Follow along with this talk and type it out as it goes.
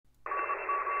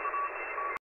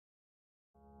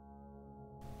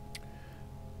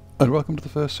And welcome to the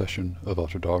first session of our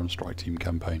Trederran Strike Team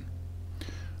campaign.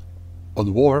 On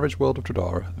the war-ravaged world of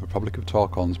Trederran, the Republic of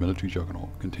Tarkon's military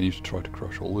juggernaut continues to try to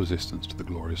crush all resistance to the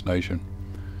glorious nation.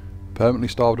 Permanently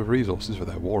starved of resources for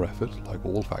their war effort, like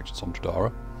all factions on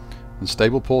Trederran, and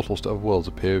stable portals to other worlds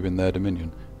appear within their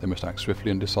dominion, they must act swiftly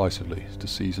and decisively to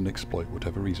seize and exploit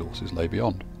whatever resources lay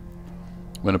beyond.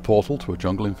 When a portal to a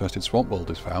jungle-infested swamp world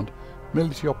is found,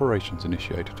 military operations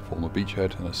initiated to form a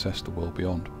beachhead and assess the world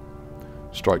beyond.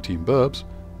 Strike Team Burbs,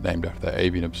 named after their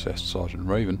avian-obsessed Sergeant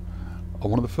Raven, are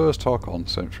one of the first Tarkons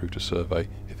sent through to survey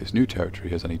if this new territory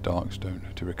has any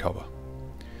Darkstone to recover.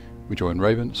 We join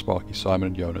Raven, Sparky, Simon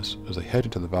and Jonas as they head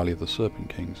into the Valley of the Serpent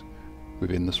Kings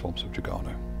within the swamps of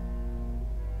Jagano.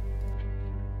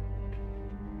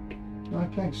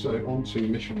 Okay, so on to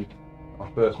mission. Our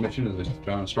first mission is the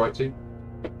Trederran Strike Team.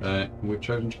 We've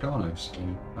chosen Jagano, so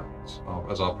that's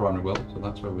as our primary world, so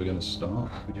that's where we're going to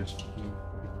start. We just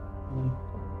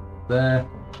there.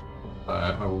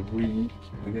 I will read,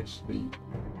 I guess, the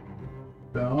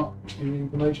start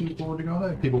information for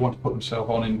Jagano. People want to put themselves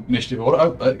on in initiative order.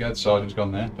 Oh, there you go, the sergeant's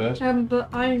gone there first. But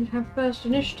I have first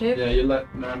initiative. Yeah, you let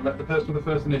the person with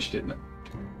the first initiative.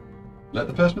 Let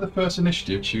the person with the first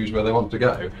initiative choose where they want to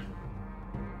go.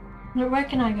 Where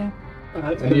can I go?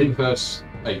 Any of the first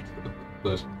 8, the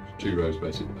first 2 rows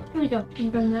basically. There you go,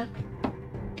 I'm going there.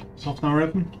 Soft now,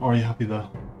 Raven, or are you happy there?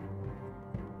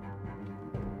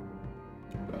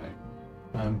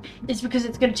 It's because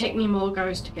it's going to take me more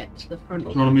goes to get to the front. Do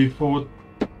you want to move forward?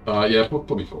 Yeah, put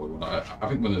me forward. I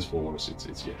think when there's 4 of us, it's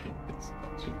not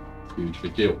a huge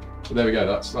big deal. But there we go.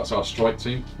 That's our strike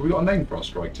team. Have we got a name for our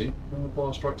strike team? For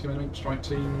our strike team, anyway? Strike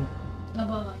team. The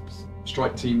Burbs.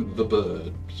 Strike team, the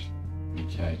Burbs.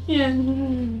 Okay. Yeah.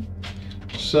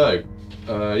 So,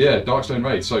 yeah, Darkstone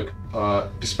raid. So,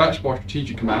 dispatched by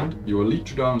strategic command, your elite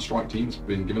Trederran strike team has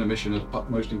been given a mission of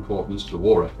utmost importance to the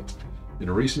war effort. In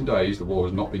recent days, the war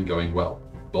has not been going well.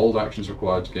 Bold action is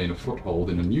required to gain a foothold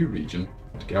in a new region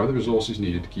to gather the resources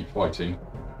needed to keep fighting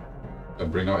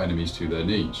and bring our enemies to their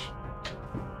knees.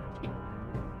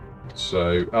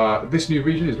 So, this new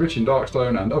region is rich in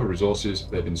Darkstone and other resources.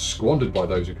 They've been squandered by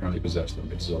those who currently possess them.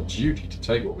 It is our duty to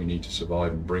take what we need to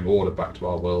survive and bring order back to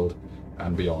our world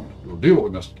and beyond. We will do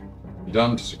what must be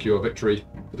done to secure victory.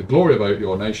 For the glory of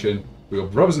your nation, we are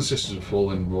brothers and sisters of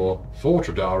fallen in war. For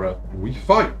Trederran, we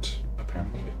fight!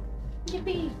 Apparently.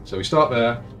 Yippee! So we start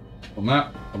there on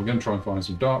that, and we're going to try and find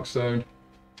some Darkstone.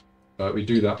 We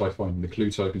do that by finding the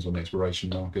clue tokens on the exploration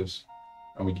markers,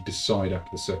 and we decide after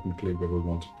the second clue whether we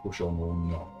want to push on or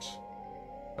not.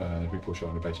 If we push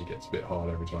on, it basically gets a bit hard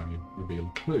every time you reveal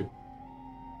a clue.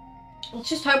 Let's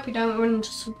just hope we don't run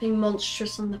into something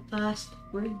monstrous in the first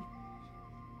room.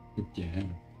 Yeah.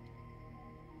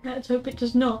 Let's hope it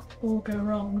does not all go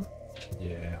wrong.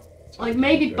 Yeah. Like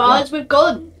maybe birds with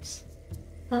guns.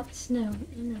 That's no.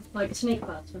 Like snake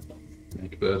birds with guns.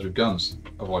 Snake birds with guns,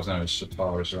 otherwise known as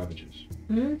Sataris Ravagers.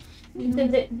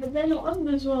 But they're not on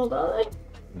this world, are they?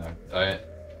 No.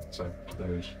 So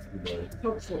those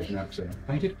Hopefully.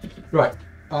 painted. Right.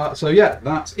 So yeah,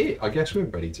 that's it. I guess we're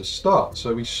ready to start.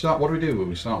 So we start. What do we do when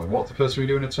we start with? What's the first thing we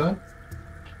do in a turn?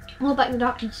 All about the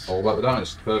darkness. All about the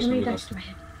darkness. The first How one many we're dice do I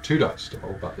have? 2 dice to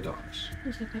hold back the darkness.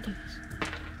 Let's see if I do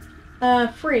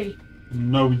this. 3.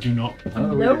 No, we do not.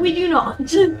 No, we do not.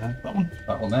 That one.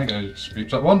 That one there goes.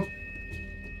 Scoops that one.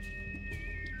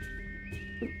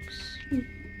 Oops.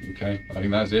 Okay. I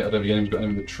think that's it. I don't think anyone's got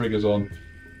anything that triggers on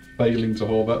failing to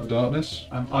hold back the darkness.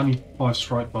 I need 5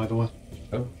 strike, by the way.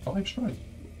 Oh, 5 strike.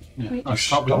 Yeah, Wait. I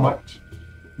start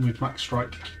with max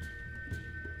strike.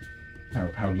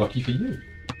 How lucky for you.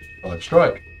 5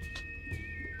 strike.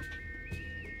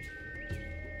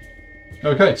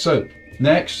 Okay, so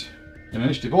next in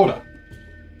initiative order.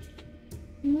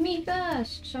 Me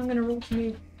first. So I'm going to roll to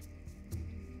move.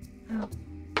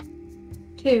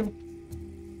 2.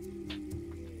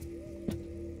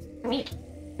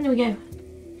 There we go.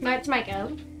 Now it's my go.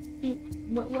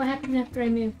 What happens after I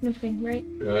move? Nothing, right?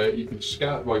 You can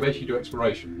scout. Well, basically do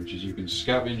exploration, which is you can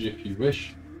scavenge if you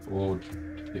wish, or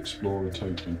explore a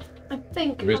token. I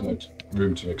think There isn't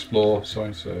room to explore,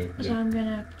 so So yeah. I'm going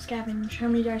to scavenge. How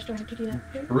many dice do I have to do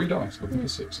that? 3 dice, looking for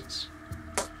 6s.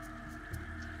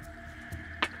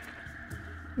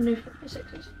 No, for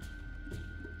 6s.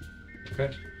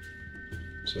 Okay.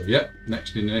 So yeah,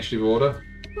 next in initiative order.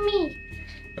 Me.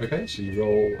 Okay, so you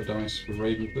roll a dice for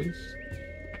Raven, please.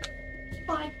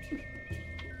 5.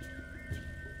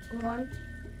 1,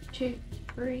 2,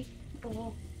 3,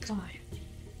 4, 5.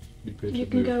 You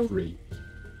can move go 3.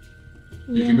 Yeah.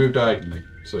 You can move diagonally,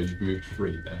 so you can move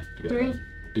 3 there. To get 3, there.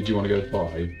 Did you want to go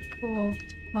 5? 4,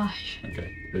 5.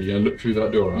 Okay. Are you going to look through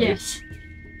that door, are you? Yes.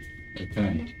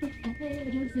 Okay.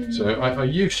 So I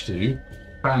used to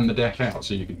fan the deck out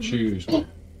so you could choose one,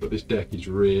 but this deck is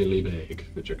really big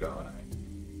for Jagano.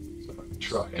 So if I can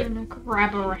try it. I'm gonna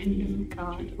grab a random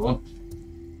card. Choose one.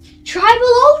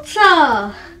 Tribal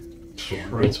Altar!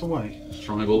 Right away.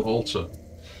 Tribal Altar.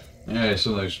 Yeah,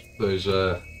 so those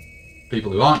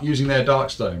people who aren't using their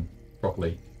Darkstone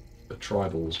properly, the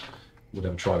tribals,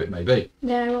 whatever tribe it may be.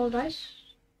 Yeah, roll dice.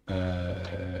 What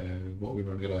are we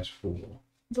running the dice for?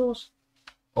 Doors.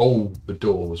 Oh, the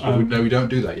doors. Well, no, we don't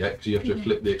do that yet because you have to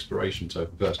flip the expiration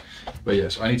token first. But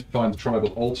yes, I need to find the tribal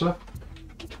altar.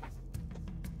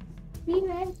 Be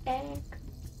right back.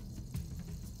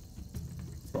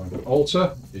 Tribal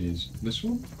altar is this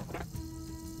one.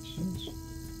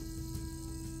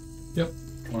 Yep,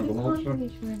 tribal altar.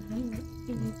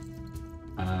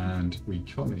 And we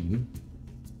come in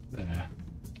there.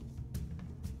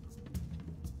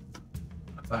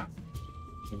 Like that.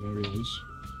 So there is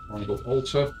tribal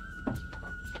altar,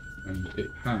 and it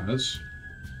has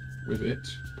with it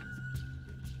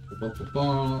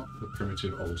the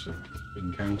primitive altar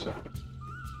encounter.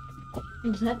 What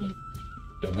does that do?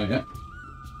 Don't know yet,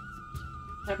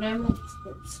 I don't know.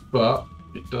 but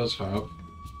it does have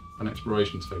an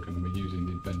exploration token, and we're using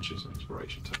the adventures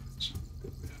exploration tokens.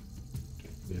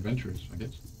 The adventurers, I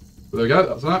guess. But there we go,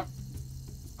 that's that.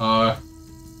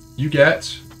 You get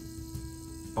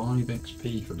 5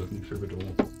 XP for looking through a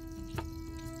door.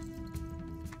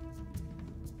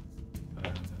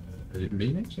 Is it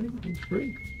me next? It's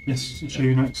 3. Yes, it's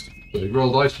you next. So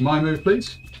roll dice for my move,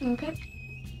 please. Okay.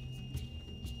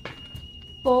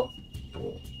 4.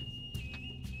 4.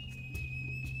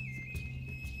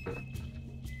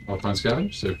 I'll try and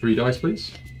scavenge, so 3 dice,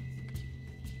 please.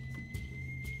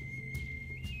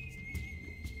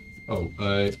 Oh,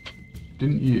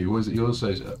 didn't you? Was it yours?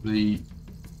 Says at the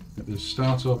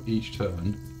start of each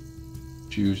turn,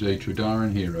 choose a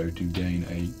Trederran hero to gain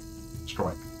a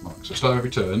strike mark. So start every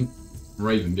turn,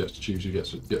 Raven gets to choose who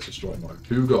gets a strike mark.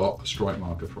 Who got a strike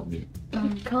marker from you?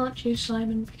 Can't choose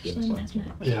Simon because Simon has no.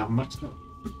 Yeah, I'm maxed out.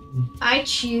 I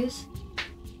choose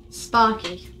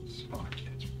Sparky. Sparky.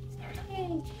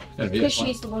 Because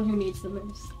she's the one who needs the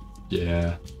most.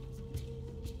 Yeah.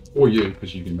 Or you,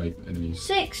 because you can make enemies.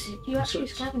 6. You actually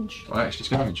 6. scavenge. I actually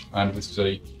scavenge, and this is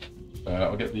a.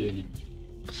 I'll get the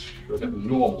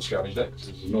normal scavenge deck because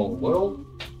this is a normal world.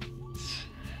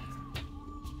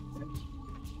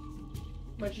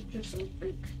 Which is just some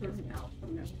freak throwing out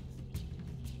from them.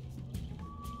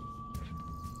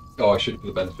 Oh, I should, for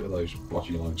the benefit of those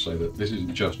watching along, say that this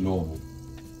isn't just normal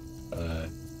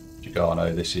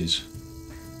Jagano. This is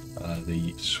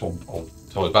the swamp of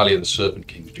Valley of the Serpent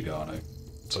King's Jagano.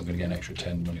 So I'm going to get an extra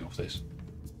 10 money off this.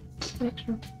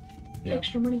 Extra. Yeah.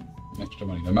 Extra money. Extra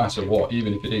money, no matter what,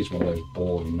 even if it is one of those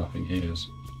boring nothing here's.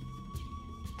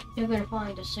 You're going to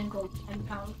find a single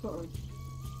 £10 coin.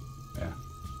 Yeah.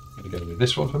 Going to go with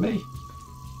this one for me.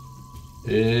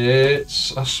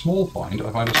 It's a small find. I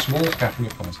find a small scattering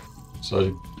of coins.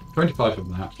 So 25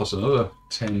 from that, plus another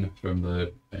 10 from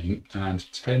the thing, and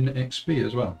 10 XP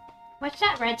as well. What's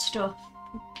that red stuff?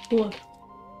 Blood.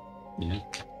 Yeah.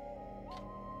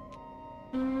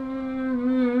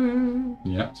 Mm-hmm.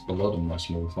 Yeah, it's blood on my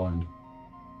small find.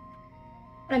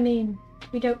 I mean,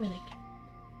 we don't really care.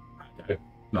 Okay.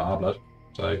 Not our blood.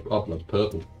 So our blood's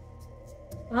purple.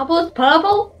 Our blood's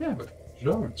purple? Yeah, but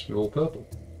Trederrans, we're all purple.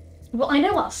 Well, I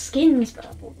know our skin's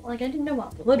purple. Like, I didn't know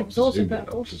our blood was also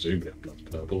purple. Presumably our blood's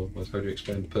purple, otherwise how do you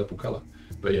explain the purple colour?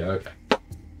 But yeah, okay.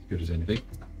 Good as anything.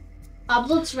 Our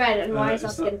blood's red and why is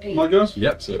our skin pink? My go?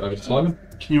 Yep, so over to Simon.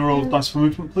 Can you roll dice for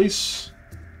movement, please?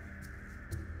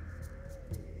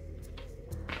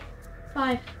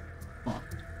 5.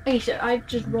 Okay, so I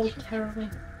just rolled terribly.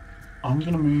 I'm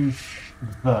going to move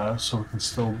there so we can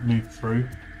still move through.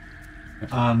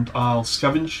 And I'll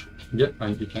scavenge. Yep, I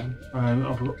think you can. I've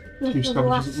got 2 Look for the scavengers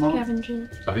last at the moment. scavenger.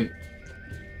 I think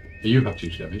you have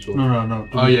 2 scavengers. Or... No.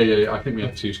 Oh yeah. I think we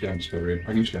have 2 scavengers per room. I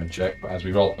can just go and check, but as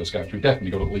we roll for a scavenger, we've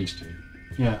definitely got at least 2.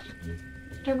 Yeah.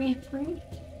 Don't we have 3?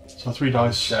 So 3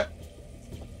 dice. Yeah.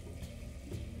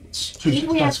 It's 2 If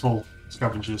we have- successful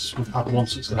scavengers. We've had 1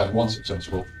 successful. We've had 1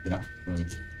 successful. Yeah.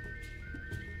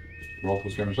 Roll for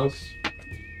scavengers.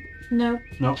 No.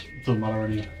 No, doesn't matter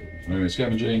any. Moving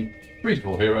scavenging. 3 to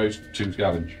 4 heroes, 2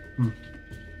 scavenge.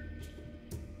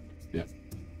 Yeah.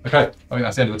 Okay, I think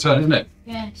that's the end of the turn, isn't it?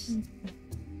 Yes.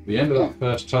 The end of that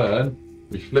first turn,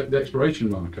 we flip the exploration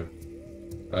marker.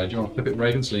 Do you want to flip it,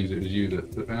 Raven, seeing as it was you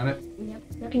that found it?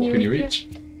 Can you Can you reach?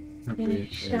 reach? Yeah, There we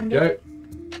stand go.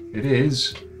 It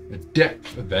is a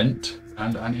depth event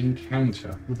and an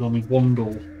encounter. With only 1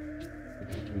 door.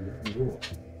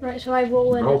 Right, so I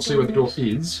roll in. Roll to see where the door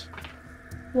is.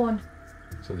 1.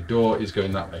 So the door is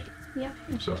going that way. Yeah.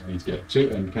 So I need to get 2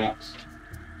 end caps,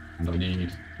 and I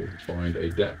need to find a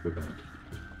depth event.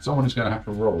 Someone is going to have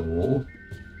to roll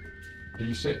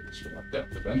D6 for that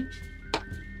depth event.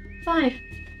 5.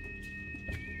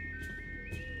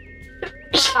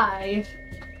 5.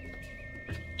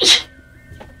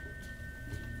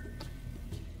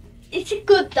 Is it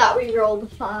good that we rolled a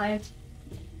 5?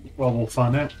 Well, we'll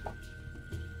find out.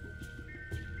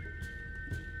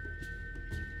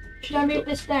 Should I move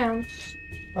this down?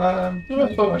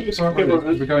 That's fine. It's all right,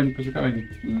 we're going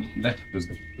left as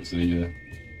the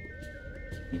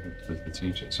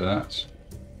teacher. So that's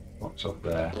what's up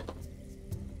there.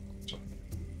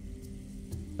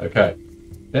 Okay,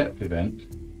 depth event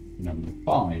number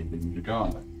 5 in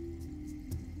Dragana.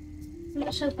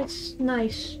 Let's hope it's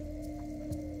nice.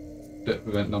 Depth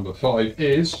event number 5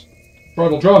 is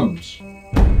tribal drums.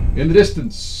 In the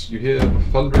distance, you hear the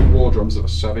thundering war drums of a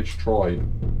savage tribe,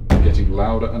 getting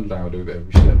louder and louder with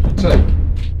every step you take.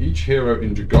 Each hero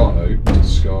in Dragano is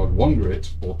discard 1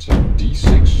 grit or take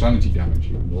D6 sanity damage,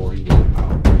 ignoring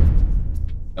willpower.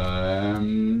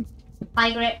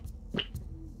 High grit.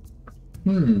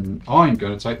 I'm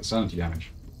going to take the sanity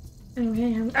damage.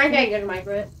 Okay, I'm getting good at my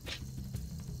grit.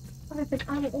 I think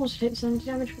I will also take some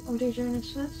damage, but I'll do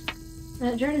Jonas first.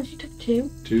 Jonas, you took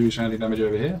 2. 2 sanity damage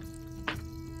over here.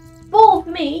 4 for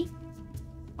me.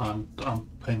 I'm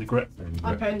paying the grit.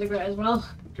 I'm paying the grit as well.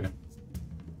 Okay.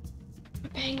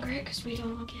 Paying grit because we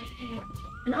don't get hit.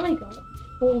 And I got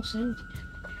 4 cents.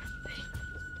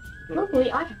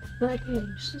 Luckily, I have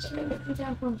 13. Just let me put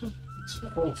down for myself. It's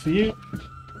 4 for you.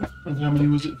 And how many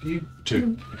was it for you?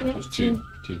 2. Yeah, Just 2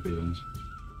 feelings.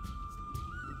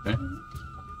 Okay.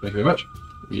 Thank you very much.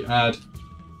 We add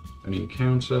an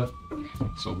encounter.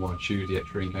 So I want to choose the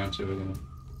extra encounter we're going to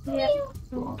Yeah.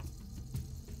 put on.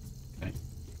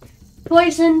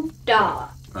 Poison dart.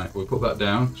 Right, we'll put that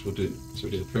down. So we do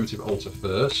the primitive altar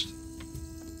first.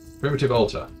 Primitive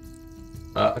altar.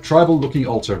 A tribal-looking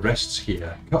altar rests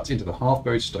here, cut into the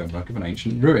half-buried stonework of an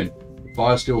ancient ruin. The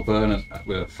fire still burns,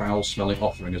 where a foul-smelling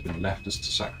offering has been left as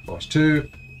to sacrifice to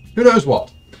who knows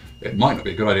what. It might not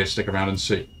be a good idea to stick around and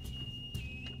see.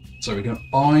 So we can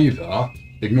either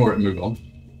ignore it and move on,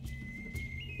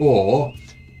 or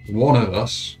one of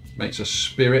us makes a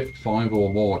spirit 5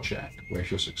 or more check, where if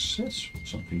you're successful,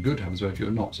 something good happens, where if you're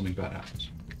not, something bad happens.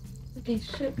 Okay,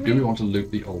 so Do we want to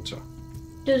loot the altar?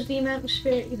 does the amount of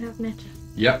spirit you have matter?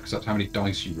 Yeah, because that's how many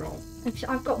dice you roll. Okay,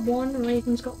 I've got 1,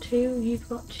 Raven's got 2, you've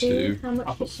got 2. 2. How much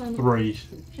I've got is Simon? 3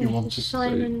 if you Okay, want to.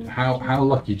 Simon. How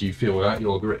lucky do you feel without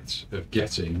your grit of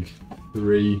getting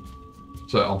 3?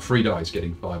 So on 3 dice,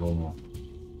 getting 5 or more.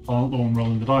 I don't know I'm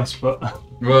rolling the dice, but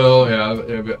Well,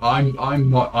 yeah, but I am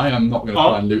not going to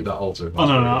try and loot that altar. If Oh,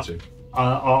 no, I'm no. to.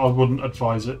 I wouldn't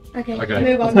advise it. Okay, Okay.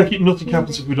 move I on. take it nothing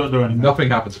happens if we don't do anything. Nothing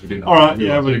happens if we do nothing. Alright,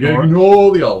 yeah, we'll we'll ignore it.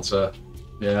 ignore the altar.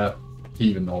 Yeah,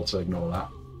 heathen altar, ignore that.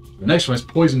 The next one is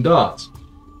poison darts.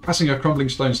 Passing a crumbling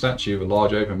stone statue with a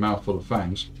large open mouth full of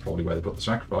fangs, probably where they put the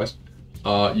sacrifice,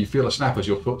 you feel a snap as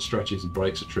your foot stretches and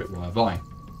breaks a tripwire vine.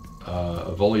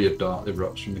 A volley of dart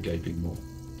erupts from the gaping maw.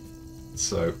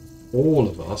 So all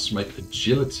of us make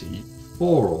agility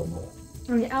 4 or more.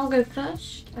 Okay, I'll go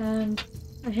first.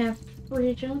 I have 3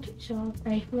 agility, so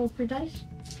I roll 3 dice.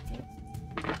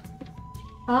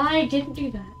 I didn't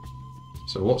do that.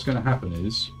 So what's going to happen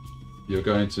is you're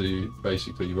going to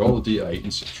basically roll a d8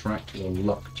 and subtract your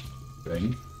luck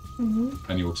thing,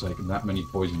 and you'll take that many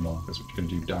poison markers, which can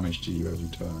do damage to you every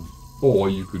turn. Or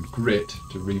you could grit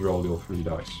to re-roll your 3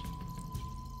 dice.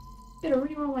 I'm gonna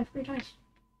reroll my 3 dice.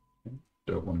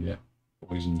 Don't want to get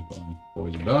poisoned by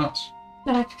poison darts.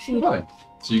 But I succeed. Right.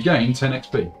 So you gain 10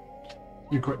 XP.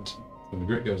 You crit. So the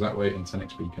grit goes that way and 10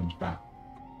 XP comes back.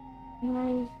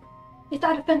 Is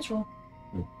that a defense roll?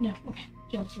 No. No, okay.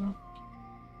 Just roll.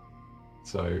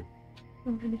 So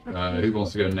who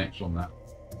wants to go next on that?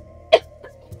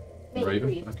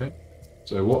 Raven. Okay.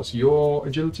 So what's your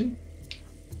agility?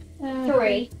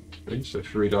 3. 3. So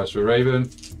 3 dice for Raven.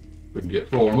 We can get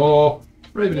 4 or more.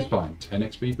 Raven is fine. 10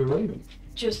 XP for Raven.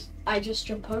 I just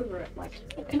jump over it like.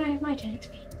 Can I have my 10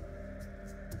 XP?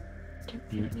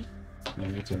 Yeah.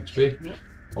 10 XP. Yeah.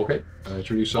 Okay.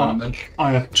 Should we do Simon then?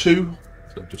 I have 2.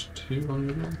 So just 2 on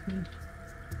the roll.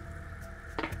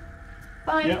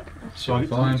 Fine. Yeah. So I get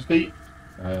Fine. 10 feet.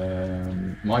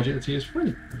 My agility is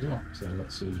 3 as well. So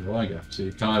let's see what I get.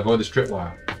 So can I avoid this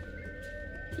tripwire?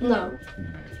 No.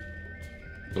 No.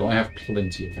 But I have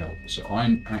plenty of health, so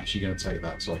I'm actually going to take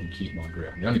that so I can keep my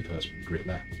grit. I'm the only person with grit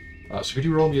left. So could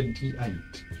you roll me a d8?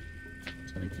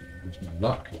 So that's my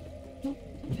luck.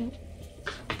 Okay.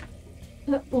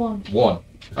 1. 1.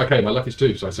 Okay, my luck is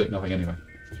 2, so I take nothing anyway.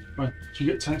 Right. Do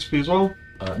you get 10 XP as well?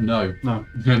 No. No.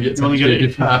 You only get You only get it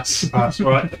if you pass. pass,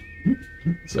 right?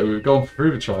 So we've gone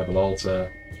through the tribal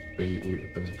altar. There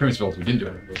was a primitive altar we didn't do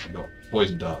anything. We got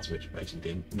poison darts, which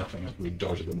basically did nothing. We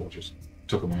dodged them or just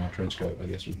took them on our trench coat, I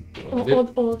guess.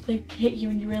 Or they hit you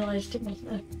and you realised it wasn't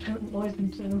a potent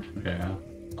poison, so... Yeah,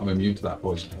 I'm immune to that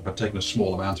poison. I've taken a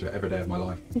small amount of it every day of my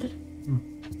life. So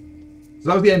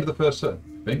that was the end of the first turn,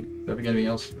 I think. Don't think anything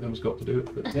else was got to do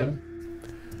it. But, yeah.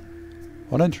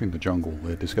 On entering the jungle,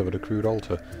 they discovered a crude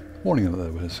altar, warning them that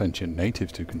there were sentient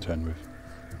natives to contend with.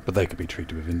 But they could be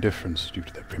treated with indifference due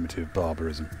to their primitive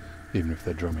barbarism, even if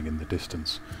their drumming in the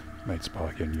distance made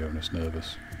Sparky and Jonas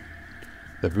nervous.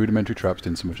 Their rudimentary traps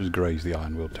didn't so much as graze the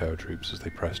iron-willed terror troops as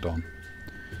they pressed on.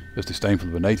 As disdainful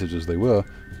of the natives as they were,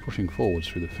 pushing forwards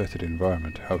through the fetid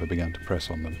environment, however, began to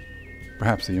press on them,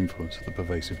 perhaps the influence of the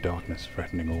pervasive darkness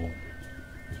threatening all.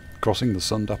 Crossing the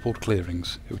sun-dappled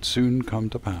clearings, it would soon come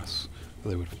to pass that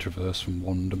they would traverse from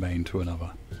one domain to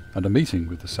another, and a meeting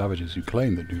with the savages who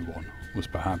claimed the new one was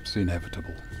perhaps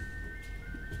inevitable.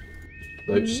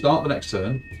 So start the next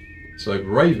turn. So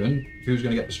Raven, who's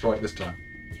going to get the strike this time?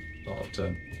 Start of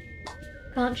turn.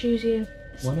 Can't choose you.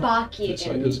 Why not? Sparky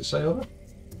again. Does it say other?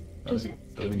 Does it?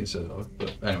 I don't think it says other.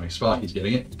 But anyway, Sparky's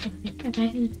getting it.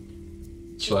 Okay.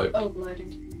 So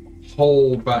Overloading.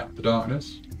 hold back the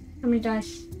darkness. How many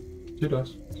dice? 2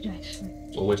 dice. 2 dice.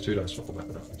 It's always 2 dice to hold back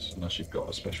the darkness, unless you've got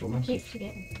a special I message. keep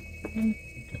forgetting.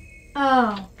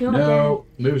 Oh, you're not No,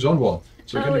 moves on one.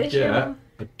 So we're Oh, going to it's get your-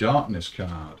 a darkness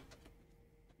card.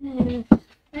 there.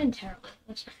 I'm terrible.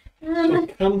 So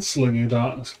cancelling your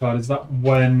darkness card, is that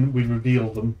when we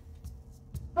reveal them?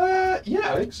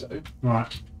 Yeah, I think so.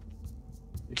 Right.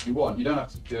 If you want, you don't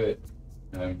have to do it.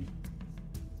 I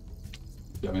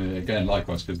mean, again,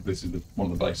 likewise, because this is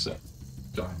one of the base set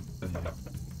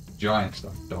giant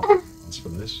stuff darkness for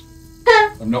this.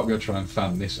 I'm not going to try and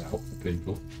fan this out for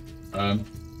people.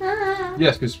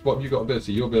 Yes, because what have you got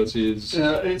ability? Your ability is.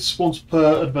 It's once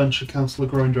per adventure, cancel a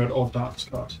growing dread or darkness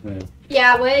card.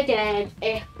 Yeah, we're dead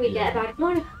if we get a bad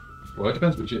one. Well, it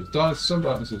depends which it is. Some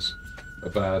darknesses are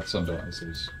bad, some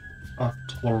darknesses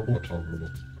Tolerable. are tolerable.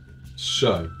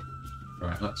 So,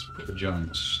 right, let's put the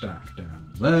giant stack down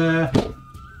there.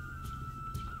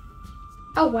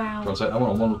 Oh wow. I'll take that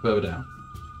one further down.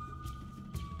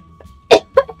 Okay,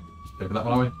 for that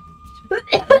one, are we?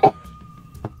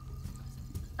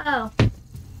 Oh.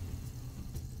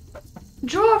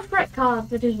 Draw a threat card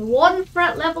that is 1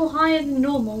 threat level higher than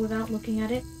normal without looking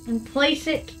at it, and place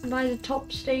it by the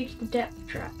top stage of the depth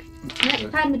track.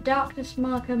 Next time the darkness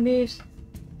marker moves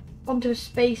onto a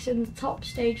space in the top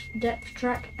stage of the depth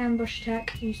track, ambush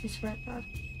attack, use this threat card.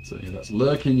 So yeah, that's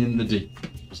Lurking in the Deep.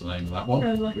 That's the name of that one,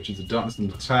 Really? which is a darkness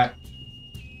and attack.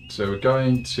 So we're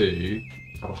going to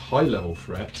have a high level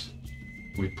threat.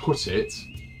 We put it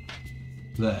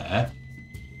there,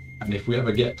 and if we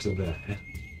ever get to there,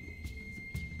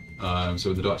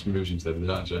 so the darkness moves into the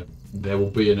danger, there will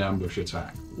be an ambush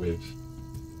attack with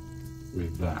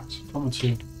that. Common 2.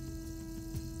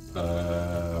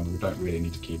 We don't really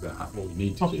need to keep that. What we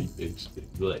need to keep is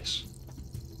this.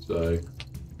 So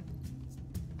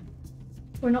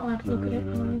We're not allowed to look at it,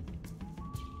 are we?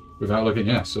 without looking,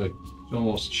 yeah. So someone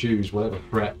wants to choose whatever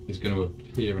threat is going to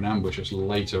appear and ambush us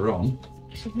later on.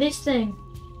 So this thing.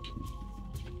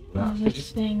 That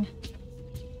This thing.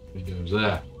 it goes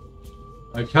there.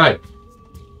 Okay.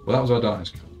 Well, that was our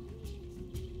darkness card.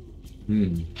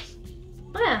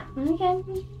 Ah, okay.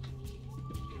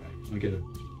 I get it.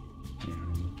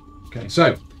 Okay,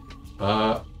 so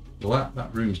well, that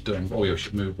room's done. Oh, you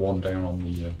should move 1 down on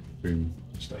the room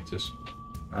status,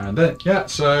 and then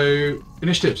so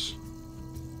initiatives.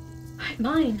 Right,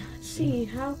 mine. Let's see,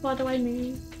 how far do I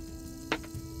move?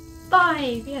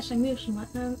 5. Yes, I moved somewhat.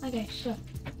 Okay, so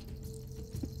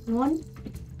 1,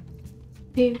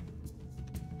 2,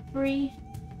 3.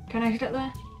 Can I get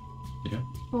there? Yeah.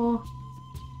 4,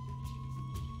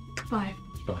 5.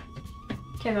 Bye.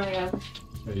 Okay, there we go.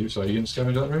 So are you going to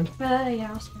scavenge that room?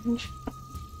 Yeah, I'll scavenge.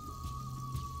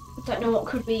 I don't know what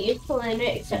could be useful in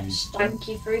it except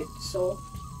stanky fruits or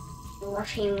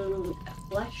rotting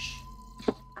flesh.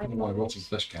 I don't know why rotting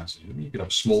flesh counts. You could have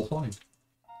a small find.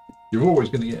 You're always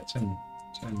going to get 10.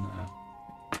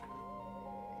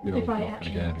 If I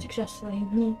actually successfully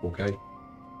move. Okay.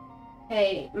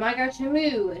 Hey, am I going to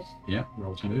move? Yeah,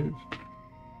 roll to move.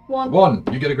 1. 1,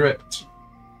 you get a grit.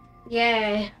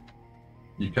 Yeah,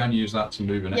 You can use that to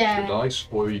move an extra dice,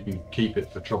 or you can keep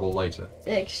it for trouble later.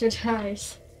 extra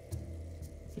dice.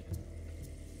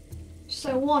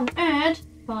 So 1 add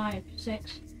 5,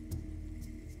 6.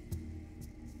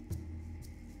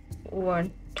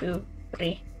 1, 2,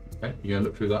 3. Okay, you're going to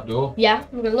look through that door. Yeah,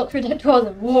 I'm going to look through that door and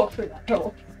then walk through that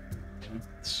door.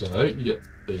 So you get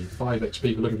the 5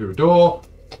 XP for looking through a door,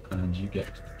 and you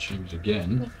get to choose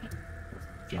again.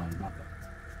 Giant map.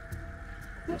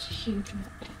 That's a huge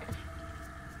map.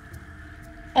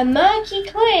 A murky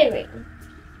clearing.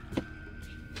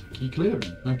 Key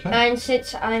clearing. Okay. And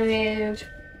since I moved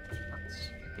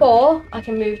 4, I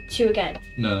can move 2 again.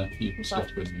 No, you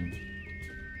stopped when you.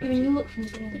 When you look from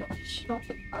the stop.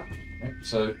 Okay,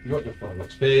 so you got your 5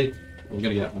 XP. We're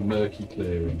going to get a murky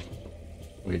clearing,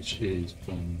 which is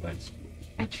from base.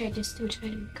 I trade this to a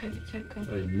code token.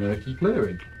 A murky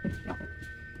clearing.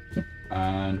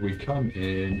 And we come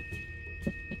in.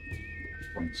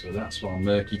 So that's our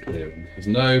murky clearing. There's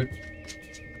no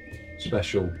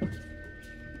special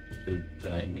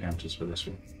encounters for this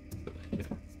one.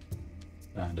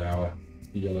 And our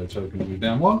yellow token will be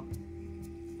down 1.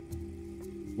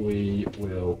 We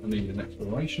will need an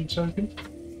exploration token.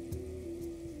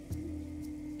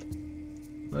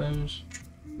 Those.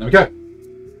 There we go.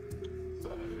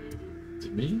 So, is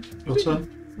it me? Your turn.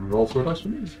 Roll for a dice for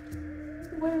me.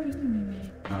 Where are you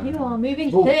moving? You are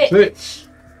moving Oh, 6. 6.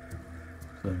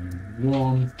 So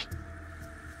 1,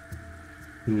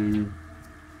 2,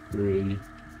 3,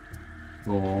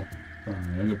 4, 5.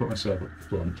 I'm going to put myself up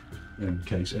front in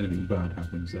case anything bad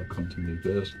happens. They'll come to me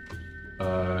first.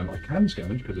 I can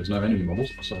scavenge because there's no enemy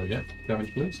models, so yeah,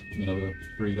 scavenge please. Another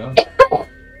 3 dice.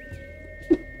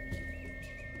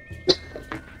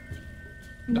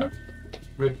 No.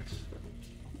 Good.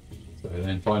 So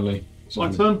then finally,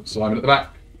 My turn. Simon at the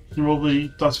back. You roll the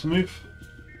dice for move.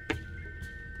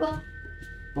 Well,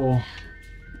 4.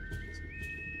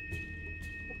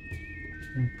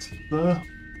 Into there.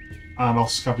 And I'll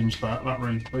scavenge that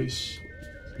range, please.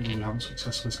 We haven't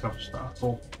successfully scavenged that at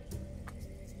all.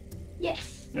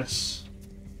 yes. Yes.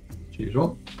 Choose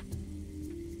one.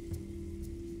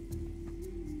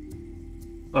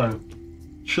 Oh.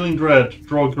 Chilling Dread.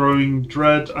 Draw Growing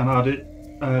Dread and add it,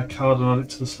 card and add it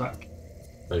to the stack.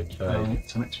 Okay.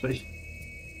 10 XP.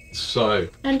 So,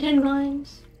 And 10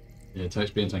 coins. yeah, 10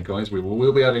 XP and 10 coins. We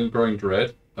will be adding Growing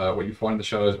Dread. What you find in the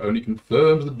shadows only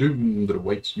confirms the doom that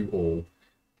awaits you all.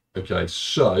 Okay,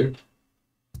 so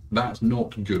that's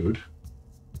not good.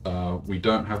 We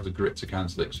don't have the grit to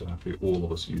cancel it, so I have to be all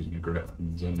of us using a grit,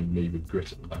 and there's only me with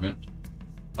grit at the moment.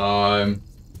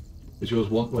 Is yours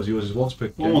is once per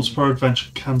game? Once per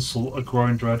adventure, cancel a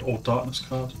Growing Dread or Darkness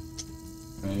card.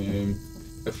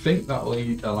 I think that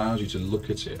allows you to look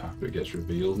at it after it gets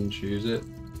revealed and choose it.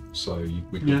 So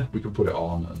we can put it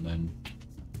on and then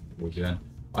again.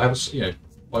 I have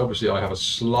I have a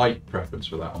slight preference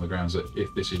for that on the grounds that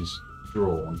if this is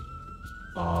drawn,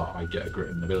 I get a grit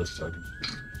and ability token.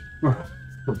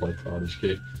 Probably childish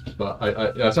kid, but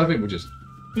I think we just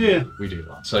we do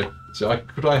that. So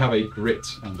could I have a grit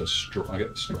and a strike? I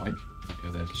get the strike. Okay,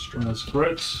 there's a strike. That's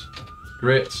grit.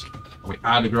 Grit. And we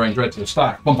add a Growing Dread to the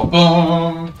stack. Bum, bum,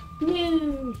 bum.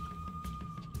 No.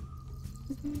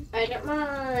 I don't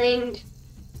mind.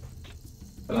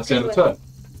 And that's the end of the turn.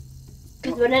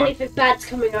 Because when anything bad's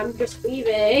coming, I'm just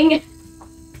leaving.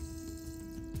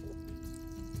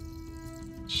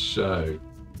 So,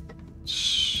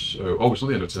 oh, it's not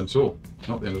the end of turn at all.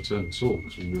 Not the end of turn at all,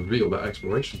 because we reveal that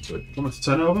exploration token. Want me to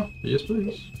turn it over? Yes,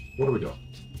 please. What do we got?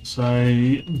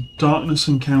 Say darkness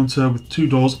encounter with 2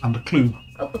 doors and a clue.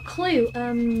 Oh, a clue.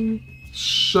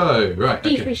 So, right,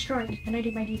 D3 okay. strike. And I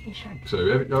do my D3 strike. So,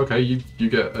 okay, you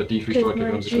get a D3 strike Good,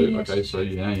 against a clue. genius. Okay, so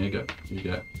yeah, you get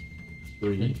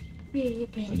 3. Yeah,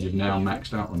 And you've now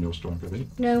maxed out on your strike, I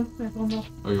think. No, I have one more.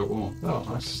 Oh, you got 1. Oh,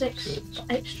 nice. 6.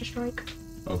 Extra strike.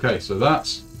 Okay, so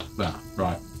that's that.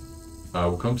 Right.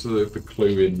 We'll come to the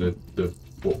clue in the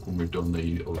book when we've done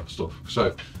all that stuff.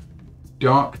 So,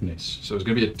 darkness. So it's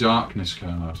going to be a darkness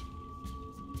card.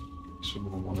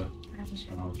 Someone want to?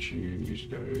 I'll choose.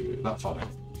 Go that far down.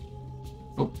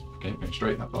 Oh, okay, going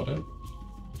straight that far down.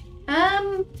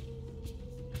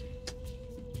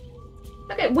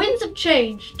 Okay, winds of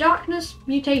change. Darkness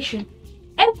mutation.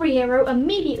 Every hero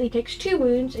immediately takes 2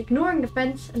 wounds, ignoring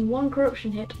defense, and 1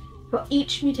 corruption hit for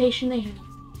each mutation they have.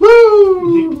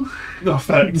 Woo! No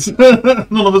effect.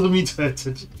 None of us are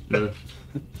mutated. Yeah.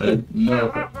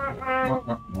 No.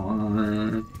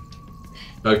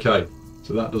 Okay,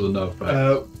 so that does a no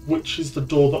effect. Which is the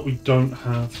door that we don't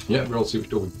have? Yeah, we'll see which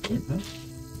door we don't have.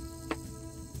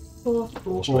 4.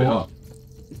 4 straight up.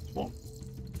 1.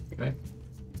 Okay.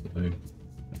 So,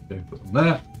 put them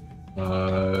there.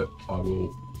 I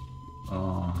will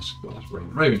ask.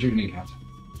 Raven, do you need help?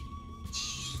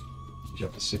 You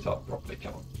have to sit up properly,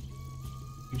 come on.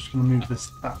 I'm just going to move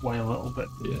this that way a little bit.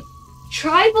 Yeah.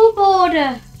 Tribal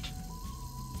border.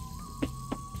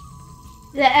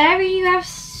 The area you have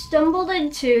stumbled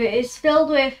into is filled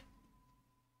with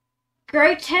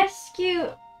grotesque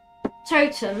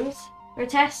totems.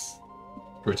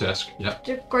 Grotesque, yeah.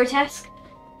 Grotesque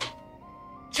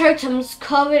totems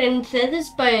covered in feathers,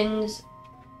 bones,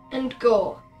 and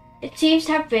gore. It seems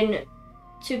to have been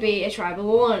to be a tribal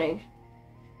warning.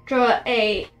 Draw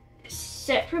a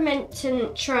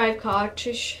Serpentmen tribe card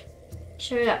to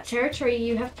show that territory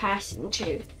you have passed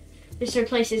into. This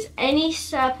replaces any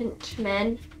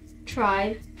Serpentmen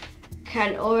tribe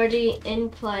can already in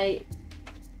play.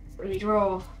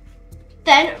 Redraw.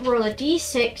 Then roll a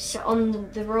d6 on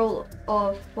the roll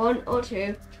of 1 or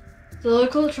 2. The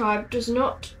local tribe does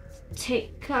not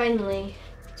take kindly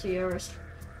to your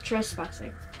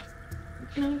trespassing.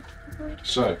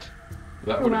 So,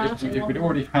 that would, if we'd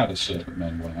already had a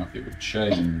Serpentmen one out, it would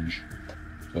change.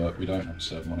 But we don't have a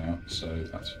certain one out, so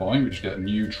that's fine. We just get a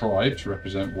new tribe to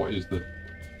represent what is the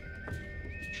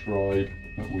tribe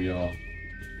that we are,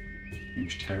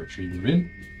 which territory we're in.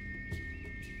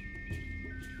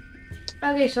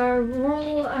 Okay,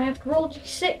 so I have to roll a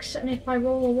d6, and if I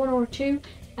roll a 1 or a 2,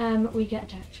 we get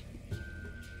attacked.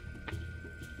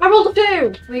 I rolled a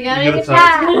 2! We get gotta get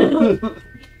that!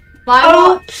 By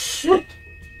what?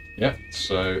 Yeah,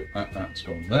 so that's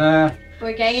gone there.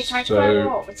 We're getting attacked by So,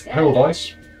 what? What's that? Herald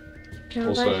Dice. Can I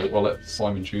Also, say- I'll let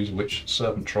Simon choose which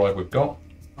serpent tribe we've got.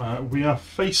 We are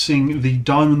facing the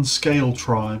Diamond Scale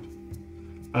tribe.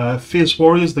 Fierce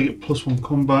warriors, they get +1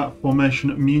 combat,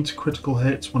 formation immune to critical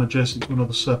hits when adjacent to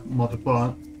another serpent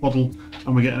model,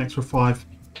 and we get an extra 5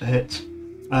 to hit.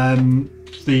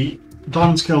 The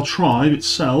Diamond Scale tribe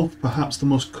itself, perhaps the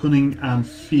most cunning and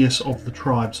fierce of the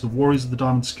tribes. The warriors of the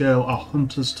Diamond Scale are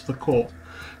hunters to the core.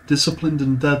 Disciplined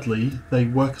and deadly, they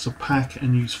work as a pack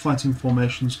and use fighting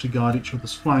formations to guide each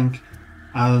other's flank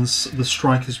as the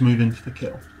strikers move in for the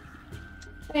kill.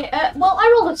 Okay, well, I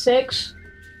rolled a 6.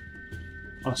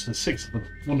 Oh, so there's 6 of them.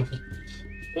 Wonderful.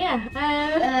 Yeah,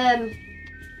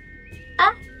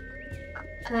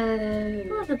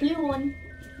 oh, the blue one.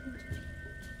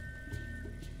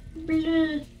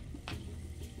 Blue.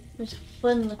 There's a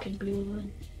fun looking blue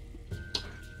one.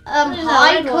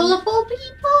 Hi, red one. colourful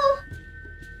people?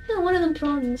 Yeah, one of them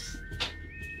prawns.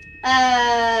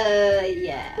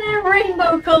 Yeah. They're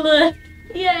rainbow colour!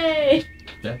 Yay!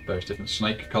 Yeah, various different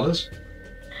snake colours.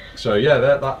 So yeah,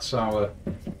 that's our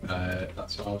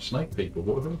snake people.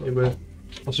 What were they? They were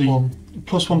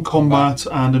 +1 combat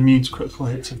and immune to critical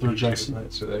hits if they're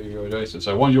adjacent. So there you go, adjacent.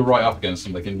 So once you're right up against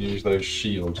them, they can use those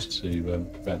shields to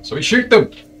prevent. So we shoot them.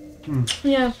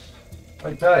 Yeah.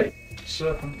 Okay,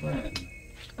 Serpentmen.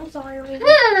 I'm sorry.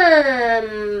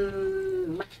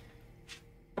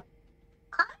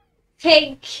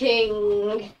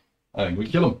 Thinking I think we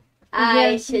kill them.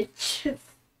 I should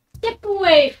step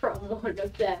away from one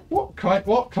of them. What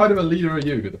kind of a leader are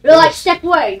you? We're like step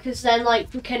away because then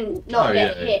like we can not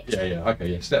get hit. Yeah. Okay,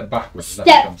 yeah. Step backwards. Step.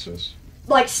 That comes to us.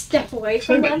 Like step away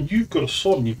from them. You've got a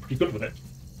sword and you're pretty good with it.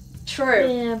 True.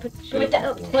 Yeah, but with that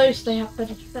up close, they have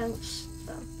better defense.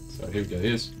 So here we go.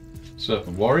 Here's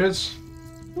Serpent Warriors.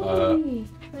 So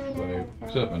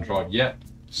Serpent Tribe. Yeah.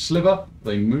 Sliver.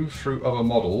 They move through other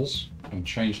models and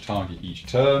change target each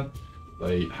turn.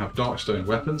 They have Darkstone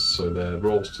weapons, so their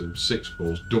rolls to 6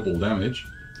 cause double damage.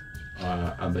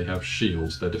 And they have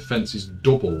shields. Their defense is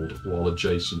doubled while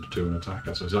adjacent to an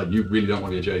attacker. So it's like you really don't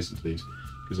want to be adjacent to these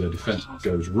because their defense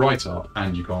goes right up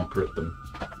and you can't crit them.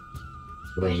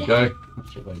 So there you go.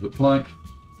 That's what they look like.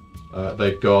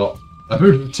 They've got a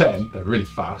move of 10. They're really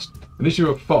fast. An issue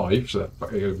of 5, so that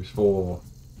goes for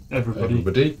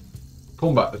everybody.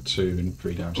 Combat of 2 and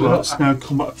 3 damage. So Well, it's now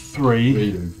combat of 3.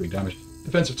 3 doing 3 damage.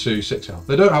 Defense of 2, 6 health.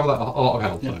 They don't have that a lot of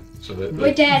health though. So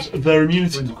We're dead. Their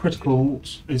immunity to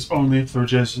criticals is only if they're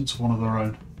adjacent to one of their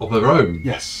own. of their own.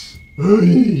 Yes.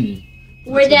 We're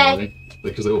That's dead. annoying,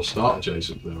 because they all start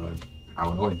adjacent to their own.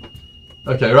 How annoying.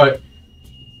 Okay, right.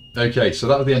 Okay, so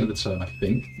that was the end of the turn, I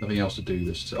think. Nothing else to do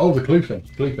this turn. Oh, the clue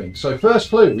thing. So first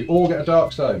clue, we all get a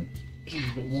dark stone.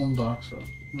 We've got 1 dark stone.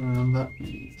 And that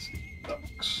means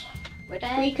ducks. We're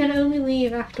dead. We can only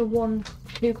leave after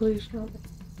 2 clues. Can't we?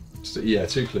 So, yeah,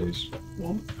 2 clues.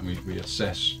 1. And we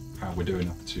assess how we're doing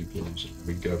after 2 clues. And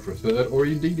we go for a 3rd or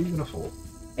indeed even a 4th.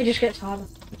 It just gets harder.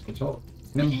 It's all.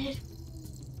 Yeah.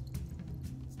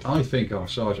 I think our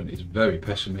sergeant is very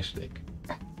pessimistic.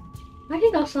 I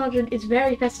think our sergeant is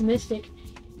very pessimistic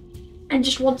and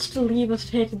just wants to leave us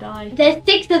here to die. There's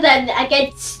 6 of them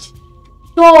against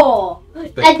 4,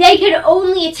 and they can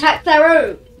only attack their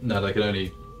own. No, they can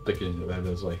only.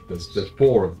 There's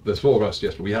 4 of us,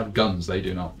 yes, but we have guns. They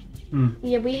do not.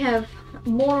 Yeah, we have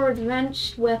more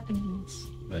advanced weapons.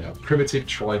 They are primitive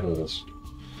tribals.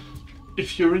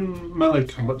 If you're in melee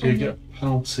combat, do you get a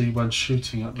penalty when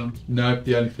shooting at them? No,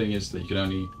 the only thing is that you can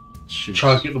only shoot.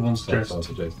 Try to get the ones Start adjacent.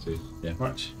 adjacent to. Yeah.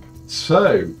 Right.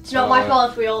 So. It's not my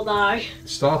fault if we all die.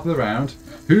 Start of the round.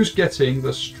 Who's getting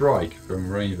the strike from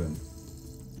Raven?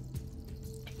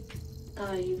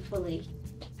 You fully.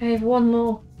 I have one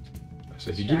more.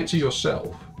 So if you give it to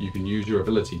yourself, you can use your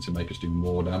ability to make us do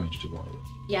more damage to one of them.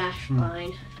 Yeah,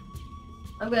 fine.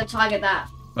 I'm gonna target that.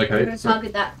 I'm Okay. gonna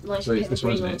target that nice So bit it's this of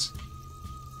one, green isn't it?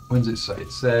 When does it say?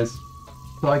 It says,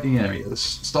 targeting enemy. At the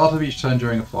start of each turn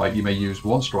during a fight, you may use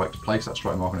one strike to place that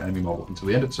strike mark on an enemy model. Until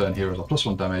the end of turn, heroes are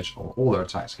 +1 damage on all their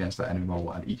attacks against that enemy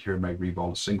model, and each hero may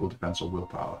re-roll a single defense or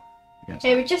willpower against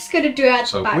Okay, we're just gonna do it at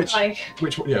So the back, which- like.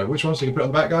 Which one? Yeah, which one? So you can put it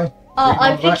on the back guy? I'm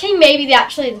on the back? thinking maybe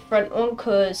actually the front one,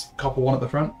 cause. Copper one at the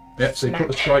front. Yep, so you put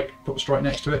the Smack. strike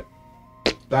next to it.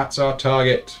 That's our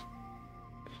target.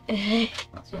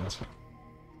 That's fine.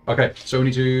 Okay, so we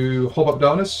need to hold up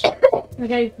darkness.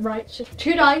 Okay, right, so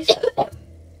 2 dice.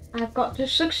 I've got to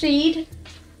succeed.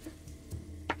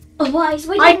 Otherwise,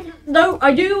 we I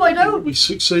don't. We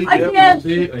succeed. I Yeah. can't. I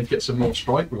need to get some more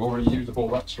strike. We've already used up all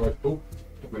that strike pool.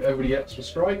 Everybody gets for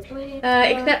strike.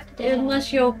 Except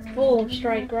unless you're full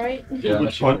strike, right? Yeah,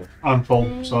 Which point? I'm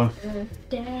full, so.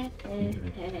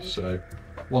 So,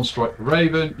 one strike for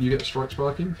Raven. You get a strike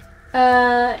sparking.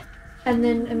 And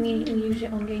then immediately use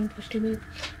it on gain +2 move.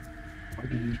 Why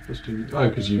do you use +2? Oh,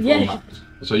 because you've Yeah. got max.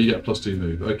 So you get a +2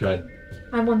 move. Okay.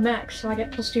 I'm on max, so I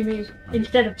get +2 move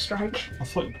instead of strike. I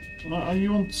thought. Are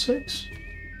you on 6?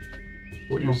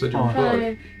 What you said you were on 5.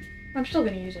 5. I'm still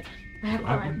gonna use it. I have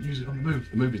I 5. wouldn't use it on the move.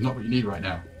 The move is not what you need right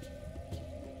now.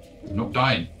 You're not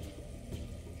dying.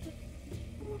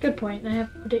 Good point. I have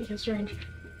ridiculous range.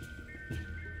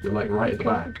 You're like right at the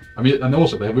back. I mean, and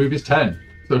also their move is 10.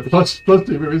 So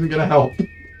 +2 move isn't going to help.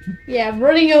 Yeah,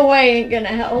 running away ain't gonna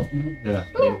help. Yeah.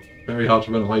 Very hard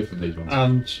to run away from these ones.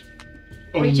 And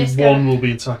only just one will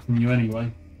be attacking you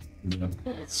anyway. Yeah.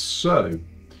 So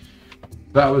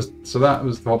that was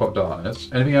the Hop Up Darkness.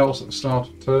 Anything else at the start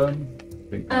of turn? I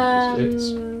think that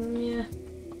was it.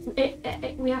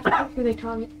 Yeah. We have to go through the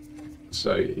target.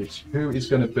 So it's who is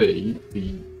going to be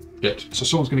the So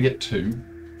someone's going to get 2.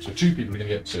 So 2 people are going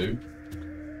to get 2,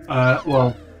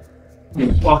 Well,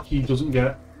 Sparky doesn't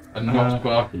get. and not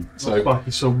Sparky. So So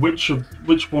Sparky. So which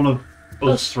one of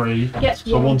us three? Yes,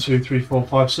 So 1, 2, 3, 4,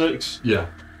 5, 6 yeah.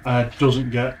 doesn't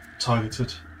get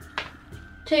targeted.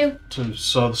 2.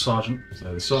 So the sergeant.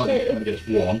 So the sergeant only gets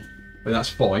 1, but that's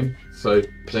fine. So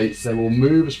they will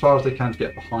move as far as they can to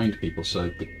get behind people. So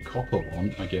the copper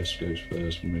one, I guess, goes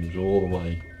first and moves all the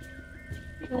way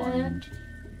behind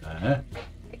there.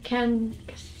 It can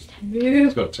It's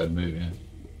move. got a 10 move, yeah.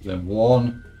 Then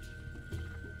 1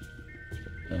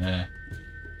 there.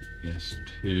 Yes,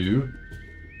 2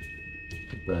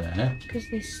 there. Because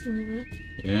they slither.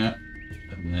 Yeah.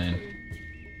 And then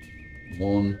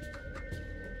 1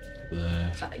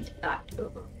 there.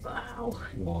 Wow.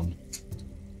 1,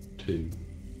 2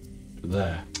 to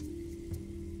there.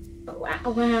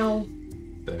 Wow.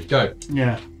 There we go.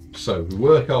 Yeah. So we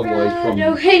work our way from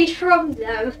away from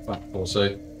them. back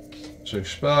also. So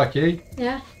Sparky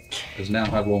Yeah. has now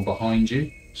had one behind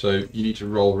you. So you need to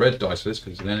roll red dice for this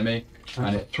because it's an enemy.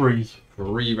 And it 3.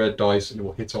 3 red dice and it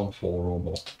will hit on 4 or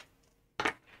more.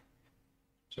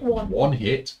 So 1.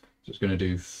 hit, so it's going to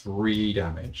do 3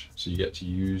 damage. So you get to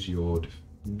use your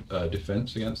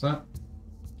defense against that.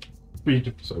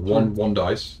 So one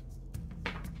dice.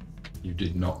 You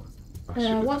did not.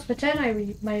 Once per turn,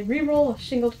 I re-roll a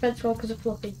single defense roll because of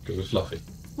Fluffy. Because it's Fluffy.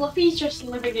 Fluffy's just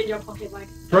living in your pocket like.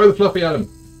 Throw the Fluffy at him.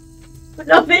 But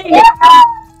nothing!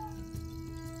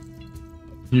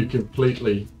 You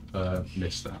completely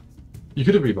missed that. You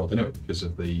could have re-rolled anyway because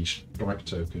of the strike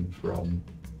token from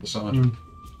the sergeant.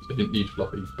 So you didn't need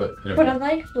Fluffy, but anyway. But I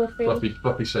like Fluffy.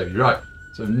 Fluffy saved you. Right.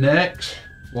 So next,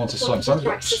 once it's Simon. Simon's got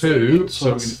Practice 2, So so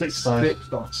we're it's gonna 6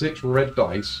 dice. 6 red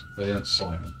dice against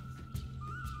Simon.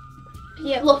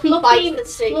 Yeah, Fluffy Fluffy- bites the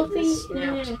sickness.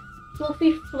 Yeah.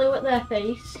 Fluffy flew at their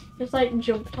face, just like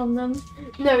jumped on them,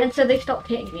 No, and so they stopped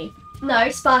hitting me. no,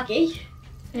 Sparky.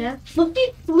 Yeah. Fluffy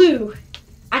flew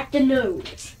at the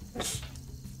nose.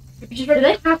 Do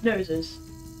they have noses?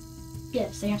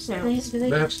 Yes, they have snouts. Do they?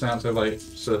 They have snouts, they're like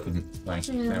serpent, like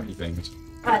Yeah. snouty things.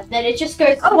 Then it just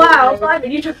goes. Oh wow! Simon,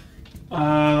 you took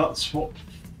That's what.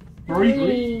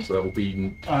 3. So that will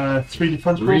be 3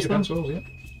 defense 3 rolls then. defense rolls, yeah.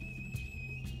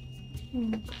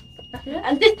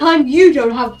 And this time you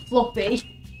don't have Fluffy.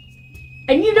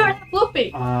 and you don't have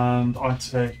Fluffy. And I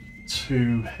take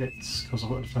 2 hits because I've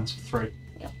got a defense of 3.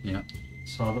 Yeah.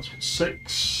 So that's what,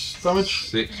 6 damage.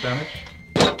 6 damage.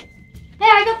 Hey,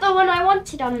 I got the one I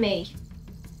wanted on me.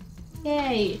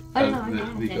 Yay! Oh no,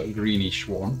 I You've got a greenish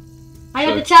one. I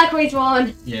got the turquoise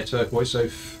one. Yeah, turquoise. So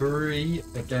 3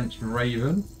 against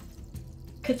Raven.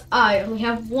 Because I only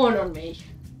have 1 on me.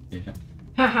 Yeah.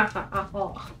 Ha ha ha ha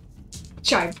ha.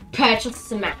 Try purchase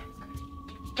some mag.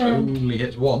 Only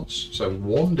hits once, so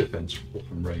 1 defense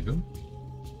from Raven.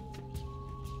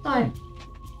 Fine.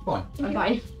 Fine. I'm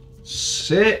fine.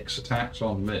 6 attacks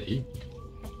on me.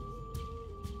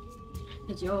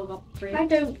 Because you all got 3. I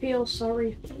don't feel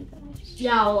sorry for you guys.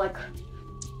 Yeah, like...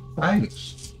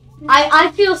 Thanks. I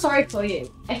feel sorry for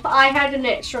you. If I had an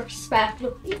extra spare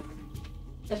fluffy,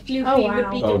 the fluffy Oh, would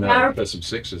wow. be Oh no, comparable. there's some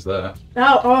 6s there.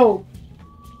 Oh.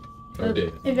 Oh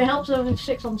dear. If it helps, there was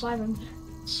 6 on Simon.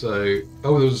 So,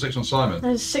 oh, there was a 6 on Simon.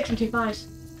 There's 6 and 2 5s.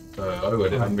 Oh, I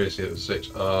didn't really see it was 6.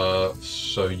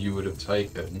 So you would have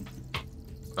taken.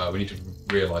 We need to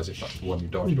realise if that's the one you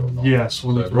dodged or not. Yes,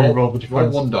 we'll So need to roll the roll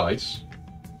defense. 1 dice,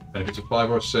 and if it's a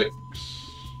 5 or a 6,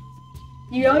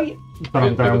 You know, Then I'm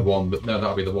it'll be the down. one that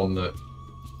that'll be the one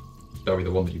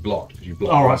that you blocked because you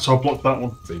blocked. Alright, so I blocked that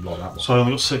one. So you blocked that one. So I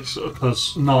only got 6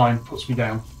 because 9 puts me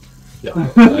down. Yeah.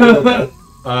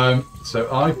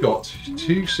 So I've got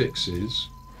 2 6s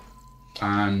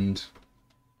and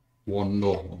 1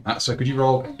 normal. So could you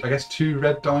roll, I guess, 2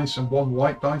 red dice and 1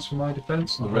 white dice for my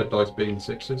defense? And the red dice being the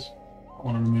 6s. I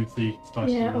want to remove the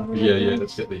dice. Yeah, over Yeah, there.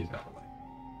 let's get these out of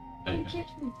the way.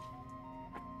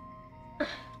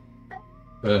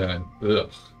 There you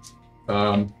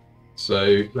go.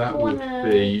 So that would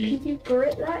be Can you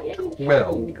grit that yet?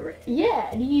 12.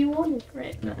 Yeah, do you want to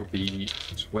grit? That would be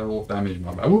 12 damage.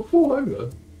 I will fall over.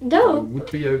 It No. would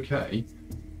be okay.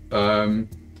 But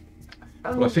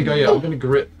I think I'm going to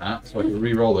grit that, so I can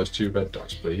re-roll those 2 red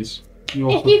dice, please. You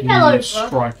If also you can fell over- use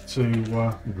strike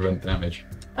to. Prevent damage.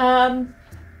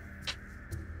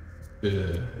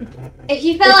 if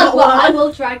you fell out, well, I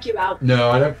will drag you out. No,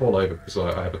 I don't fall over because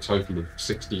I have a total of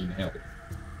 16 health.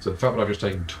 So the fact that I've just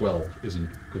taken 12 isn't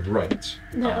great.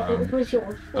 No, it was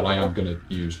yours. And I am going to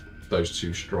use those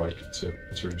 2 strike to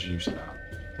reduce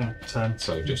that. 10.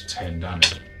 So just 10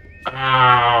 damage.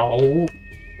 Ow!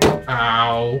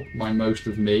 Ow! My most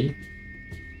of me.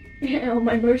 Yeah,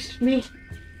 my most of me.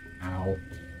 Ow.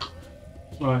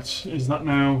 Right, is that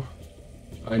now?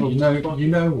 And you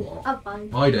know what? I'm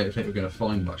fine. I don't think we're going to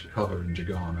find much cover in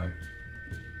Jagano.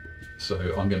 So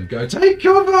I'm going to go take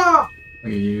cover! I'm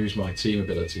going to use my team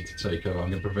ability to take cover. I'm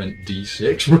going to prevent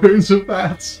D6 runes of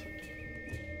that. So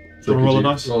Do you wanna roll a could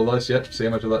you dice? Roll a dice, yeah. See how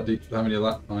much of that, how many of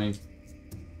that? 9.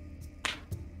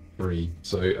 3.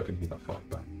 So I think I need that 5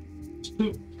 back.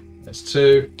 That's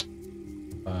 2.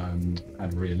 And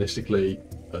realistically,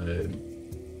 as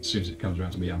soon as it comes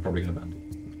around to me, I'm probably going to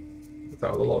abandon.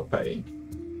 That was a lot of pain.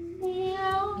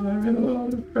 Yeah. I'm in a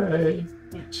lot of pain.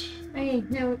 Hey,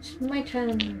 now it's my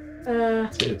turn.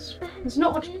 It is. There's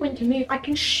not much point to move. I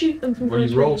can shoot them from Well,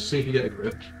 close you roll to range. see if you get a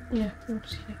grip. Yeah, we'll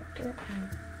see if I can get it.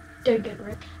 Don't get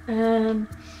it.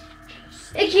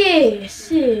 Okay,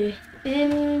 so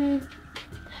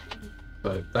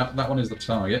So that one is the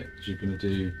target. You're going to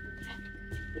do.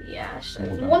 yeah, so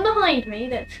Well the done. one behind me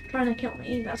that's trying to kill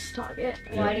me, that's the target.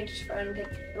 Why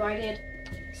did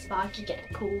Sparky get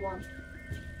a cool one?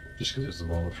 Just because it's the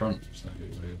one at the front. So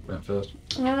you went first.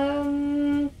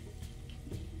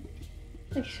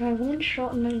 Okay, so I have 1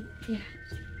 shot and then yeah.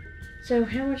 So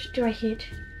how much do I hit?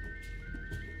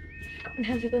 And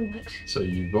how's it going, Lex? So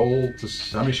you roll to.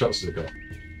 How many shots has it got?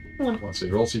 1. So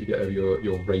you roll to see if you get over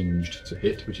your ranged to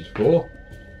hit, which is 4.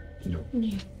 No.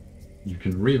 Yeah. You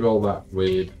can re-roll that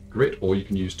with grit, or you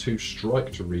can use 2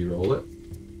 strike to re-roll it.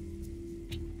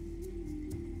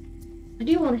 I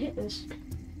do want to hit this.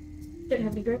 Don't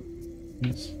have any grip.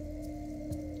 Yes.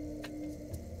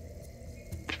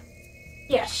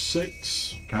 Yes.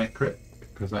 6. Can it crit?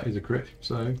 Because that is a crit.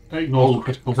 So Ignore the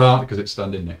critical. can't because it's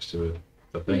standing next to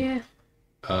the thing. Yeah.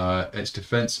 Its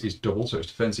defense is double, so its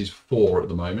defense is 4 at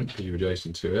the moment because you're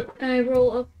adjacent to it. I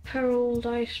roll a peril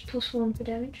dice +1 for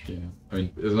damage. Yeah, I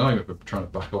mean, there's an argument for trying to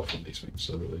back off from these things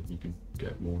so that you can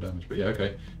get more damage. But yeah,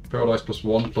 okay. Paralyze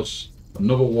 +1 plus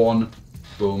another 1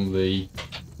 from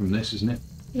this, isn't it?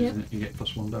 Yeah. Isn't it? You get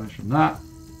 +1 damage from that.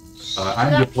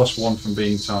 And your +1 from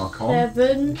being Tarkon.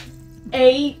 7,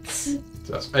 8. So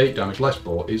that's 8 damage, less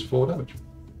 4 is 4 damage.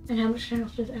 And how much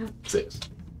health does it have? 6.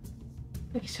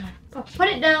 Okay, so I'll put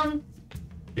it down.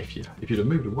 If you'd have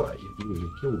moved away, you would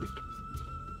have killed it.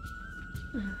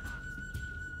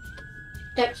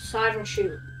 Step aside and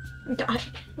shoot.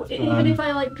 Even if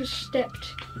I like just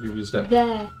stepped If you would have stepped,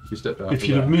 there. you stepped out. If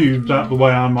you'd have moved out the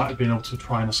way, I might have been able to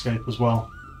try and escape as well.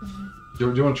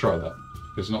 Do you want to try that?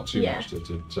 It's not too Yeah. much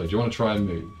to say. Do you want to try and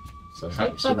move?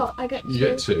 So, I get you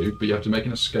get 2, but you have to make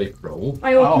an escape roll.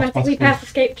 I automatically pass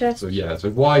escape test. So yeah, so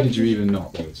why did you even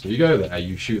not bother? So you go there,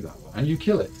 you shoot that one, and you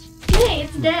kill it. Hey,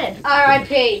 it's dead.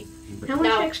 R.I.P. How much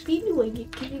No. XP do I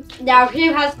get? Now,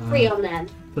 who has 3 on them?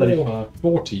 35.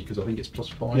 40, because I think it's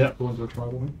 +5 Yep. according to the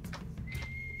tribal thing.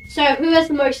 So, who has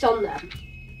the most on them?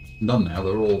 None now.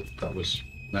 They're all. That was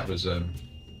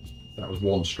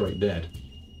 1 straight dead.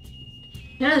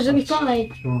 No, there's only 5.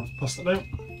 Do you want to pass that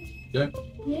down? Yeah.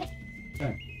 Yeah.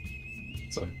 Okay.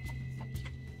 So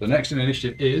the next in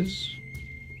initiative is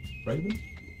Raven.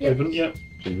 Yep. Yep.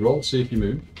 So you roll to see if you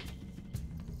move.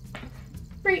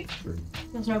 3.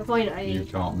 There's no point. You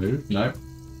can't move. No.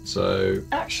 So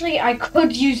Actually, I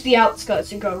could use the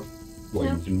outskirts and go well,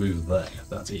 No. you can move there.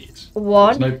 That's it.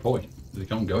 1 There's no point. They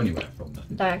can't go anywhere from there.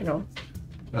 diagonal.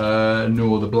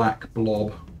 Nor the black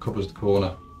blob covers the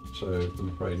corner. So I'm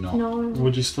afraid not. No.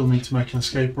 Would you still need to make an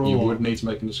escape roll? You or- would need to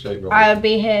make an escape roll. I'll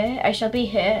be here. I shall be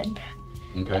here.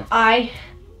 Okay. I'm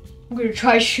gonna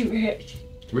try to shoot it.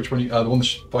 Which one? The one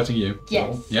that's fighting you?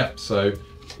 Yes. Yep. So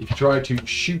if you try to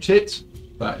shoot it,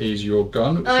 that is your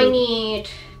gun. I So, need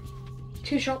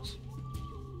 2 shots.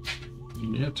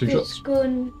 yeah, 2 This shots.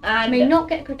 gun and may not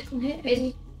get a critical hit.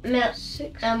 Is-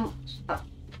 6.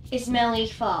 is melee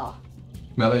far?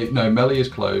 Melee. No, melee is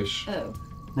close. Oh,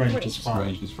 Range is fine.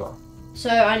 Range is far. so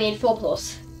I need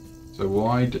 4+. So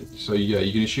wide. So yeah,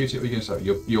 you're going to shoot it. Or you're going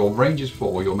to say your range is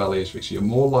 4. Your melee is 6. So you're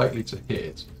more likely to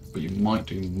hit, but you might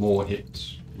do more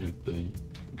hits with the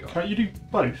gun. Can't you do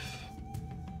both?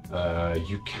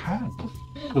 You can.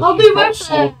 I'll do You've got both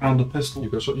sword and a pistol.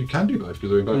 You can do both because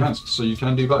they're in both hands. So you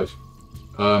can do both.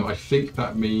 I think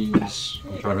that means.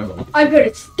 I'm trying to remember. I'm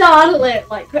gonna startle it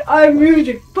like I'm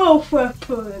using both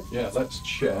weapons. Yeah, let's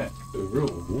check the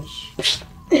rules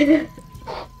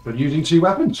for using 2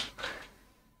 weapons.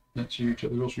 Let's check the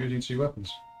rules for using 2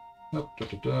 weapons.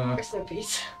 Rest in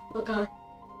peace. Oh god.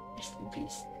 Rest in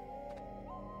peace.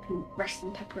 And rest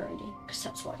in pepperoni, because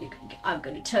that's what you can get. I'm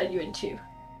gonna turn you into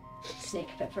snake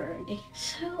pepperoni.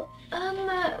 So,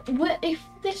 what if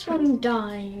this one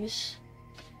dies,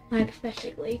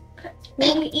 hypothetically,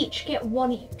 will we each get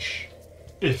 1 each?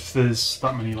 If there's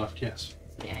that many left, yes.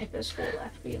 Yeah, if there's 4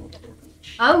 left, we'll get 1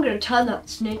 each. I'm gonna turn that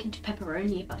snake into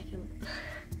pepperoni if I can.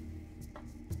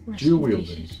 Rest Dual in wielding.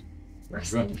 pieces.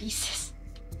 Rest Right. in pieces.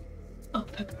 Oh,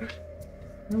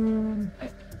 pepperoni.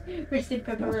 Rest in You're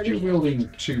pepperoni. wielding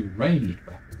 2 ranged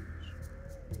weapons.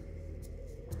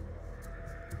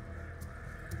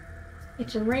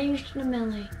 It's a ranged and a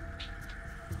melee.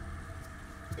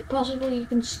 Possibly you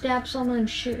can stab someone and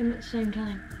shoot him at the same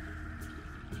time.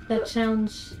 That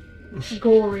sounds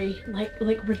gory, like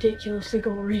ridiculously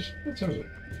gory. In terms of,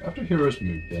 after a hero's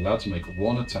move, they're allowed to make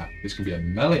 1 attack. This can be a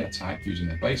melee attack using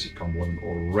their basic combo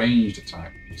or a ranged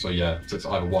attack. So yeah, so it's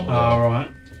either one or the other.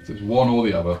 Alright. So it's one or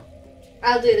the other.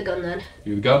 I'll do the gun then.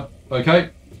 Do the gun. Okay,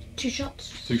 2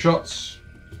 shots. 2 shots.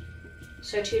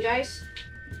 So 2 dice.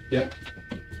 Yep.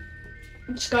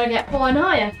 I'm just gonna get 4 and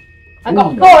higher. I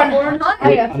got Ooh. 4 and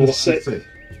higher. And a 6.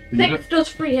 6 does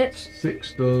 3 hits.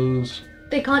 6 does.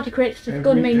 They can't do crits. The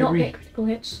gun may not Every- get critical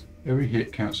hits. Every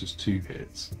hit counts as 2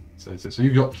 hits. So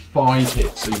you've got 5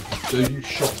 hits. So you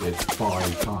shot it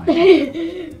 5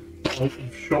 times.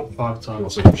 You've shot 5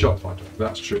 times. So you shot 5 times.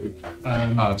 That's true.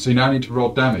 Um, So you now need to roll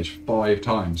damage 5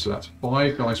 times. So that's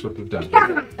 5 dice worth of damage.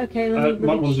 Okay, let me.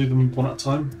 might want to do them one at a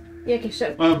time. Yeah, okay,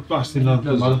 so Actually, no.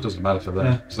 Doesn't matter for them.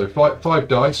 Yeah. So 5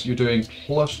 dice. You're doing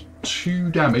plus 2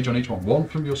 damage on each one. 1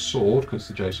 from your sword because it's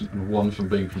adjacent, and 1 from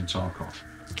being from Tarkov.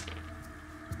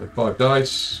 So 5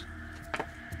 dice.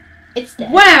 It's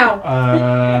dead.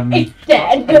 wow. It's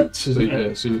dead.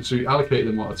 So you allocate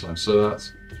them one at a time. So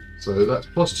that's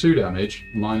plus 2 damage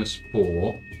minus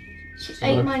 4.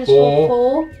 8 minus 4.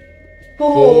 4.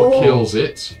 4 kills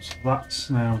it, So that's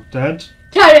now dead.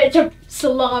 Turn it to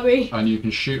salami. and you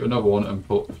can shoot another one and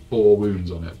put 4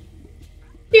 wounds on it.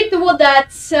 Hit the one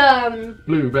that's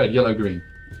Blue, red, yellow, green.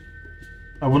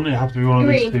 Wouldn't it have to be one of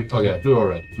Green. these two? Oh yeah, blue or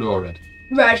red. Blue or red.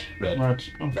 red. Red. Right,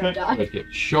 okay. Red die. Red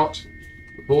gets shot.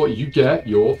 Before you get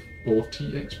your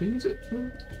 40 XP, is it?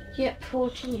 Yep,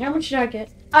 40. How much did I get?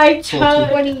 I turn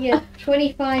 20, yeah.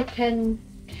 25, 10,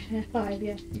 5,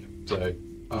 yeah. So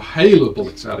a hail of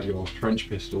bullets out of your French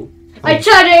pistol. I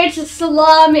turn it into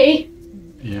salami.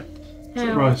 Yeah.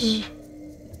 How? Right.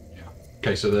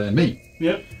 Okay, so then me.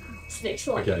 Yep. Snake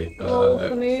salami. Okay. Roll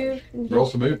for move. Roll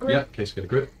for move. Yeah. In case you get a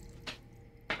crit.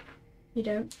 You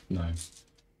don't. No.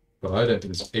 But I don't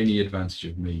think there's any advantage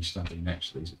of me standing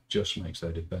next to these. It just makes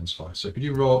their defense high. So could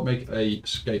you make a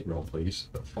escape roll, please?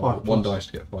 At 5. 1 dice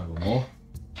to get 5 or more.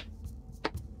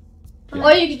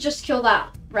 Or you could just kill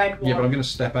that. red one. Yeah, but I'm going to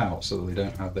step out so that they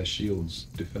don't have their shields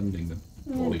defending them,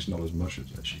 or at least not as much as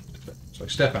their shields defend. So I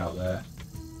step out there,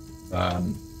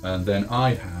 and then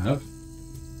I have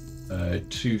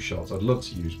 2 shots. I'd love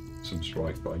to use some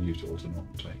strike, but I used it all to not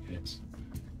take hits.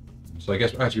 So I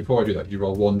guess actually before I do that, you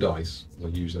roll 1 dice. I'll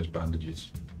use those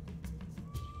bandages.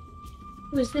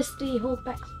 Was this the hold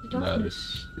back the No,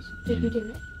 darkness? this Did you do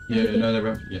it? yeah, no,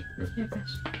 they're yeah.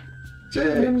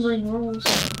 Remembering rules.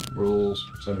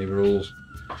 Rules, so many rules.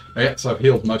 Oh, yeah, so I've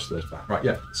healed most of those back. Right,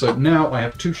 yeah. So now I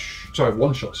have 1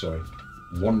 shot. Sorry,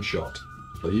 1 shot,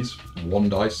 please. 1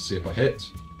 dice to see if I hit.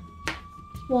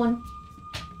 1.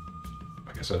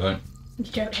 I guess I don't. You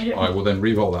don't hit it. I will then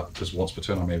re-roll that because once per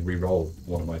turn I may re-roll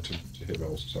one of my 2 hit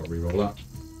rolls. So I'll re-roll that.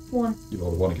 1. You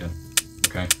roll the 1 again.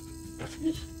 Okay.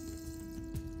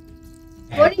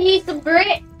 Want to use the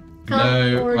grit? No,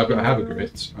 I already have a roll.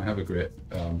 grit. I have a grit,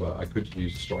 but I could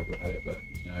use the strike if I had it, but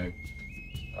no.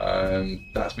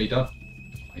 That's me done.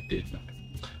 I did nothing.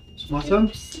 It's my turn.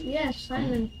 Yes,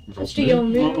 Simon. Roll Let's to do your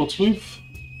move. Right, move. what's move?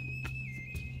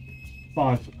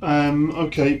 5.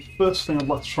 Okay, first thing I'd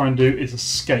like to try and do is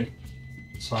escape.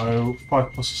 So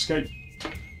 5 plus escape.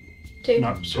 2.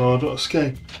 No, so I don't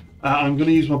escape. I'm going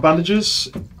to use my bandages.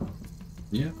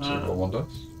 Yeah, so roll 1 dice.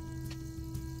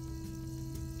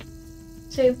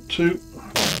 2. 2.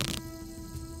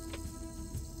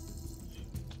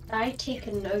 I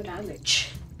taken no damage.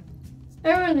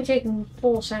 They're only taking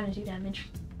 4 sanity damage.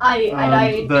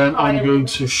 And then I'm going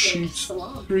to like shoot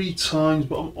Salon. 3 times,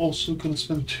 but I'm also going to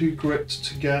spend 2 grit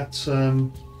to get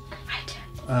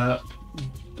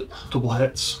double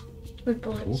hits. With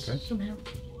bullets. Okay. Somehow.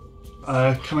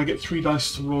 Can I get 3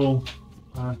 dice to roll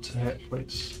to hit,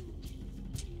 please?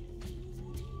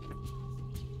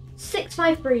 6,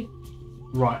 5, 3.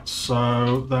 Right,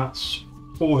 so that's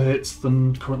 4 hits,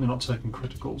 then currently not taking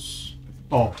criticals.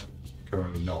 Oh,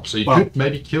 Currently not. So you Well- could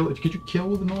maybe kill. Could you kill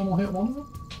with a normal hit one of them?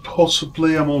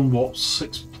 possibly I'm on what,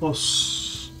 6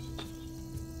 plus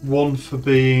 1 for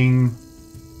being.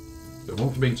 So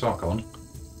 1 for being Tarkon.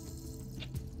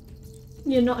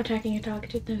 You're not attacking a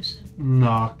targeted though, so.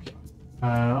 No,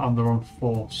 and they're on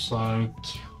 4, so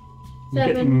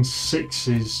 7. getting 6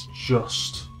 is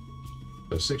just.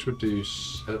 So 6 would do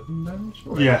 7 damage.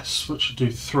 Or Yes, which should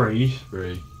do 3.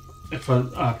 3. If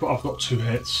but I've got 2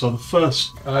 hits, so the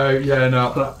first. Oh yeah,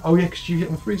 no. But- Oh yeah, because you get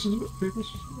on 3s as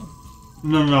well.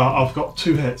 No, I've got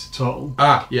 2 hits total.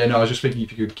 Ah, yeah, no. I was just thinking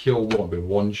if you could kill one with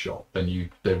 1 shot, then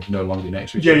they're no longer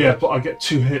next to each Yeah, other. yeah, but I get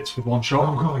 2 hits with 1 shot.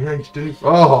 Oh god, yeah, you do.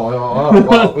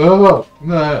 Oh,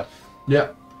 no. Yeah.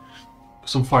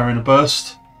 Because I'm firing a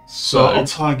burst. So I'll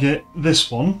target this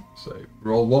one. So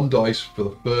roll 1 dice for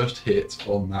the first hit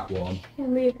on that one.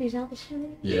 Can we move these out the way?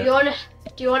 Yeah.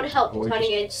 Do you want help Or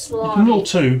turning it You can roll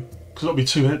slowly? 2, because it'll be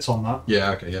 2 hits on that.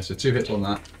 Yeah. Okay. Yeah. So 2 hits on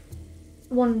that.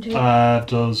 1 and 2.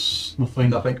 Does nothing.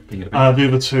 Nothing. The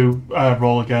other 2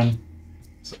 roll again.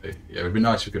 So yeah, it would be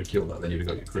nice if you could have killed that. Then you'd have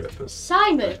got your crit. But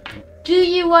Simon, do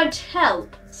you want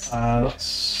help? That's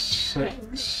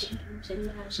 6.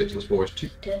 6 plus 4 is 2.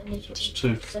 That's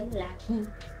 2.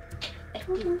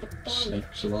 Snake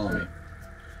salami.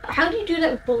 How do you do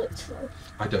that with bullets though?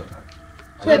 I don't know.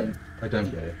 So- I don't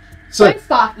get it. So So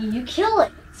Sparky, you kill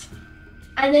it,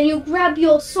 and then you grab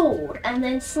your sword and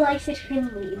then slice it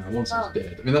thinly. once it's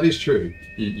dead, I mean that is true.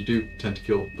 You do tend to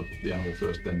kill the animal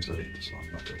first, then to hit the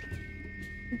slime. Not good.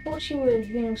 I thought she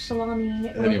was, salami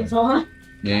it Anyway. was on.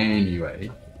 Anyway,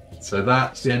 so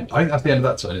that's the end. I think that's the end of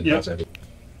that turn. Isn't Yep. it? That's it.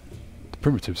 The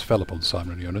Primitives fell upon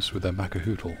Simon and Jonas with their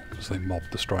Macahootle as they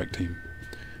mobbed the strike team.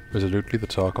 Resolutely the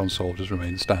Tarkon soldiers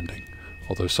remained standing,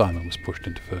 although Simon was pushed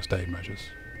into first aid measures.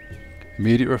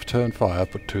 Immediate return fire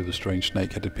put 2 of the strange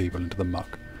snake-headed people into the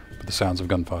muck, but the sounds of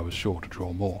gunfire was sure to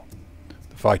draw more.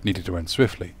 The fight needed to end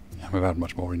swiftly, and without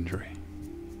much more injury.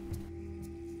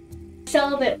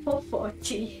 Sell it for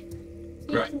 40.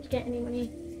 You Right. didn't get any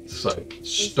money. So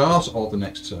start of the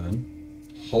next turn.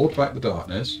 Hold back the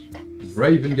darkness.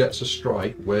 Raven gets a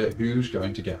strike. Who's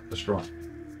going to get the strike?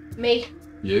 Me.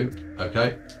 You.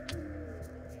 Okay.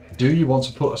 Do you want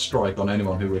to put a strike on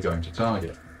anyone who we're going to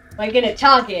target? We're gonna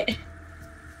target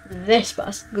this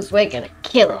bus because we're gonna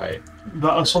kill it. Right.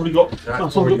 That's only got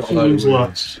 2 wounds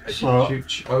left. So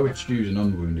I would choose an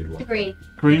unwounded The one. green.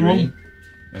 green one.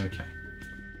 Okay.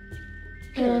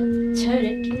 Turn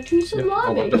it into Yeah,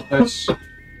 salami. that's-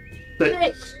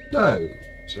 6. no.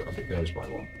 So I think goes by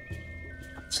 1.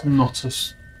 It's not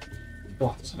as.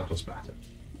 What? That doesn't matter.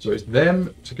 So it's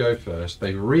them to go first.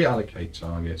 They reallocate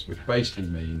targets, which basically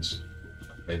means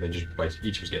they just basically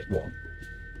each of us gets 1.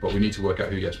 But we need to work out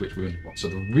who gets which wounded one. So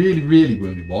the really, really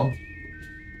wounded one,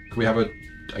 can we have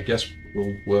I guess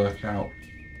we'll work out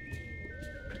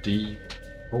a D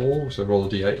 4, so roll a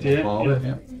d8. D8, Halve it,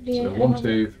 yeah. So D8, 1,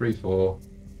 2, 3, 4,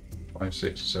 5,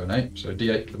 6, 7, 8. So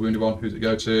d8 for the wounded one. Who's it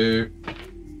go to?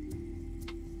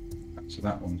 So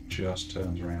that one just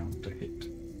turns around to hit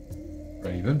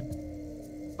Raven.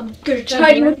 I'm gonna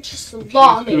turn you into If you would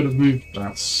salami. have moved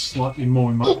that slightly more,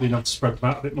 we might have been able to spread them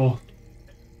out a bit more.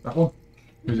 That one.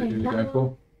 Who's it Okay, that going one.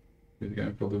 for? Who's it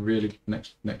going for? The really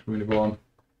next wounded one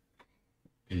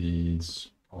is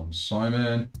on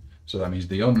Simon. So that means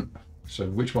the So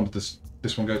which one did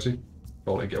this one go to?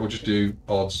 Roll it again. We'll just do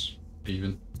odds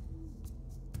even.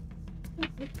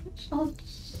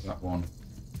 Odds. That one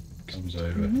comes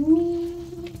over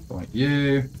to fight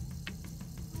you,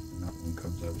 and that one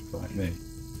comes over to fight me.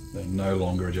 They're no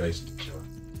longer adjacent to each other.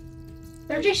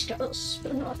 They're just us,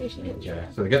 but not facing each other.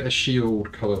 So they get the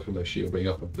shield colour from their shield being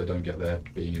up, but they don't get their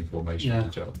being in formation with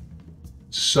each other.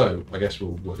 So I guess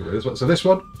we'll work with this one. So this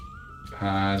one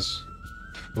has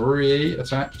 3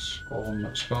 attacks on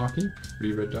Sparky,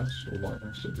 3 red dice or white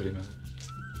dice, doesn't really matter.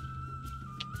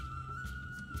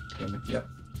 Yep.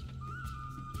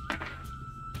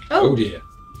 Oh dear.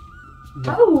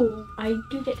 Oh, I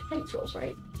do get defense rolls,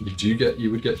 right?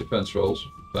 You would get defense rolls.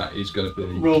 That is going to be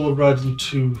Roll a red and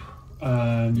 2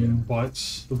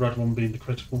 whites, the red one being the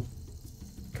critical.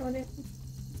 Got it.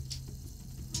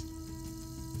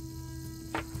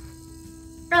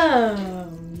 Oh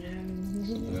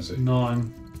no. That's it.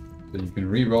 9. So you can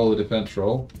re-roll the defense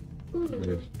roll.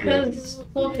 Because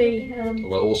 40.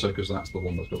 Well, also because that's the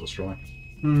one that's got the strike.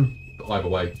 But either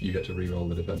way, you get to re-roll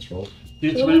the defense roll.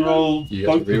 You get to re-roll You get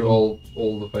both to of them. re-roll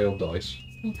all the failed dice.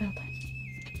 Oh, failed dice.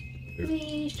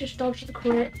 Please just dodge the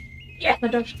crit. Yeah, I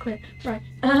dodged the crit. Right.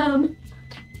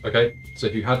 Okay, so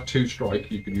if you had 2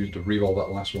 strike, you can use to re-roll that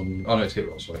last one. Oh no, it's hit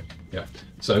roll, sorry. Yeah.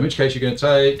 So in which case you're going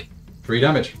to take 3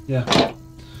 damage. Yeah.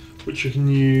 Which you can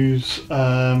use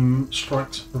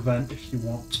strike to prevent if you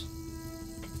want.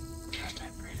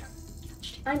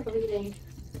 I'm bleeding.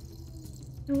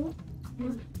 Oh,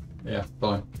 Yeah,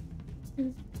 fine.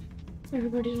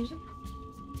 everybody does it.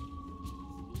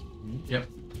 Yep.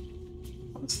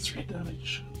 That's 3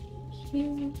 damage.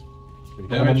 3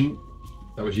 damage.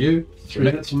 That was you. 3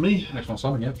 hits on me. Next one,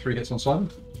 Simon. Yeah, 3 hits on Simon.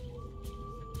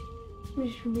 We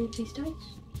just remove these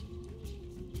dice.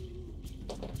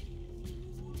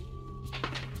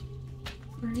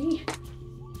 Three.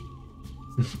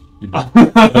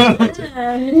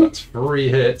 That's 3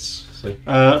 hits. So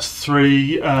That's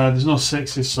 3. There's no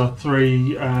 6s, so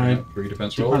 3 3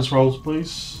 defense rolls. defense rolls,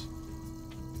 please.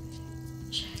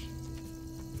 So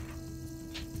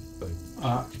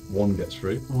Uh, 1 gets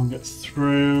through. 1 gets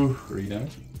through. 3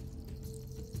 damage.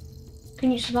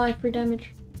 Can you survive 3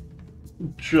 damage?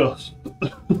 Just.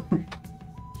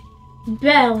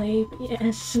 Barely, but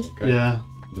yes. Okay. Yeah.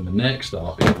 Then the next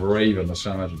up is Raven, the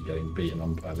sergeant, getting beaten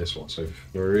on by this one. So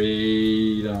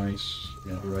 3 dice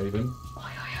against Raven.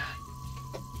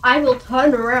 I will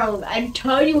turn around and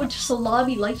turn you into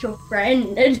salami like your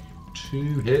friend.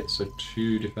 2 hits, so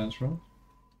 2 defense rolls.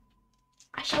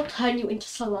 I shall turn you into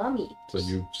salami. So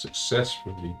you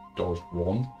successfully dodged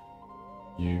 1.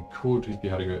 You could, if you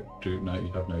had a grit, no,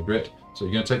 you have no grit. So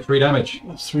you're going to take 3 damage.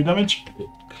 That's 3 damage. It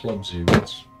clubs you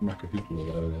with Macahoopla or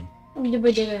whatever then.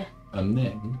 And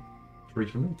then 3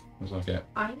 for me, as I get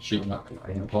I beaten up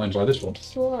and behind by this one.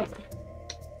 salami.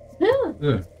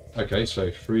 Ugh. Okay, so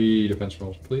 3 defense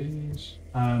rolls, please.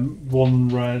 1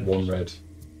 red. 1 red,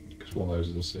 because one of those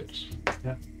is a 6.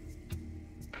 Yeah.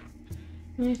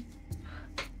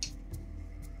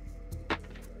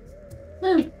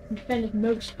 Defended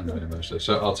most. And then most.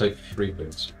 So I'll take 3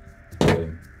 points.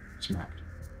 Getting smacked.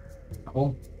 That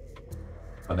one.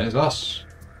 And then it's us.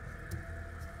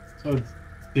 So,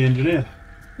 the engineer.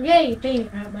 Yay, figuring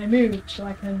out my move so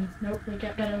I can hopefully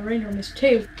get better range on this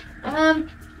too.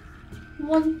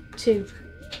 1, 2.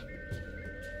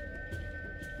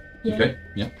 Yeah. Okay,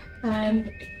 yeah.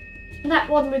 That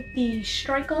one with the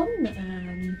strike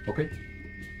on. Okay.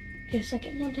 Guess I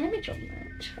get more damage on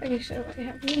that. I guess I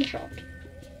have one shot.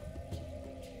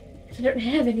 I don't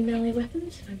have any melee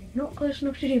weapons. I'm not close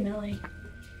enough to do melee.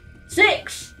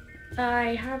 6!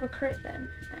 I have a crit then,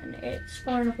 and it's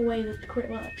far enough away that the crit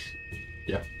works.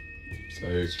 Yeah. So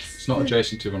it's not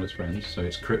adjacent to one of its friends, so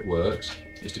its crit works.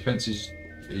 Its defense is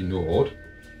ignored.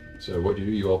 So what do?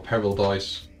 You roll peril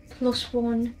dice. +1. Plus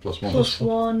 1. Plus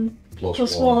 1. Plus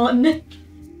Plus 1. 1.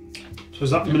 So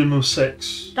is that minimum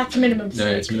 6? That's a minimum No, 6.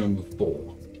 it's minimum of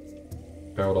 4.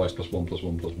 Peril dice plus 1 plus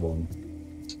 1 plus 1.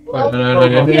 Well, No,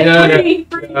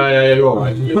 yeah, you're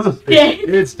alright.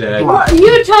 It's dead. What?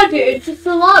 You turned it into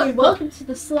salami. Welcome to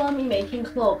the salami making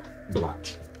club. Black.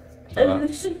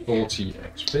 40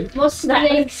 XP. More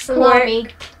snake salami.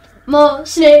 More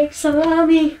snake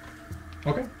salami.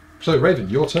 Okay. So Raven,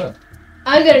 your turn.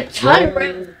 I'm gonna turn Roll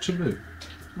around. to move.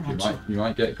 You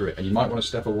might get grit, and you might want to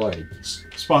step away.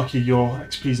 Sparky, your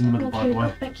XP's in the middle, by the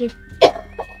way. Thank you.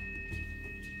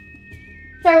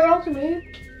 So roll to move.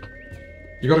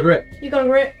 You got a grit. You got a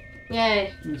grip. Yeah.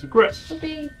 It's a grit.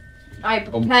 I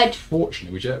prepared.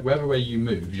 Unfortunately, whichever way you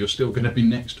move, you're still going to be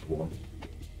next to one.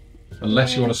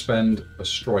 Unless you want to spend a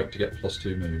strike to get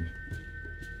 +2 move.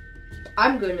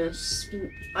 I'm gonna.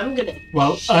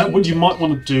 Well, what you might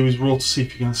want to do is roll to see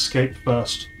if you can escape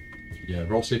first. Yeah,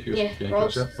 roll see if you Yeah, can roll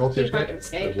catch that. see Roll see if if I you can get.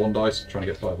 escape. So 1 dice, trying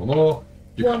to get 5 or more.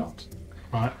 You One. can't.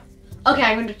 Right. Okay,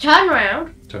 I'm gonna turn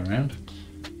around Turn around.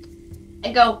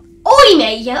 and go. Oi,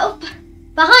 mate, you up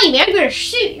behind me? I'm gonna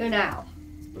shoot you now.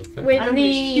 Okay. With I'm the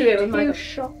gonna shoot it with my two gun.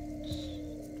 shots.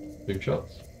 2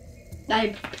 shots.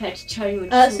 I'm prepared to tell you.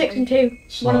 6 and 2.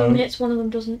 One of them hits, one of them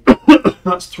doesn't.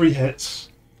 That's 3 hits.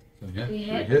 So yeah, 3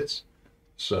 3 hits. hits.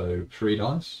 So 3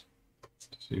 dice.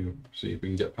 To see if we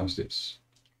can get past its.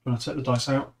 I'm going to take the dice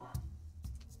out.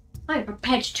 I'm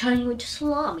prepared to turn you into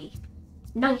salami.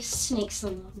 Nice snake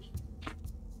salami.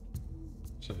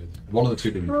 So one of the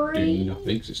two do Three. nothing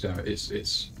because it's down.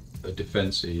 Its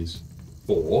defense is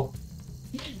 4.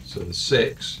 So the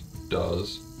 6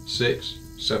 does 6,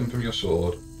 7 from your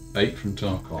sword, 8 from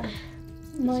Tarkon.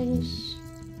 Minus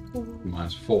 4.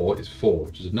 Minus 4 is 4,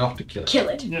 which is enough to kill it. Kill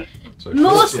it. Yeah. So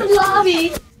More 40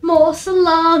 salami. More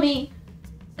salami.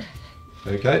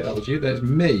 Okay, that was you. There's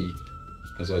me.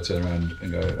 As I turn around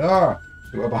and go,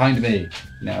 you are behind me.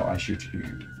 Now I shoot you.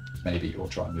 Maybe, or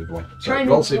try and move away. So Try and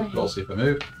roll move see, away. roll see if I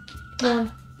move. 1.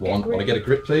 1. Want to get a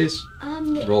grip, please?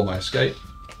 Roll my escape.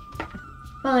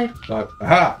 5. 5.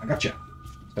 Aha! I gotcha.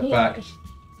 Step Yeah. back.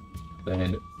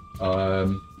 Then, I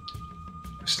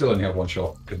still only have 1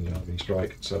 shot because of the having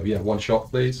strike. So yeah, 1 shot,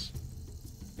 please.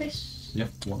 This. Yep,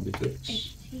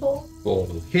 1d6. 4. 4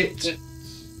 will hit.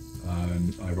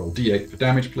 I roll d8 for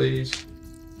damage, please.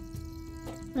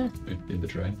 In the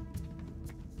train.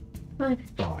 5.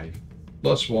 5.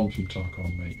 Plus 1 from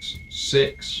Tarkon makes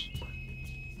 6.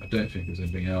 I don't think there's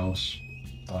anything else.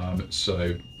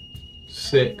 So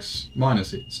 6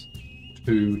 minus its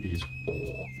 2 is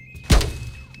 4.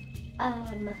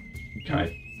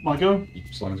 Okay. My go.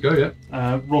 Slime's go,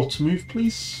 yeah. Roll to move,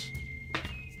 please.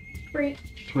 3.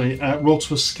 3. Roll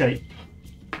to escape.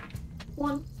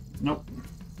 1. Nope.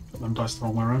 Got them dice the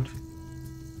wrong way around.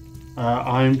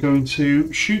 I'm going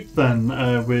to shoot then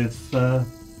with.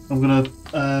 I'm going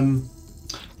to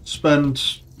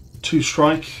spend 2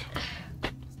 strike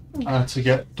to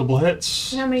get double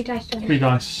hits. How many dice do I 3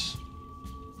 have? dice.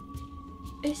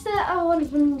 Is there a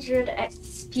 100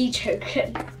 XP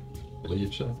token? I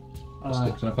believe so. A Uh,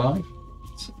 6 and a 5.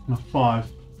 6 and a 5.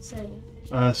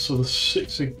 So So the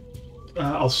 6.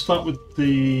 I'll start with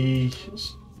the.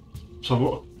 So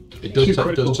what? It does, Two take,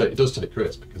 critical. it does take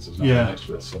crits because there's nothing Yeah. next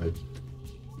to it. So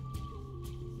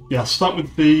Yeah, I'll start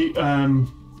with the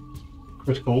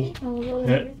critical. I'll roll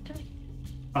Yeah. it.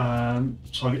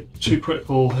 So I get 2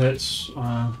 critical hits.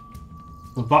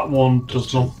 Well, that one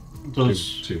does not.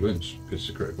 Does 2 wounds because it's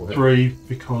a critical hit. 3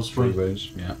 because 3 3.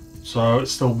 wounds, yeah. So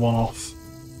it's still 1 off.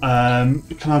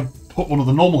 Can I put one of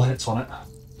the normal hits on it?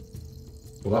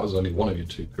 Well, that was only one of your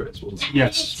 2 crits, wasn't it?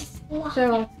 Yes.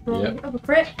 So I'll roll Yep. up a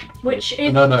crit, which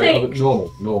is No, 6.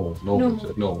 normal.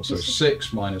 Normal. So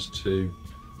 6 minus 2.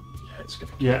 Yeah, it's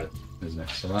going to Yeah. kill it, isn't it?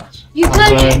 So that's you And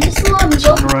turn it then into salami.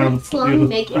 Turn What around would and put salami the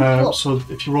make you other. flop? So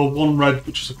if you roll 1 red,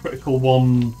 which is a critical,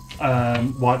 1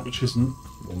 white, which isn't,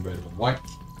 1 red and 1 white.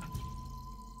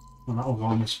 and that'll go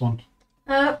on this one.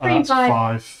 3 and That's 5.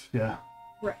 5. Yeah.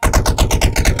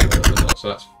 So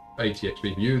that's 80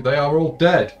 XP for you. They are all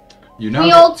dead. You now.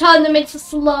 We all turn them into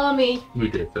salami. We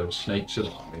did. There were snakes in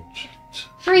the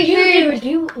Free You food. did.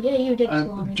 You did. Do I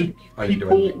didn't do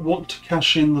people anything. want to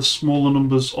cash in the smaller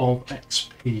numbers of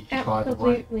XP, by the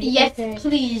way? Absolutely. Yes, Okay.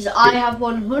 please. I have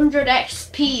 100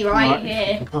 XP right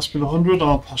here. You pass me the 100,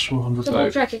 I'll pass you 100. Double So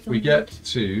check it. we get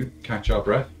to catch our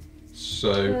breath.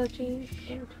 So 30,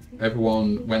 40.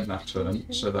 everyone went that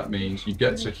turn. So that means you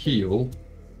get to heal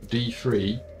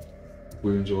D3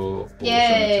 wounds or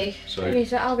Yay. So Okay,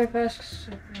 so I'll go first.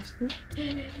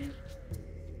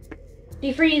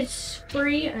 D3 is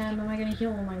free, and am I going to heal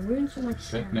all my wounds or my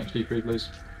okay, next D3 please.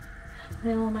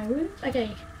 Heal all my wounds? Okay.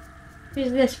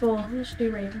 Who's this for? Let's do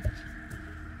Raven.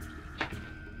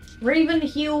 Raven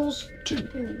heals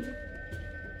 2.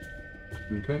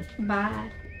 Okay.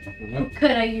 Bad. What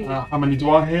could I use? How many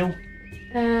do I heal?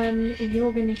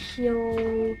 You're going to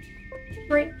heal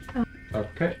 3. Oh.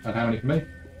 Okay. And how many for me?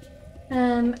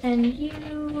 And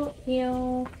you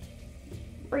heal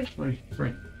 3. 3.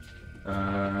 3.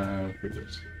 3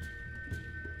 bits.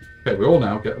 Okay, we all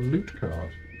now get a loot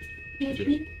card.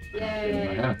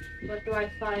 Yeah. What do I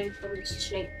find from the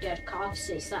snake dead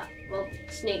carcasses? That, well,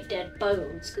 snake dead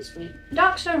bones, because we...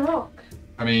 Darkstone rock.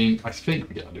 I mean, I think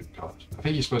we get a loot card. I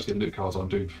think you're supposed to get loot cards on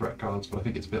doing threat cards, but I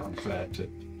think it's a bit unfair to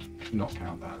not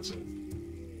count that as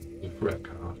a threat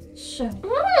card. So.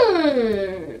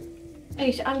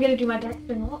 Okay, so I'm going to do my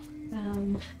Darkstone rock.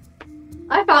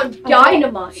 I found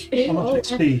dynamite. How much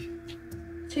XP?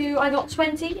 I got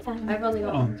 20. I've only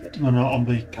got Oh, 100. no, on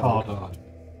the card.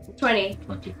 20.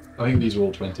 20. I think these are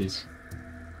all 20s.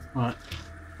 Right.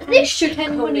 This should 10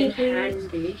 come money, in please.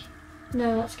 handy.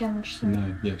 No, that's scavenge. So.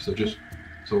 No, yeah, so just...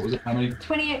 So what was it? How many?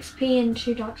 20 XP and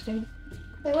 2 Darkstone.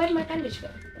 Wait, where did my bandage go?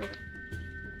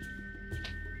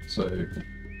 So...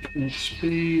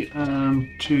 XP and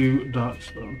 2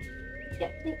 Darkstone. Yeah,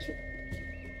 thank you.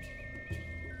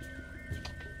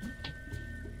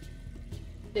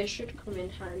 This should come in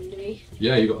handy.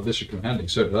 Yeah, you got this should come handy,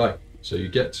 so did I. So you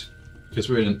get... Because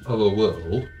we're in an other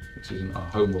world, this isn't our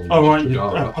home world. Oh, right. which is You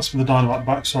Trederran. passed me the dynamite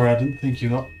back. Sorry, I didn't think you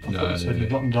got. I No, thought you said no, you no.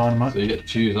 got the dynamite. So you get to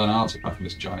choose an artifact from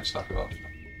this giant stack of artifacts.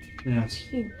 Yes.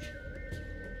 Huge.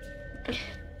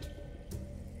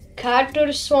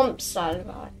 Cardor swamp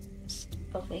salva.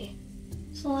 Lovely.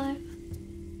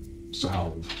 Slime.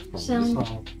 Salve. probably. Salve.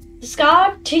 So,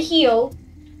 Discard to heal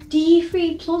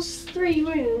D3 plus 3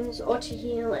 wounds or to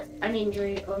heal an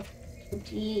injury of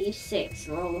D6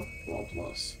 or 4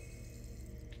 plus.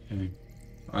 Okay.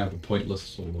 I have a pointless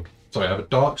sword. Sorry, I have a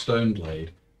dark stone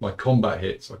blade. My combat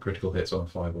hits are critical hits on a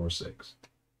 5 or a 6.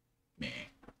 Meh.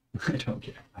 I don't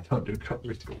care. I don't do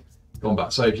critical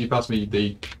combat. So if you pass me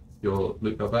your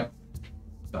loot card back,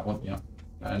 that one, yeah.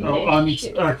 And oh, I need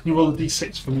to, can you roll a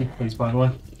d6 for me, please, by the way?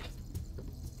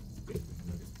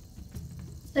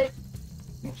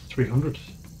 What's 300?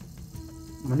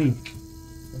 Money.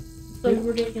 So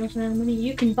ridiculous amount of money.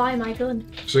 You can buy my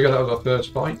gun. so yeah, that was our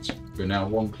first fight. We're now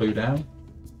 1 clue down.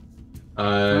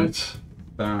 Right.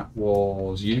 That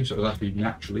was you, so it was actually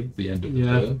naturally the end of the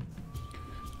Yeah. turn.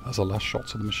 As the last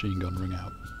shots of the machine gun ring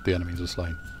out, the enemies are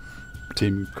slain. The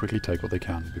team quickly take what they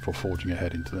can before forging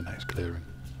ahead into the next clearing.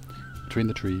 Between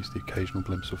the trees, the occasional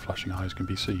glimpse of flashing eyes can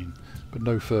be seen, but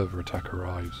no further attack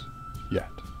arrives. Yet.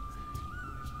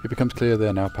 It becomes clear they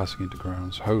are now passing into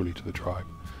grounds holy to the tribe,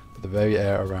 but the very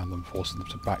air around them forces them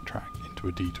to backtrack into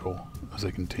a detour as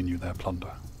they continue their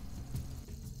plunder.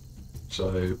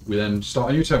 So we then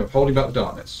start a new turn of holding back the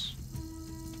darkness.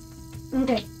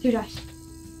 Okay, 2 dice.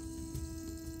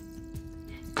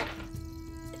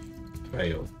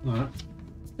 Fail. Alright.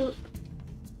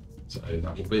 So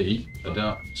that will be a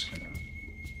darkness canal.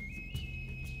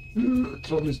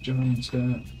 What is giant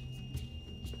stare?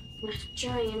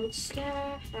 Giant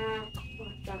staff,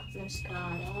 darkness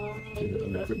card.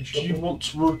 Do you want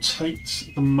to rotate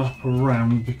the map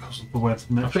around because of the way the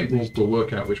I next think we'll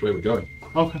work out which way we're going.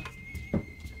 Okay.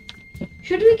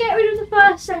 Should we get rid of the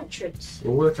first entrance?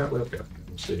 We'll work out where we're going.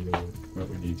 We'll see what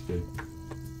we need to do.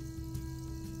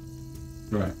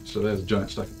 Right, so there's a giant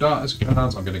stack of darkness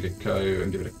cards. I'm going to go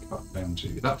and give it a cut down to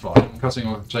that far. Cutting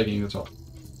or taking the top.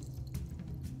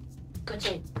 Good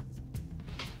in.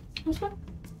 This one?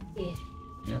 Yeah.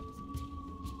 Yeah.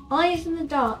 Eyes in the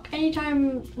dark.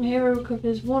 Anytime a hero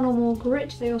recovers 1 or more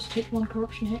grit, they also take 1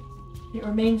 corruption hit. It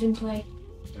remains in play.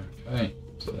 Okay,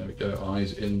 so there we go.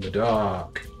 Eyes in the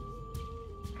dark.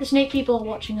 The snake people are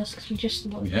watching us because we just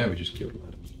Oh, yeah, we just killed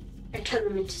one. And turn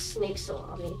them into snakes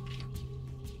army.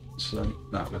 So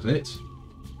that was it.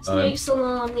 Snakes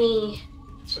army.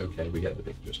 It's okay, we get the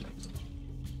picture snakes.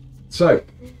 So,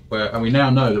 and we now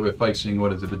know that we're facing,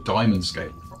 what is it, a diamond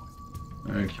scale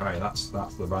tribe. Okay, that's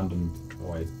the random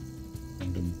tribe.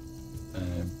 Random,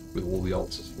 with all the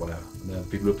altars, whatever. And they're the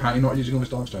people who are apparently not using all this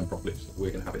darkstone properly, so we're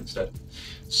going to have it instead.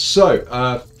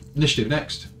 So, initiative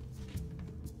next.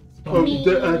 Oh, Me.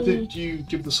 did you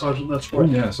give the sergeant that strike?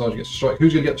 Yeah, Sergeant gets a strike.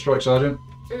 Who's going to get the strike, Sergeant?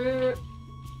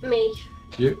 Me.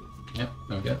 You. Yeah,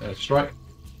 there we go. There's a strike.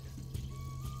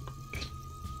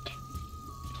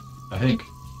 I think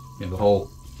the whole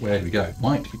where do we go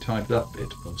might be tied up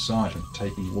bit of Sergeant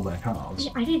taking all their cards.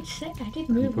 I did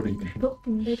move put it- them. Put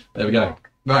them There we go.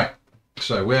 Right.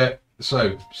 So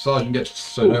Sergeant gets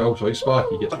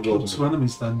Sparky gets I the killed rolls. 2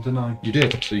 enemies then, didn't I? You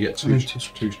did. So you get I need two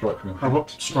to- strike from him. I've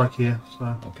got strike here,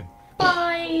 so. Okay.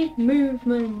 5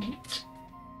 movement.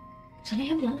 So they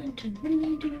have lantern.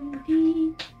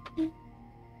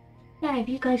 Yeah, if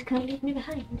you guys can't leave me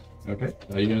behind. Okay.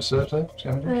 Are you going to search there?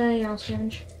 Scavenger? Yeah, I'll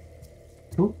scavenge.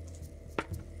 Cool.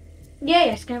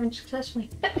 Yeah, scavenge successfully.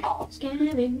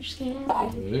 Scavenge,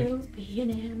 Yeah. don't be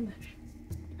an ambush.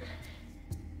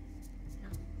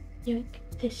 Yoink.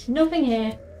 There's nothing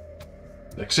here.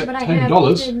 Except But I $10. have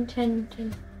 10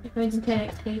 coins and 10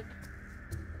 XP.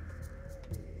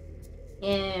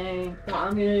 Yeah, but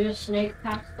I'm gonna just sneak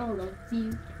past all of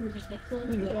you.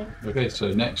 Yeah. Okay,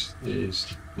 so next is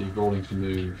the rolling to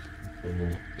move for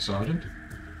the sergeant.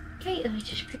 Okay, let me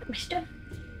just pick my stuff.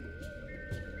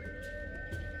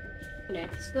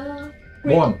 Let's go.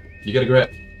 1. You get a grit.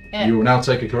 Yeah. You will now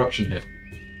take a corruption hit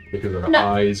because there are No.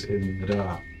 eyes in the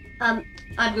dark. I'm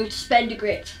going to spend a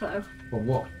grit though. For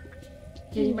what?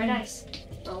 Using my dice.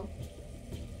 Oh.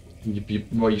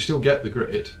 Well, you still get the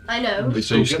grit. I know.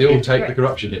 So you still get take the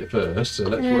corruption hit first. So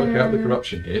let's work out the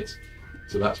corruption hit.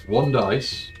 So that's 1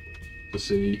 dice to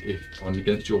see if, on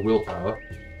against your willpower,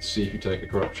 to see if you take a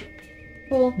corruption.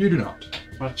 4. You do not.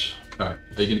 Right. Alright,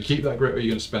 are you going to keep that grit or are you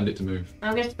going to spend it to move?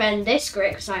 I'm going to spend this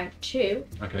grit because I have 2.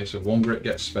 Okay, so 1 grit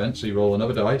gets spent, so you roll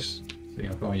another dice, see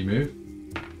how far you move.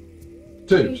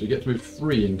 2, so you get to move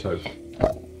 3 in total.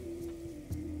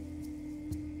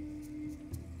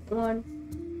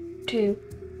 1, 2,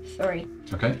 3.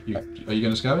 Okay, are you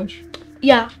going to scavenge?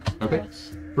 Yeah. Okay,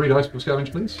 Yes. 3 dice per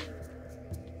scavenge, please.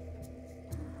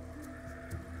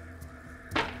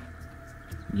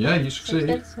 Yeah, you succeed.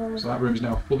 Successful. So that room is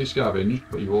now fully scavenged,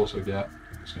 but you also get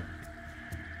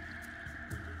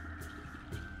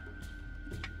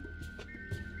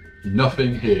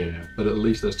nothing here, but at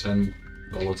least there's $10 and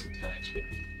 10 XP.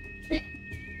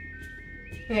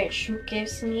 Which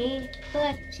gives me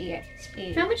 30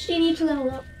 XP. How much do you need to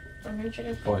level up?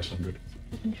 100. 500.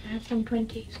 I have some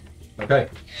 20s. Okay,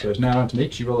 so it's now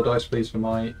Antonique. You roll a dice, please, for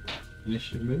my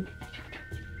initiative move.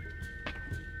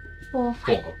 4.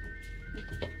 4.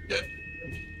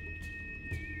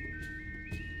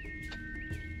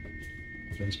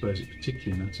 I don't suppose it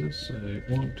particularly matters. So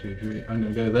 1, 2, 3. I'm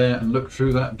going to go there and look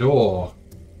through that door.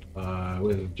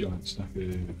 With a giant stack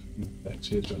of decks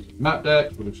here. So map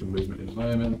deck. We'll do some movement in a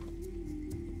moment.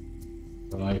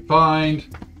 And I find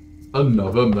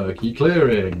another murky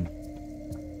clearing.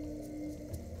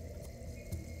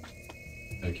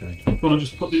 Okay. Do you want to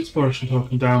just put the exploration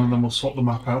token down and then we'll sort the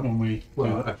map out when we...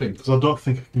 Well, I think. Because I don't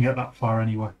think I can get that far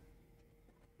anyway.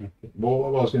 Well,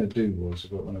 what I was going to do was,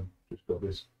 when I've just got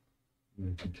this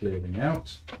murky clearing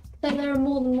out. Then there are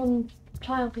more than one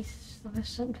tile pieces or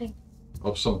something.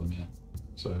 Of some of them, yeah.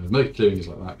 So the murky clearing is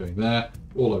like that going there.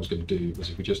 All I was going to do was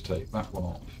if we just take that one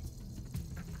off,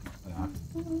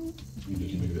 and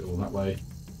just move it all that way.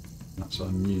 That's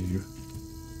our new. You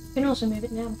can also move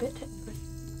it down a bit technically.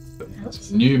 But that's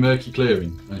a new murky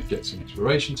clearing, and it gets an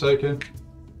exploration token.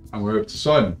 And we're over to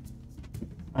Simon.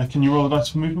 Can you roll the dice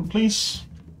for movement, please?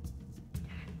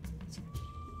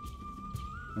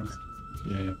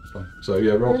 Yeah, fine. So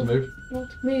yeah, roll to move.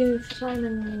 Want to move,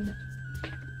 Simon.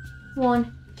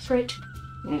 1. Frit.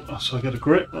 Oh, so I get a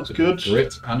grit, that's good.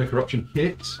 Grit and a corruption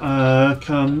hit.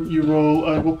 Can you roll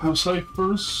a willpower save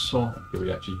for us? Or... Can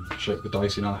we actually shake the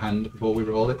dice in our hand before we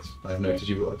roll it? I have noticed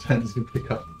you've got a tendency to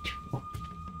pick up.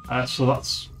 So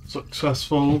that's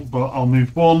successful, but I'll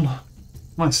move 1. Can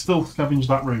I still scavenge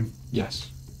that room? Yes.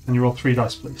 Can you roll 3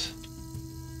 dice, please?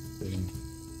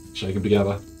 Shake them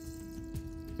together.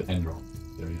 The end roll.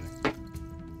 There we go.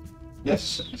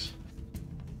 Yes.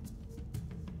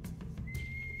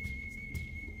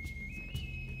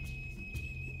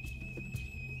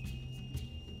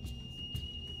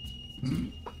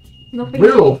 Nothing.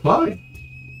 We're all fine.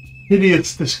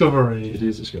 Hideous discovery. It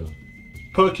is a skill.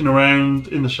 Poking around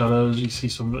in the shadows, you see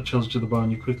something that chills you to the bone.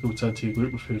 You quickly return to your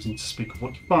group, refusing to speak of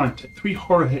what you find. Take 3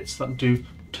 horror hits that do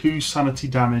 2 sanity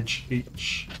damage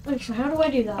each. Oh, so how do I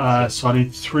do that? So I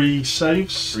need 3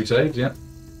 saves. 3 saves, yeah.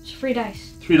 It's 3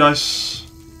 dice. 3 dice.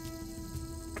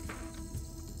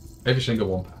 Every single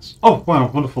one pass. Oh, wow,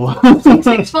 wonderful.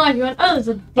 6, 5. You went, oh, there's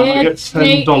a I'm going dead to get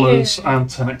snake $10 here. and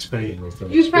 10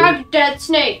 XP. You found a dead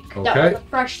snake. That Okay. was a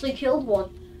freshly killed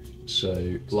one.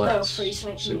 So let's free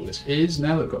snakes see what meat. this is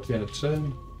now that we've got to the end of the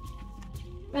turn.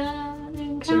 So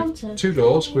Encounter. 2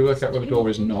 doors. Can we work out where the door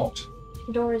is not?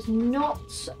 The door is not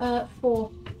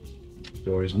 4.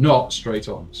 Door is not straight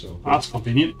on. So That's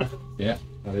convenient. yeah,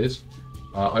 that is.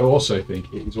 I also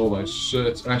think it is almost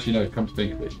certain. Actually, no. Come to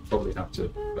think of it, you probably have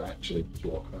to actually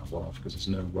block that one off because there's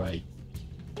no way.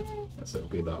 It'll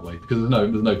be that way because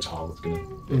there's no tile that's going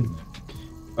to be in there.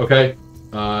 Okay,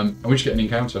 and we just get an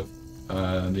encounter.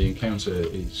 The encounter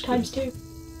is Times 2.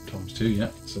 Times 2, yeah.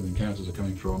 So the encounters are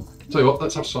coming from. Tell you what,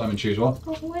 let's have Simon choose one,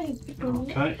 Oh, wait.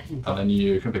 Okay. and then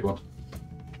you can pick one.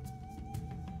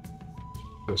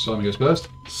 So Simon goes first.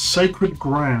 Sacred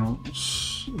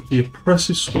grounds. The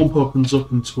oppressive swamp opens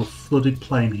up into a flooded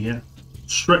plain here,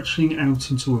 stretching out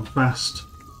into a vast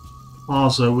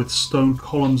plaza with stone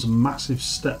columns and massive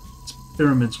stepped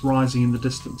pyramids rising in the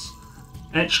distance.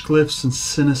 Etched glyphs and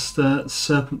sinister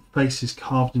serpent faces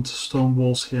carved into stone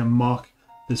walls here mark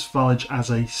this village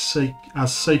as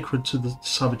sacred to the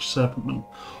savage Serpentmen.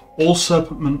 All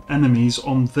Serpentmen enemies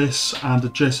on this and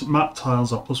adjacent map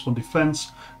tiles are +1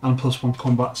 defense and +1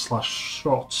 combat /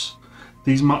 shots.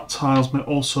 These map tiles may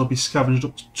also be scavenged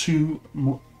up to 2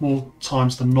 more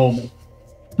times than normal.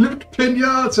 Loot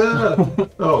pinata!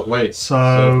 Oh, wait.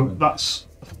 So that's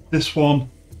this one.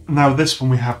 Now this one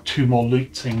we have 2 more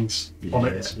loot things on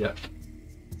it. Yeah.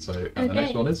 So, and the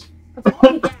next one is?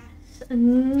 A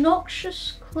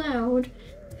noxious cloud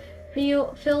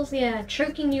fills the air,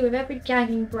 choking you with every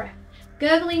gagging breath.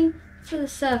 Gurgling to the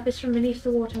surface from beneath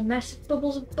the water, massive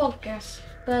bubbles of bog gas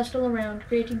burst all around,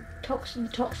 creating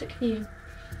toxic fume.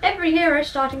 Every hero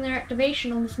starting their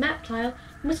activation on this map tile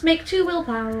must make 2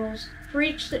 willpower rolls. For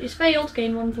each that is failed,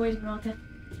 gain 1 poison marker.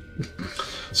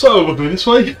 So we're going this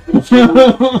way.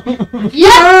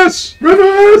 Yes!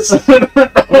 Rivers!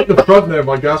 At the front there,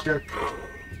 my gas going.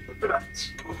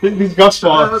 These gas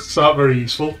masks aren't very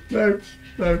useful. No.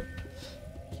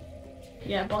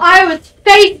 Yeah, but I was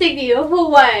facing the other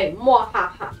way,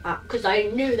 because I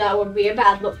knew that would be a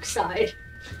bad luck side.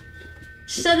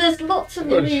 so there's lots of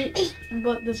loot,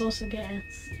 but there's also gas.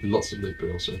 Lots of loot,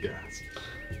 but also gas.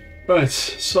 Right,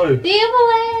 so The other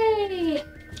way!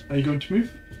 are you going to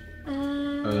move?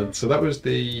 So that was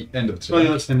the end of the turn. Oh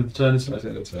yeah, that's the end of the turn, isn't That's it? the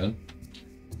end of the turn.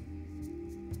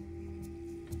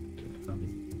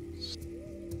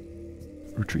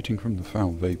 Retreating from the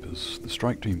foul vapours, the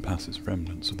strike team passes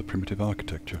remnants of the primitive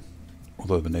architecture.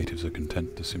 Although the natives are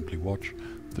content to simply watch,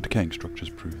 the decaying structures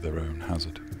prove their own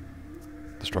hazard.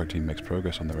 The strike team makes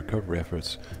progress on their recovery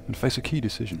efforts and face a key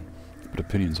decision, but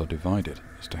opinions are divided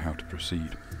as to how to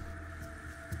proceed.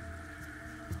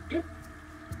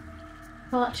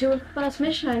 Part 2 of the first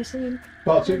mission, I assume.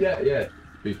 Part 2, yeah.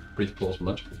 Be pretty plausible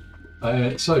much.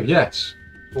 So yes,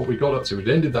 what we got up to,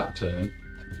 we ended that turn,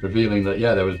 revealing that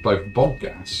there was both bog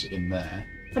gas in there,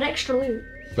 But extra loot.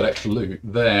 but extra loot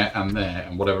there,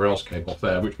 and whatever else came off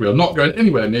there, which we are not going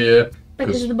anywhere near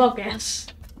Because of the bog gas.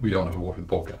 we don't have a war with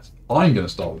bog gas. I'm going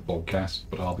to start with bog gas,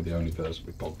 but I'll be the only person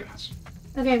with bog gas.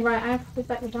 Okay, right, I have to put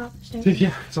back the darkness down.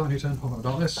 Yeah, it's on your turn. Hold on,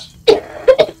 darkness.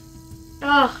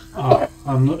 Ugh,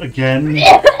 And again,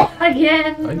 I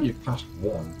think again. you've passed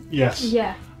 1. yes.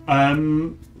 Yeah.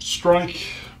 Strike.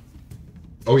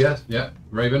 Oh yes, yeah.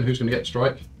 Raven, who's going to get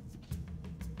strike?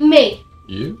 Me.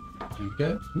 You.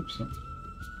 Okay. Oops. Sorry.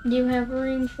 You have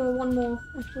room for 1 more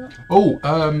after that. Oh,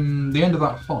 the end of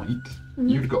that fight,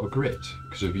 you'd got a grit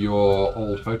because of your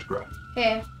old photograph.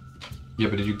 Here. Yeah,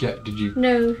 but did you?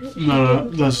 No. No,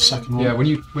 there's a second one. Yeah, when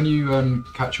you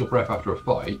catch your breath after a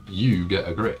fight, you get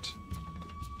a grit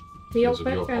The because old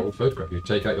of your photograph. old photograph. You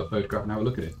take out your photograph and have a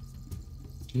look at it.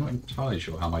 I'm not entirely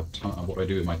sure how what I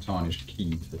do with my tarnished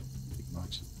key to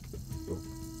ignite.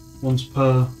 Once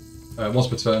per. Once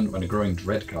per turn, when a growing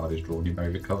dread card is drawn, you may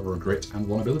recover a grit and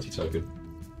 1 ability token.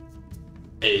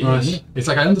 Right. It's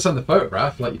like I understand the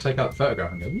photograph. Like you take out the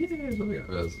photograph and go, yeah, something like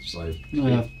that. It's like,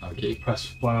 Yeah. okay. Press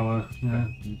flower. Yeah.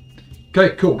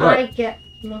 Okay, cool. Right. I get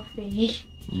fluffy.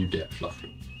 You get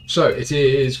fluffy. So it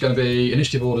is going to be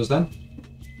initiative orders then.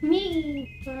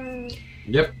 Me first.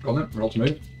 Yep, go on then. Roll to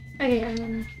move. Okay,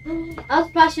 As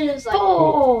passion is like,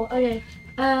 Oh, okay.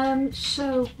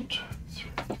 So.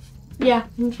 Yeah,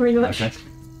 pretty much. Okay.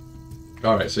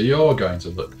 All right. So you're going to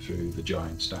look through the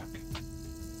giant stack.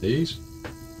 These.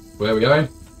 Where are we going?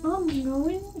 I'm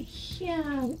going here.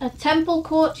 A temple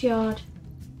courtyard.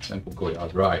 Temple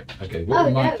courtyard. Right. Okay. What Oh,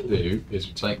 we might no. do is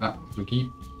take that. We keep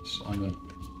Simon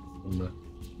on the.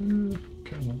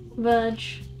 Come on.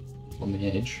 Verge. On the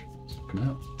edge. So come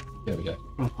out. There we go.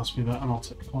 Well, pass me that and I'll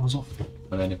take the corners off.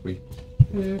 And then if we.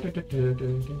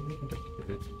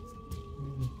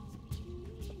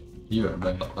 You don't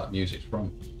know what that music's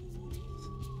from.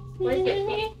 what is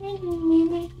it?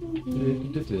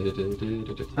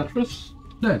 Tetris?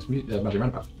 No, it's Magic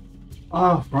Roundabout.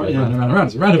 Ah, right, Round and yeah. round and round.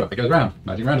 It's a roundabout. It goes round.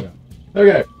 Magic Roundabout. There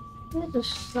we go. There's a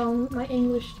song my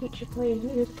English teacher plays.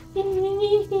 It goes.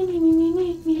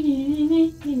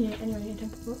 Anyway,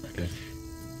 temple courtyard. Okay.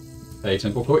 A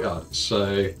temple courtyard.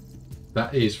 So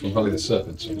that is from Valley of the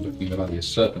Serpents. So we're looking at the Valley of the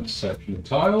Serpents section of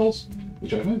tiles,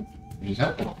 which I move, which is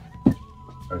happening.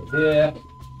 Over here.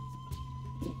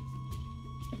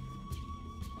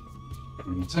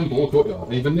 And the temple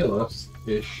courtyard. A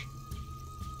vanilla-ish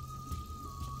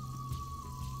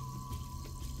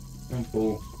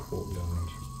temple courtyard.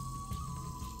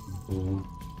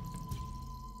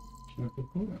 Temple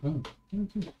courtyard.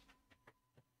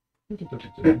 Oh.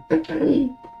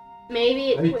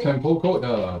 Maybe A it's temple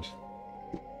courtyard.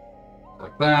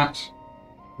 Like that.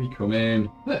 We come in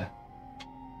there.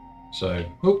 So,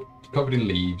 oh, covered in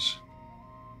leaves.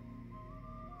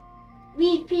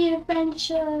 VP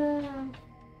Adventure.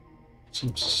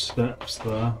 Some steps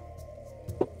there.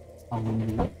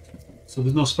 So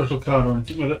there's no special card or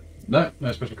anything with it? No,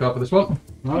 no special card for this one.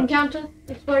 Right. Encounter,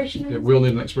 exploration. It will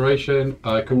need an exploration.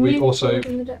 Could we New also... sword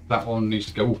in the depth. That one needs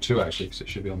to go... Oh, 2 actually, because it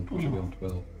should be on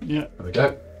 12. Yeah. There we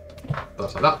go.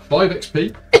 That's like that. 5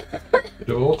 XP.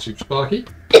 Door to Sparky.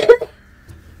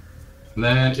 And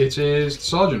then it is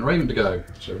Sergeant Raven to go.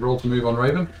 So roll to move on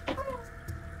Raven.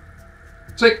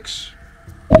 6.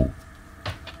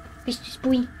 Mr.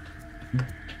 Boy.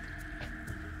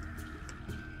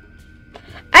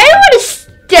 I don't want to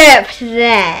step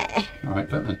there. Alright,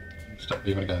 don't then. Stop.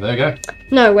 You want to go. There you go.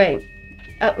 No, wait.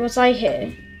 Was I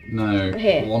here? No.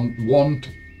 Here. One.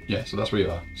 Yeah, so that's where you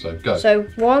are. So go. So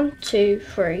 1, 2,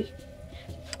 3,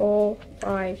 4,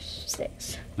 5,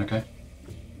 6. Okay.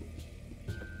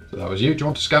 So that was you. Do you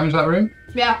want to scavenge that room?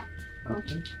 Yeah.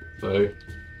 Okay. So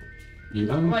you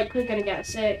I'm know. likely gonna get a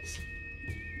 6.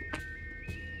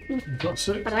 You've got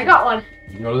 6. But I got one.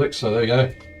 You got a 6, so there you go.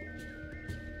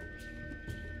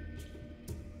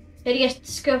 Hideous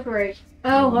Discovery.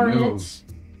 Oh, Oh, hornets.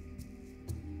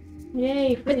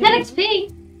 Yay. With 10 XP.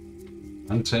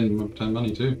 And 10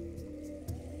 money too.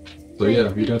 So yeah,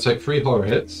 you're going to take 3 horror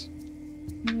hits.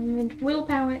 And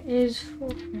willpower is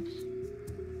fortress.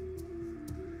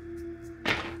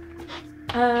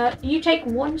 You take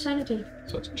 1 sanity.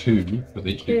 So that's 2 with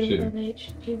each 2 2. of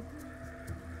each. 2.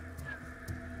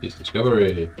 It's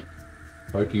discovery.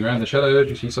 Poking around the shadows,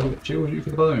 you see something that chills you for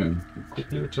the bone. You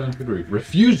quickly return to the group,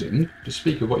 refusing to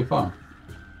speak of what you find.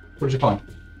 What did you find?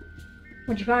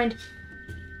 What'd you find?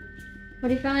 What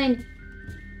do you find?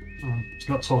 It's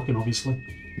not talking, obviously.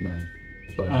 No.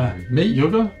 So, me?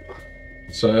 Yoga?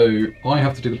 So I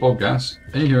have to do the bog gas.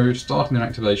 Any hero starting their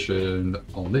activation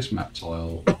on this map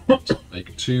tile to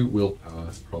make 2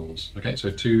 willpower rolls. Okay,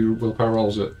 so 2 willpower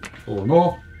rolls at 4 or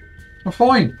more. I'm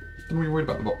fine. Don't know what you're worried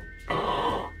about the bog.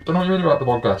 Don't know what you're worried about the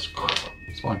bog gas.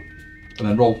 It's fine. And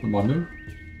then roll for my move.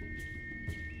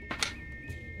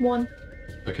 1.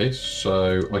 Okay,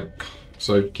 so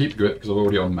keep grip because I'm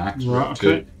already on max. Right,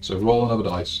 okay. So roll another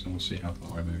dice and we'll see how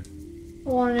far I move.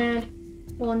 1 and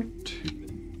 1. 2.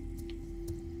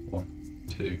 1,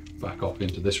 2. Back off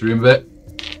into this room a bit.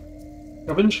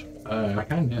 Scavenge? I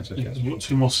can, yes. Yeah, you've got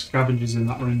 2 more scavengers in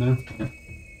that room now.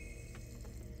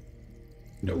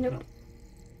 Nope. Nope.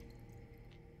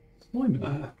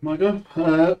 My go.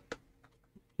 Can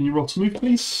you roll to move,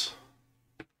 please?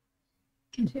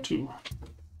 2.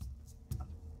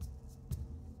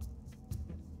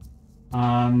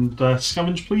 And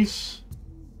scavenge, please.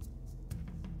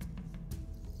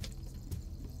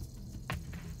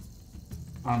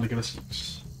 And I get a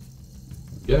 6.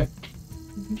 Yeah.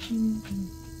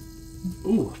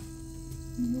 Ooh.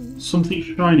 Something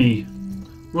shiny.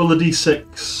 Roll a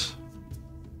d6.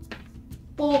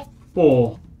 4.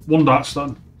 4. 1 dark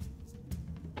stone.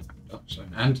 So,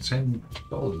 and $10.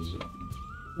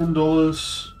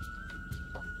 $10.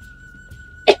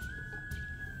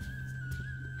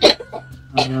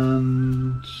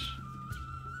 And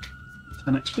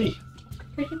 10 XP.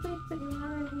 Pretty big, but you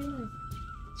are really.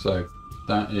 So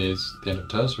that is the end of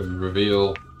the turn. So we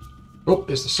reveal. Oh,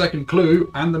 it's the second clue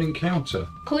and an encounter.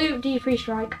 Clue D3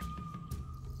 strike.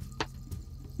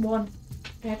 1.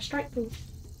 They have strike boost. Do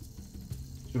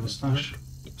you have a stash?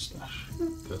 Stash.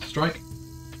 The strike.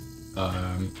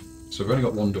 So we've only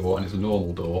got 1 door and it's a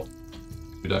normal door.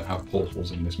 We don't have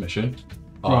portals in this mission.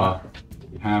 Right.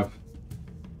 We have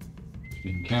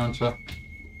the encounter.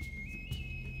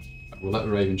 We'll let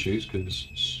the Raven choose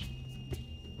because.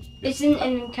 Isn't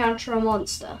an encounter a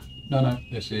monster? No,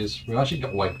 this is. We've actually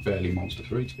got like fairly monster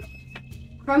free to be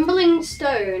honest. Crumbling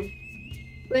stone.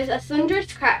 With a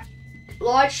thunderous crack,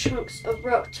 large chunks of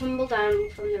rock tumble down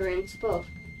from the ruins above.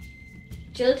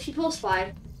 Agility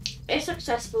 +5. If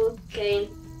successful, gain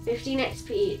 15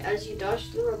 XP as you dodge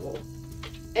the rubble.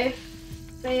 If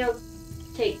failed,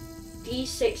 take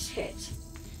D6 hits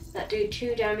that do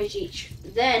 2 damage each.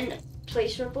 Then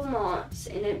place rubble marks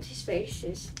in empty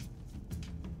spaces.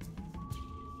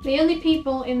 The only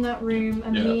people in that room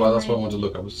are me Yeah, and well, that's what I Ray. want to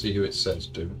look up and see who it says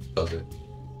does it.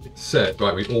 It said,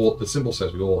 right, the symbol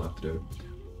says we all have to do it.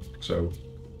 So,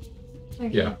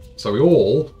 Okay. yeah. So we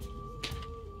all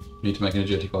need to make an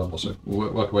agility fireball. So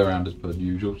we'll work our way around as per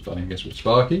usual, starting I guess with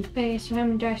Sparky. Okay, so how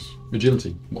many dice?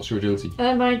 Agility. What's your agility?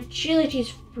 My agility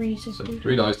is 3, so So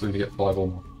 3 dice, looking to get 5 or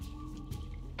more.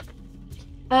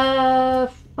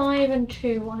 5 and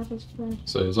 2. What happens to them?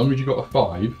 So as long as you got a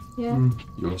 5, Yeah.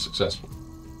 you're successful.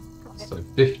 So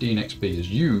 15 XP as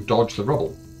you dodge the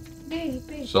rubble.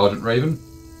 Baby. Sergeant Raven.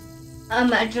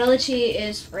 Agility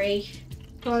is 3.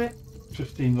 Got it.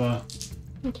 15 there.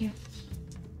 Thank you.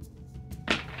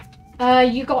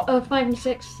 You got a 5 and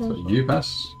 6. So you pass.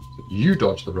 So you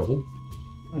dodge the rubble.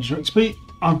 As your XP,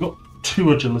 I've got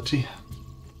 2 agility.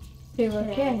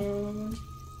 Okay.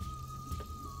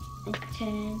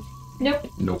 10. Nope.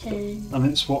 Nope. 10. And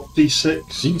it's what, D6?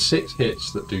 D6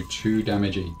 hits that do 2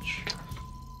 damage each.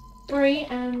 3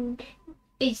 and...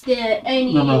 It's the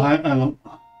only. No, hang on.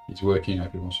 He's working out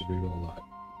if he wants to reroll that.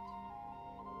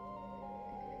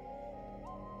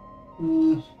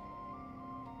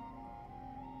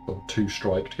 Or 2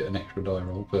 strike to get an extra die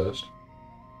roll first.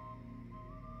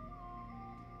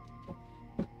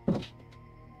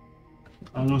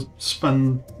 I'm going to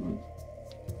spend...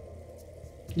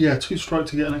 Yeah, 2 strike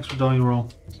to get an extra die roll.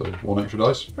 So 1 extra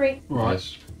dice. 3. Right.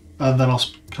 Yes. And then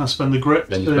can I spend the grit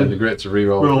Then you to spend the grit to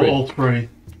reroll roll 3. all 3?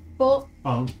 4.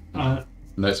 And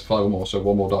that's 5 or more, so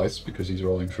 1 more dice because he's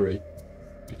rolling 3.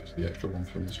 Because of the extra 1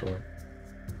 from the strike.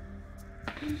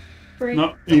 3.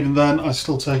 No, even then, I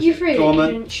still take You it. threw Go on it,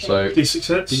 then. didn't you? So D6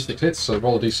 hits. D6 hits, so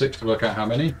roll a D6 to work out how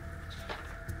many.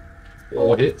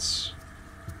 4 hits,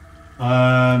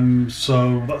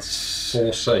 So that's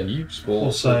 4 saves,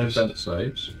 4 saves. defense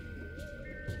saves.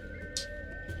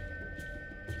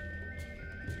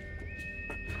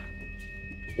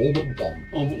 All but 1.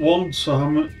 all but 1, so how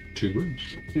much? 2 wounds.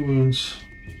 2 wounds.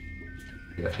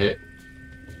 Get a hit.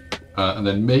 And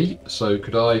then me, so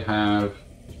could I have...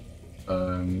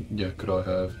 could I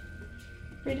have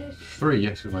 3?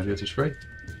 Yes, because my agility is 3.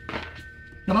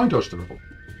 And I dodged the rubble.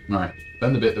 Right,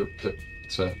 then the bit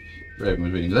that Raven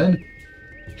was reading. Then,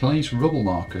 place rubble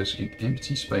markers in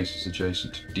empty spaces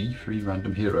adjacent to D3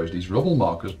 random heroes. These rubble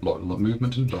markers block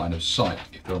movement and line of sight.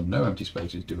 If there are no empty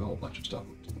spaces, do a whole bunch of stuff.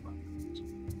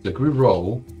 So can we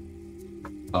roll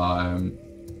a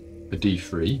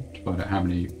D3 to find out how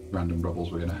many random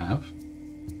rubbles we're going to have?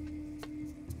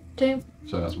 2.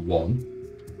 So that's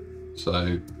 1.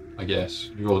 So I guess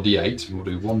if you roll a D8, we'll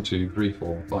do 1, 2, 3,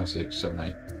 4, 5, 6, 7,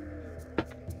 8.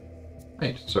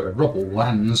 8. So a rubble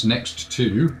lands next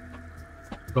to.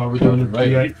 So we're doing a Right.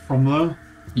 D8 from there.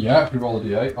 Yeah, if you roll a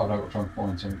D8, I'll know what try and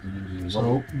find something to use as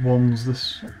well. So 1's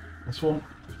this one.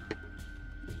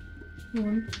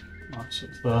 1. Right, so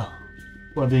it's there.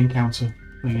 Where the encounter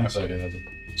thing is. So there's a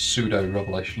pseudo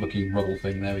rubble-ish looking rubble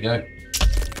thing. There we go.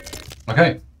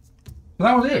 Okay, so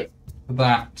that was it for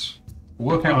that.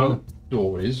 Work out where the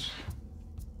door is.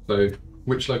 So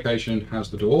which location has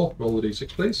the door? Roll the D6,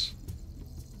 please.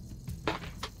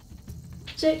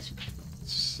 6.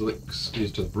 6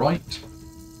 is to the right.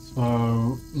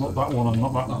 So not that one and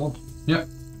not that one. Yeah.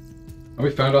 And we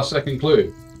found our second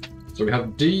clue. So we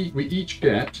have we each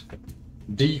get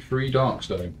D3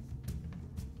 Darkstone.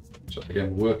 So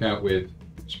again, we'll work out with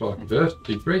Sparky first,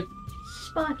 D3.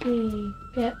 Sparky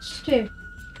gets 2.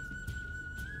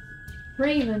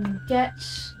 Raven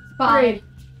gets 5.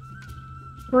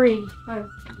 3.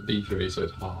 D3, so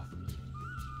it's half.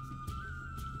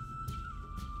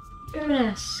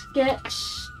 Goodness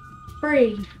gets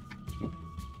 3.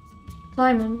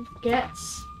 Simon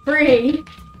gets 3.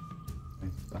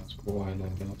 That's why I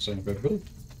love that saying very good.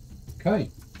 Okay,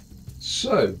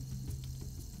 so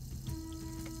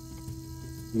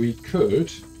we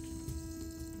could.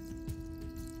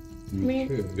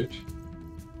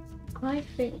 I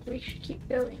think we should keep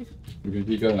going. We're going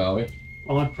to keep going, are we?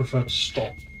 I prefer to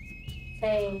stop.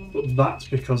 Same. But that's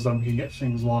because then we can get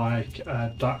things like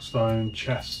Darkstone,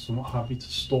 chests and what have you to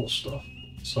store stuff.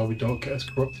 So we don't get as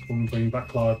corrupted when we bring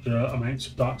back larger amounts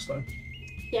of Darkstone.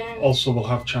 Yeah. Also, we'll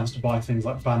have a chance to buy things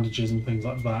like bandages and things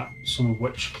like that, some of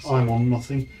which I'm on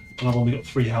nothing, and I've only got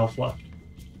 3 health left.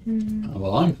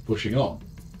 Well, I'm pushing on.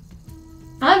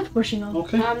 I'm pushing on.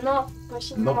 Okay. I'm not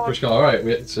pushing Not on. pushing on. All right,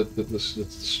 the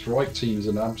strike team is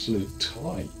an absolute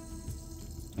tie.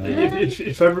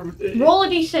 If ever... Roll a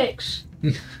d6.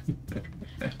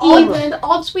 Oh. Even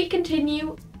odds we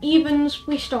continue, evens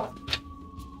we stop.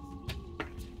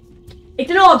 It's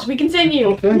an odds we continue.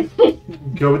 Okay.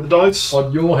 Go with the dice.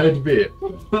 On your head be it.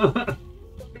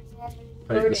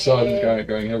 Take the side that's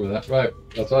going ahead with that. Right,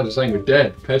 that's what I was saying, we're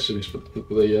dead, pessimist, but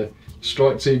the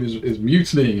strike team is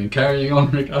mutinying and carrying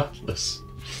on regardless.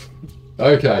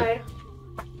 Okay,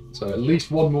 so at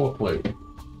least one more clue.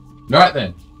 Right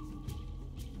then.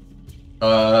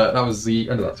 That was the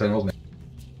end of that turn, wasn't it?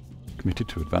 Committed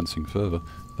to advancing further,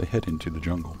 they head into the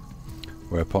jungle,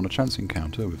 whereupon a chance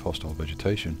encounter with hostile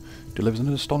vegetation delivers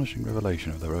an astonishing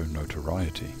revelation of their own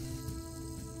notoriety.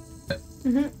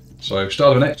 So,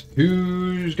 start of next.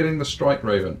 Who's getting the strike,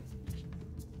 Raven?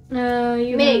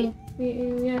 You Me.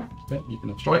 Yeah. Okay, you can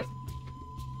have strike.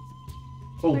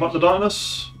 Pull back the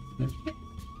darkness.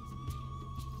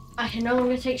 I can no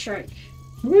longer take strike.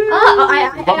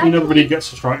 That means everybody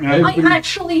gets a strike now. I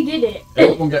actually did it.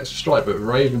 Everyone gets a strike, but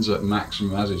Raven's at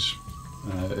maximum as is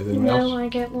everything else. No, I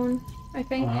get one. I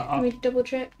think. Let me double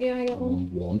check. Yeah, I get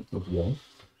one. One of one.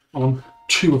 I'm on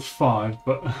 2 of 5,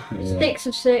 but Yeah. 6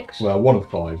 of 6. Well, 1 of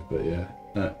 5, but yeah.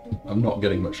 I'm not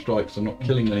getting much strikes, I'm not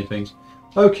killing any things.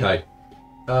 Okay,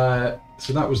 so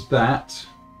that was that.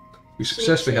 We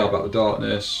successfully held back the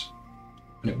darkness,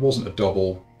 and it wasn't a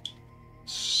double,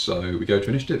 so we go to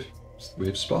initiative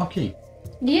with Sparky.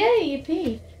 Yay,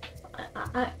 yippee.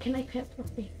 Can I pet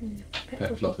Fluffy?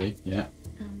 Pet Fluffy, yeah.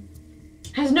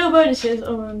 Has no bonuses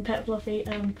other than Pet Fluffy.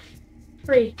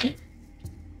 3.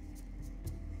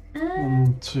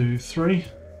 1, 2, 3.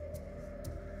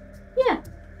 Yeah.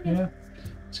 Yeah.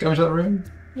 Let's go into that room.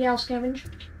 Yeah, I'll scavenge.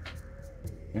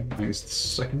 Yeah, I think it's the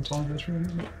second time this room,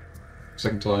 isn't it?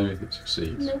 Second time if it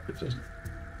succeeds. Nope. If it doesn't.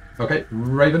 Okay,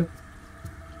 Raven.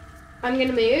 I'm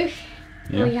gonna move.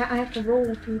 Yeah. Oh, yeah, I have to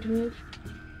roll for you to move.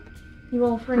 You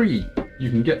roll 3. 3. You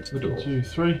can get to the door. 2,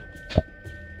 3.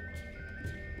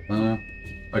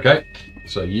 Okay,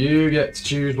 so you get to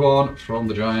choose one from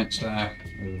the giant stack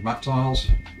of map tiles.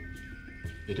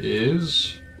 It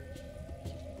is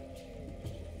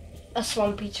A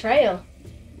swampy trail.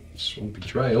 Swampy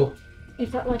Trail.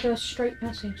 Is that like a straight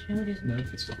passage? No, it isn't. No,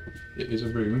 it is a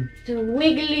room. It's a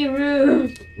wiggly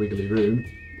room. Wiggly room.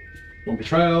 Swampy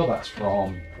Trail, that's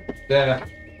from there.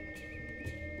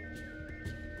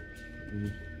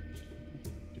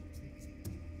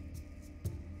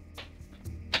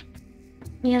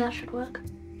 Yeah, that should work.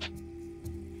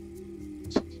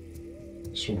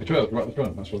 Swampy Trail, right at the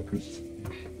front, that's what I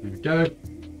couldn't. There we go.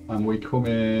 And we come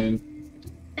in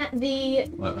At the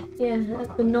like that. yeah,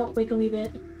 at the not wiggly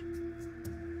bit.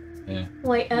 Yeah.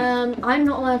 Wait, I'm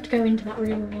not allowed to go into that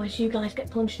room, otherwise you guys get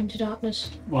plunged into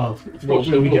darkness. Well,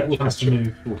 fortunately we get a chance to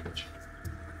move.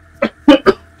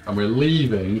 And we're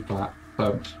leaving that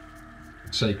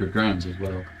sacred grounds as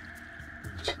well.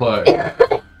 So, 5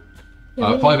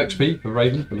 XP for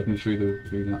Raven for looking through that.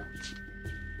 Through there.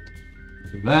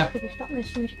 If that was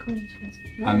somebody coming to us.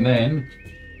 And then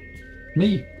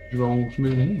me. Rolls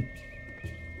moving in.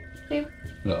 Who?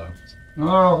 Uh-oh.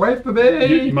 Oh, wait for You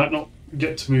me! might not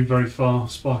get to move very far,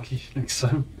 Sparky, next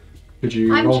time. Could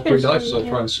you I'm roll 3 just gonna dice so say,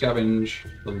 try and scavenge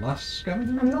the last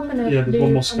scavenger? I'm not gonna. Yeah, there's one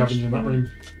move, more scavenger in that I'm just room.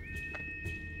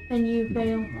 gonna- And you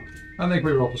fail. I think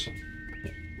we roll the same.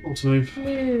 All to move.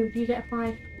 Move, you get a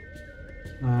 5.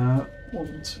 1,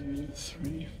 2,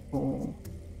 3, 4.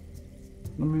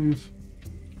 Move.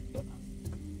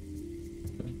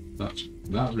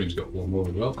 That room's got one more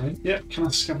as well, I think. Yeah, can I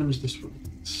scavenge this room?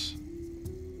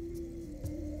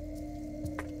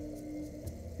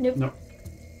 Nope. No.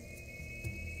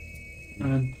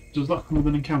 Does that come with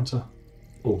an encounter?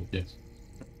 Oh, yes.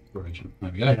 Exploration.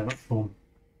 There we go. Yeah, that form.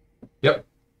 Yep.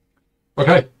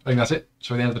 Okay, I think that's it.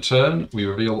 So at the end of the turn, we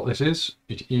reveal what this is.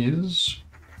 It is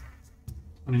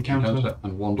An encounter.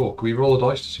 and 1 door. Can we roll a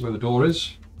dice to see where the door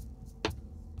is?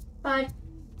 5.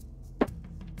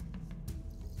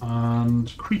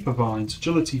 And creeper vines,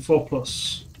 agility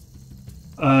 4+.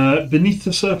 Beneath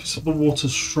the surface of the water,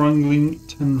 strangling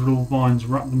tendril vines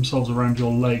wrap themselves around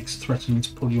your legs, threatening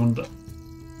to pull you under.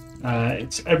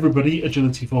 It's everybody,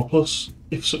 agility 4+.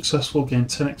 If successful, gain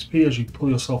 10 XP as you pull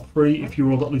yourself free. If you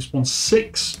rolled at least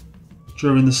 1/6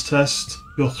 during this test,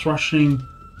 your thrashing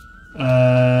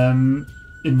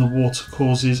in the water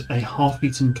causes a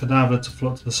half-eaten cadaver to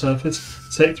float to the surface.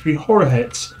 Take 3 horror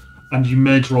hits, and you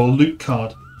may draw a loot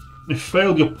card. If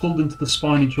failed, you're pulled into the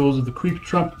spiny jaws of the creeper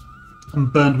trap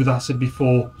and burned with acid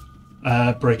before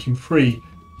breaking free.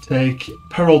 Take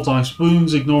peril dice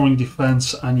wounds, ignoring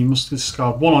defense, and you must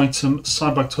discard 1 item,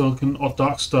 sidebag token, or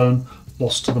dark stone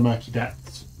lost to the murky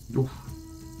depths. Oof.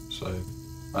 So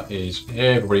that is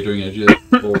everybody doing agility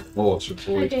or to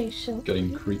avoid Okay, so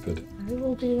getting creepered. I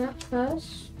will do that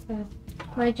first.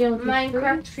 My agility is 3.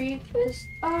 Minecraft creepers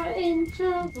are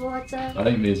into water. I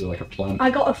think these are like a plan.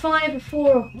 I got a 5, a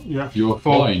 4, Yeah, You're 4+.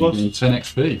 fine, you need 10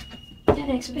 XP.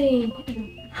 10 XP.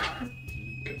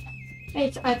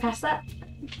 Hey, I passed that.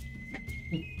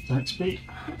 10 XP.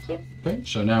 Okay,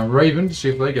 so now Raven, to see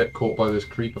if they get caught by this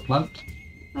creeper plant.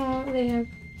 They have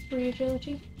 3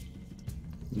 agility.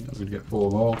 Yeah, we're going to get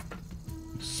 4 more.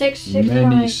 6,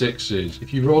 Many 5. 6s.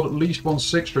 If you rolled at least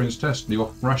 1/6 during this test, and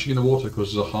you're thrashing in the water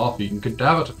causes a half-eaten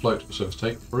cadaver to float to the surface.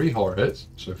 Take 3 horror hits,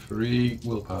 so 3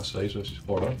 willpower saves versus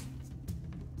horror.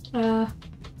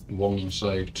 1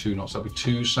 save, 2 knots. That'd be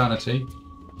 2 sanity,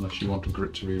 unless you want a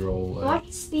grit to reroll.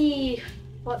 What's the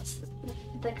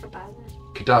cadaver?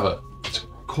 Cadaver. It's a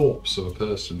corpse of a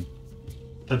person.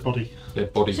 Dead body.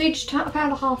 Dead body So you just found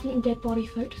a half-eaten dead body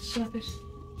float to the surface.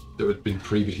 that had been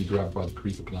previously grabbed by the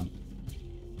creeper plant.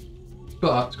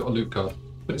 But it's got a loot card.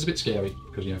 But it's a bit scary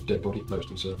because you have dead body close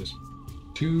to the surface.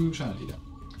 2 sanity down.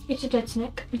 It's a dead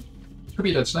snake. Could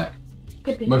be a dead snack.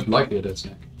 Could be. Most likely a dead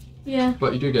snack. Yeah.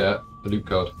 But you do get a loot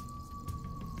card.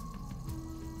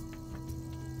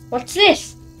 What's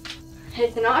this?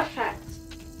 It's an artifact.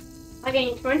 I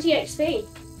gained 20 XP.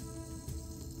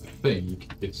 I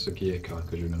think it's a gear card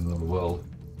because you're in another world.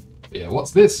 But yeah,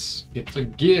 what's this? It's a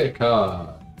gear card.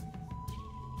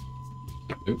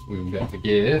 Oop, we will get the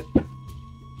gear.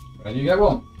 And you get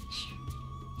one.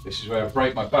 This is where I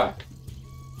break my back.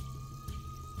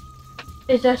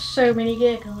 Is there so many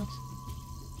gear cards?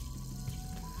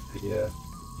 Yeah.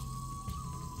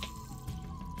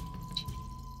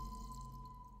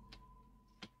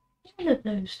 One of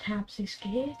those tabs is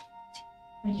geared.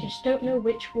 I just don't know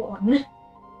which one.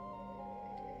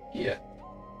 Yeah.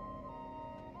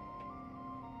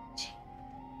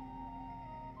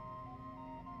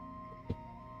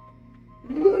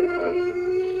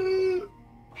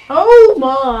 Oh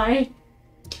my!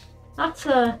 That's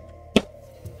a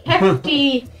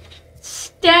hefty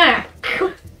stack.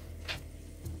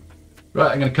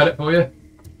 Right, I'm going to cut it for you. I'm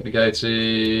going to go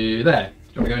to there.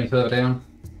 Do you want to go any further down?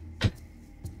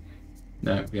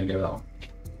 No, we're going to go with that one.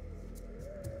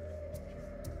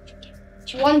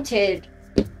 Wanted.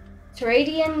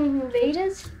 Trederran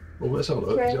invaders? Well, let's have a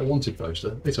look. Is it a wanted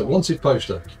poster? It's a wanted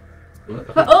poster. For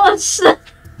us!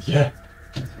 Yeah.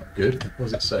 That's not good. What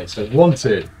does it say? So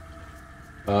wanted.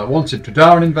 Wanted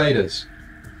Trederran invaders.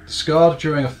 Discard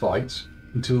during a fight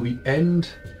until the end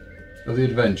of the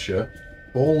adventure.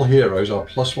 All heroes are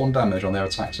 +1 damage on their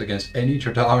attacks against any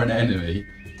Trederran enemy.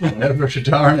 Whenever a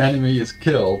Trederran enemy is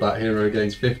killed, that hero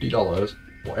gains $50,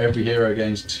 or every hero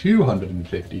gains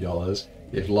 $250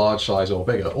 if large size or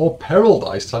bigger, or peril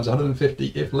dice times 150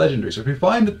 if legendary. So if we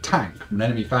find a tank from an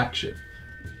enemy faction,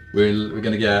 we're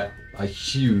going to get a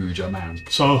huge amount.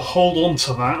 So hold on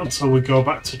to that until we go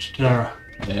back to Trederran.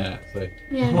 Yeah, so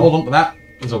Yeah. hold on to that.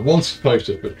 There's a wanted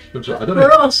poster for I don't know.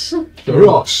 For us! For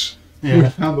us. Yeah. We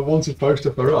found the wanted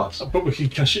poster for us. But we can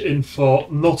cash it in for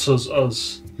not us.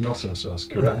 Not us,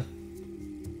 correct.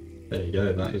 There you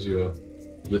go, that is your...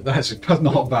 That's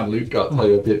not a bad loot card, tell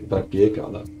you a bit about gear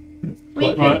card.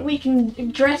 That. We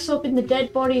can dress up in the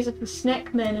dead bodies of the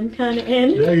Snakemen and turn it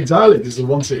in. Yeah, exactly. It's a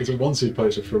wanted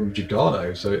poster from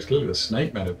Gigano, so it's clearly the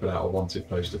Snakemen have put out a wanted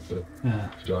poster for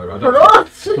Gyro. For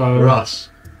us! For us.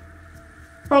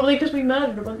 Probably because we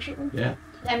murdered a bunch of them. Yeah.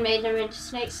 And made them into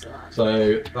snakes alive.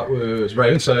 So that was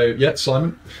Raven. So yeah,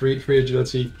 Simon, free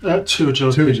agility. 2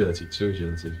 agility. 2 agility. 2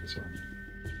 agility for Simon.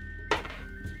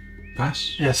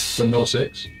 Pass. Yes. So not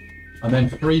 6. And then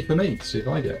 3 for me to see if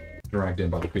I get dragged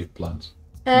in by the creep plants.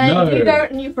 No. You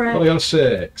don't, and you brag. Well, I got a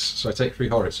 6, so I take 3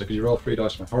 horror hits. So could you roll 3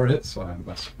 dice for my horror hits? So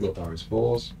that's willpower is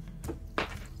 4s.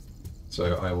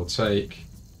 So I will take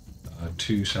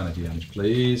 2 sanity damage,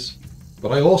 please.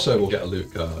 But I also will get a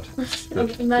loot card.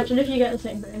 Imagine if you get the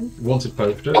same thing. Wanted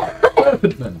poster.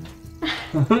 Serpentmen.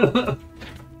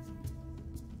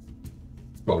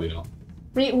 Probably not.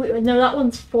 No, that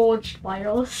one's forged by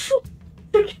us.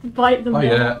 We can bite them I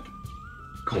down. get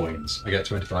coins. I get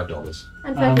 $25.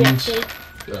 And 30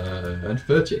 XP. And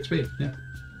 30 XP, yeah.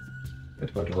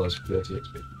 $25, 30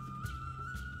 XP.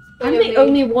 I'm the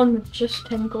only one with just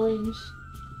 10 coins.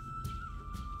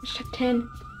 I just have 10.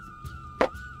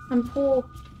 I'm poor.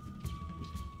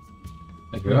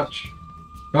 Thank you very much.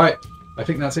 Right, I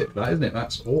think that's it for that, isn't it?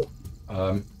 That's all.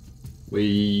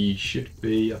 We should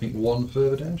be, I think, 1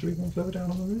 further down. Should we be 1 further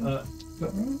down on the room? Is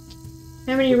that right?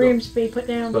 How many rooms have we put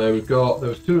down? So we've got, there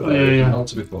was 2 of those in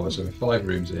Alta before, so we're 5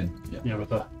 rooms in. Yeah, with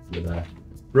that. We're there.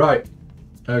 Right,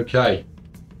 okay.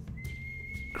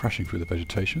 Crashing through the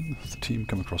vegetation, the team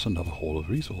come across another haul of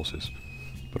resources.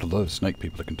 But although the snake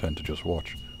people are content to just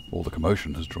watch, all the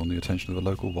commotion has drawn the attention of the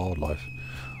local wildlife.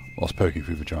 Whilst poking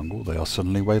through the jungle, they are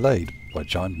suddenly waylaid by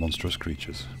giant monstrous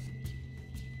creatures.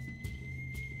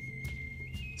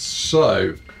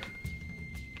 So,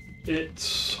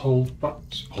 It's hold back.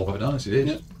 hold back down as it is.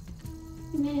 Yep.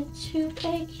 Let's hope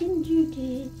I can do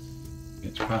this.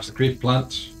 It's past the creep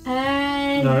plant.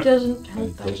 And No. doesn't help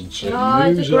It that. doesn't, so Oh,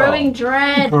 it's moves a growing on.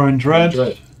 dread. Growing dread.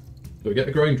 So we get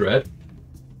the growing dread.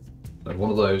 So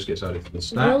one of those gets added to the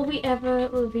stack. Will we ever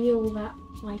reveal that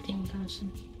fighting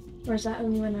person? Or is that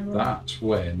only when I roll? That's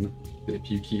when, if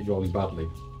you keep rolling badly,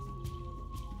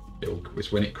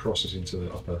 it's when it crosses into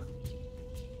the upper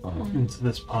half. Into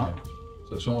this part.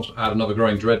 So it's almost add another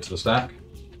growing dread to the stack.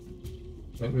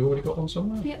 I think we already got one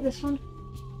somewhere. Yeah, this one.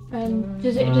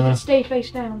 Does it stay face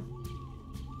down?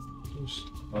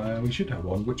 We should have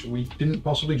one, which we didn't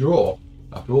possibly draw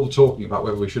after all the talking about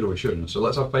whether we should or we shouldn't. So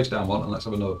let's have face down one and let's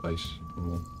have another face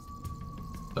one.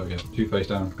 There we go. 2 face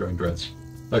down, growing dreads.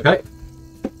 Okay.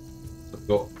 I've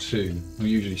got 2. We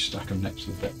usually stack them next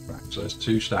to the deck rack, so there's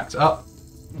 2 stacked up.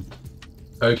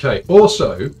 Okay.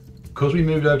 Also, because we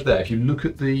moved over there, if you look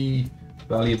at the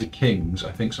Valley of the Kings,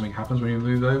 I think something happens when you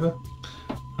move over.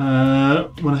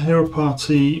 When a hero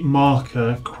party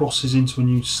marker crosses into a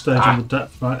new stage on the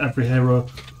depth rack, every hero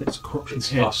gets a corruption It's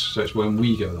hit. us, so it's when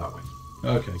we go that way.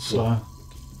 Okay, cool. So,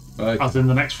 Okay. as in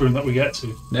the next room that we get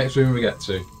to. Next room we get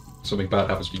to, something bad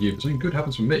happens to you, but something good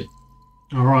happens for me.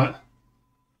 Alright.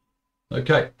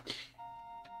 Okay.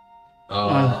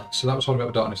 So that was Holding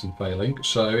Back the Darkness and failing.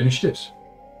 So initiatives.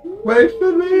 Wait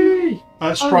for me!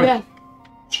 Strike. Oh, yeah.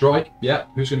 Strike. Yeah.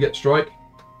 Who's going to get strike?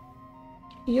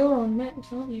 You're on Max,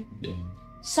 aren't you? Yeah.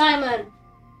 Simon.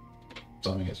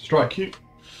 Simon gets a strike. Thank you.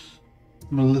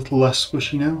 I'm a little less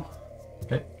squishy now.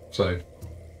 Okay. So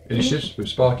initiatives with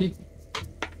Sparky.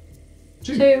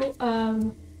 2. So,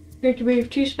 going to move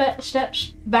 2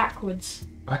 steps backwards.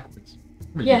 Backwards.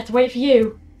 Yeah, to wait for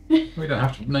you. We don't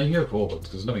have to. No, you can go forwards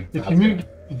because there's nothing. If bad you there.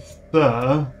 move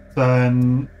there,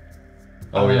 then...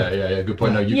 Oh yeah. Good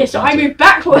point. No, you. Yeah, so I move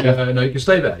backwards. Yeah, no, you can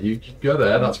stay there. You can go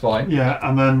there. That's fine. Yeah,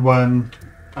 and then when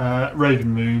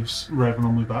Raven moves, Raven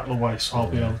will move back the way, so I'll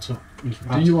be able to move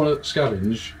past. Do you want to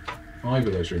scavenge either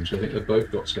of those rooms? 'Cause I think they've both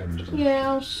got scavengers. In them.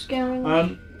 Yeah, I'll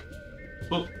scour.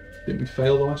 Well, Didn't we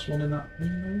fail the last one in that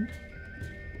room?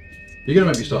 You're gonna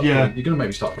make me start. Yeah. You're gonna make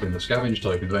me start putting the scavenge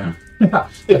tokens down.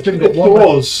 if there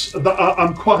was,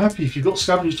 I'm quite happy if you've got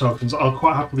scavenge tokens, I'll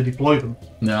quite happily deploy them.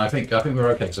 No, I think we're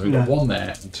okay because we've got 1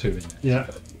 there and 2 in there. Yeah.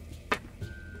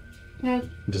 No,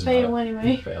 It doesn't fail matter.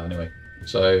 anyway. Fail anyway.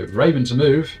 So Raven to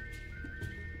move.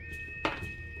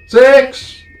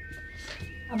 6.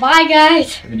 Bye,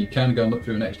 guys. I mean, you can go and look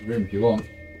through an extra room if you want.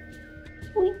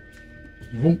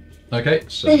 Vroom. Okay,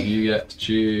 so you get to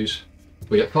choose.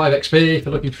 We get 5 XP for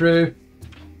looking through.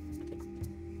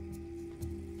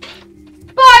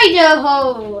 Spider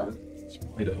hole.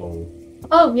 Spider hole.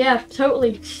 Oh yeah,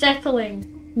 totally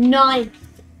settling. Nice.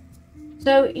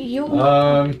 So you're.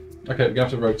 Okay, we're going to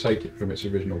have to rotate it from its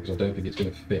original because I don't think it's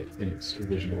going to fit in its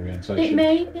original orientation. It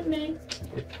may.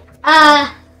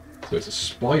 So it's a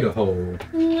spider hole.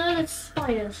 No, it's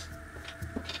spiders.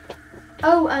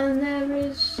 Oh, and there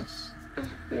is.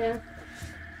 Yeah.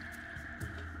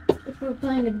 If we were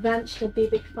playing advanced, there'd be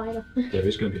a big spider. There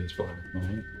is going to be a spider.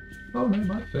 Oh no, it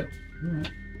might fit.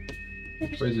 Alright.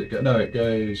 Where does it go? No, it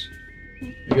goes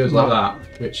like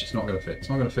that, which it's not going to fit. It's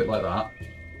not going to fit like that.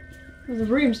 The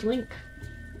rooms link.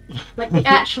 Like they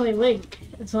actually link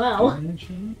as well.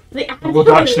 They It would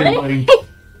actually link. link.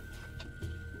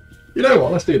 You know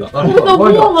what? Let's do that. The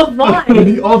wall of vines.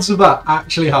 The odds of that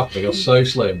actually happening are so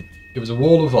slim. It was a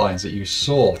wall of vines that you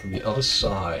saw from the other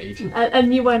side.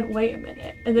 And you went, wait a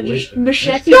minute, and then you Wait just a minute.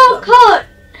 macheted them. Shortcut.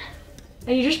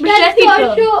 And you just That's macheted not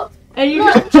them. short. And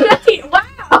you just macheted. Wow.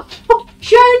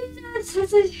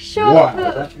 That's a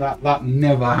shortcut. That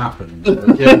never happened.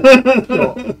 Yeah,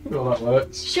 sure that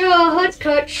works.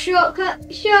 Shortcut.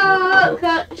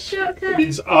 It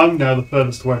means I'm now the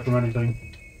furthest away from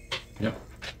anything.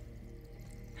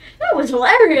 That was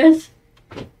hilarious.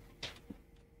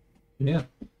 Yeah,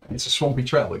 it's a swampy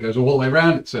trail that goes all the way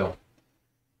around itself.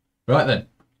 Right then,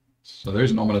 so there is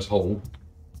an ominous hole.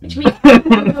 Which means I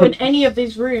can go in any of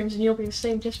these rooms and you'll be the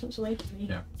same distance away from me.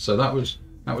 Yeah, so that was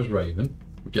Raven.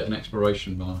 We get an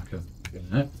exploration marker.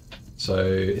 Yeah. So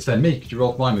it's then me. Could you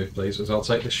roll for my move, please? As I'll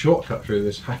take the shortcut through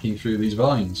this, hacking through these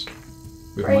vines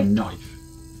with my Right. knife.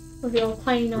 With your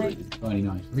tiny knife. Really tiny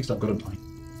knife. At least I've got a knife.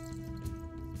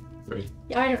 3.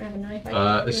 Yeah, I don't have a knife.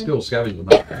 I There's don't. still scavenge on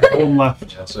that. One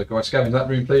left. Yeah, so can I scavenge that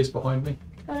room, please, behind me?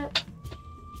 Got it.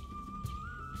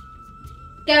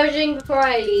 Gouging before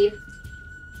I leave.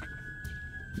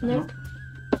 Nope.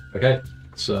 Okay,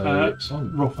 so it's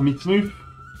on. Roll for me to move.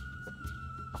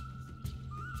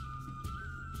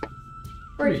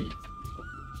 3.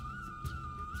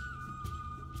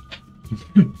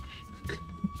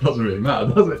 Doesn't really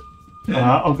matter, does it?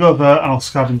 I'll go there and I'll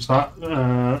scavenge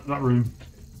that room.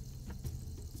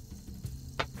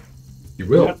 You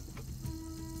will. Yep.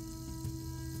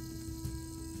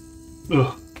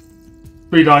 Ugh.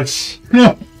 3 dice.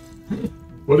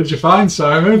 What did you find,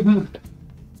 Simon?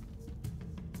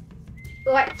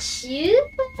 What you?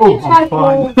 Oh, I'm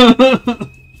fine.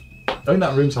 Don't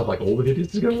that room's have like all the hidden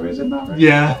discoveries in that room?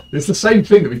 Yeah. It's the same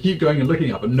thing that we keep going and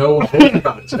looking at, but no one talks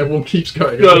about it, so everyone keeps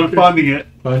going and No, I'm looking. finding it.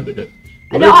 Finding it.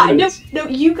 No,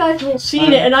 you guys have all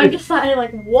seen it, and I'm just sat here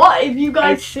like, what have you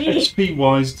guys seen? XP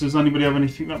wise, does anybody have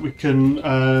anything that we can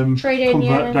Trade in,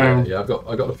 convert yeah. down? Yeah,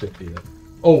 I got a 50 there.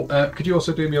 Oh, could you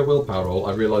also do me a willpower roll?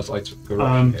 I realised I took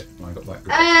corruption hit when I got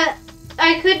that.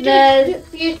 I could There's-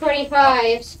 do few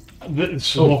 25s. This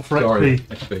is more for sorry,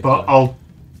 XP, but I'll.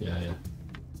 Yeah.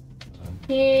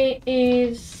 It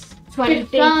is 20.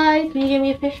 55. Can you give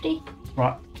me a 50?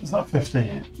 Right, is that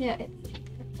 50? Yeah.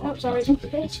 Oh, sorry. That's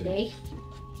 50.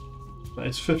 That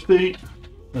is 50.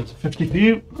 There's a 50 for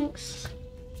you. Thanks.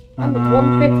 I'm at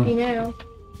 150 now.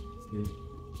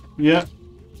 Yeah.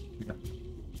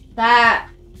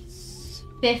 That's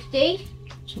 50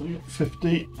 So you got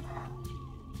 50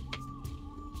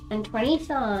 and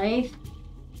 25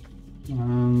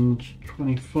 and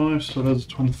 25. So there's a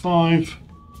 25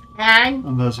 and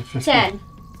and there's a 50. 10.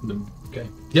 Okay.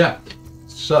 Yeah.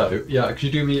 So, yeah, could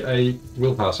you do me a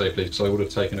willpower save, please? Because I would have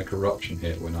taken a corruption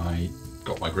hit when I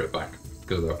got my grip back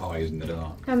because there are eyes in the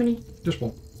dark. How many? Just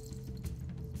one.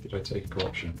 Did I take a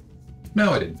corruption?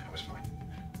 No, I didn't. That was fine.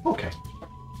 Okay.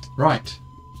 Right.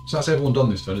 So that's everyone done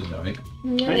this turn, isn't it, I think?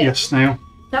 Yeah. Yes, now.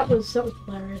 That was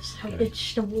hilarious. How Okay. it's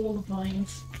just a wall of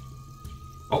vines.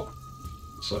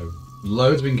 So,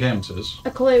 loads of encounters.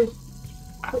 A clue.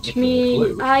 Look Which at the means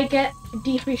clue. I get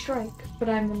D3 strike, but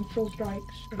I'm on full strikes.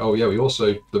 Oh, yeah, we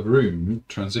also, the room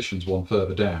transitions one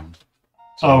further down.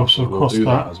 Oh, so we'll across do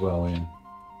that that. as well, yeah.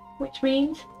 Which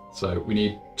means So we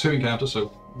need 2 encounters, so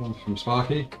one from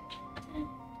Sparky,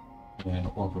 and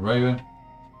one from Raven.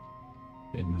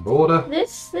 In order.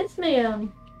 this may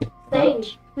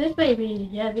stage. This may be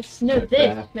this We're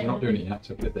this. May not doing it yet,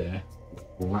 so put it there.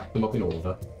 We'll wrap them up in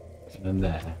order, and then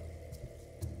there.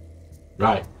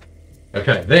 Right.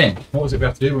 Okay, then, what was it we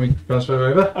have to do when we transfer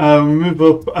over? Move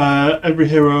up. Every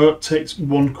hero takes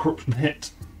 1 corruption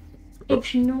hit.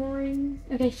 ignoring.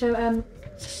 Okay, so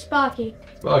Sparky,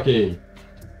 Sparky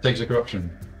takes a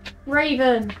corruption.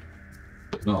 Raven,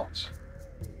 Does not.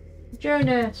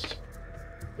 Jonas,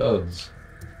 Does.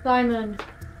 Simon,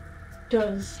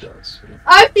 does. Does.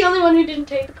 I'm the only one who didn't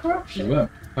take the You corruption.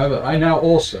 won't. However, I now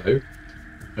also,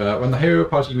 when the hero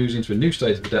party moves into a new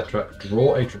state of the deck track,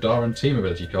 draw a Trederran Team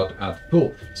ability card to add to the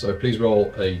pool. So please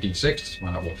roll a d6 to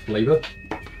find out what flavour.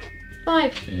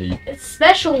 5. A It's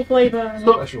special flavour.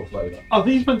 special flavour. Are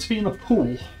these meant to be in a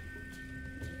pool?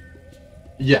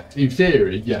 Yeah, in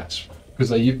theory, yes.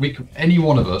 Because any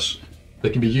one of us, they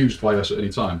can be used by us at any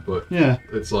time, but Yeah.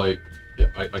 it's like, yeah,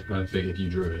 I kind of think if you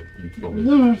drew it, you probably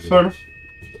No, fair enough.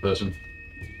 the person.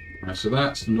 Right, so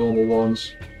that's the normal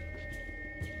ones.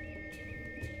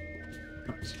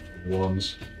 That's the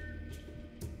ones.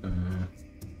 I'm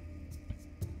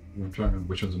trying to remember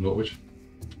which ones are not which.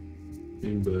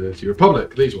 University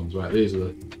Republic, these ones, right? These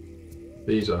are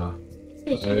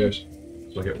those.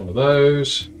 So I get one of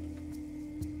those.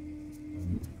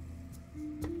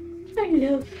 I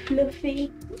love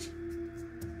Fluffy.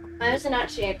 I wasn't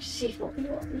actually able to see what we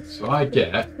want. So I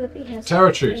get Fluffy has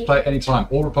Terror Troops. Play at any time.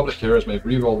 All Republic heroes may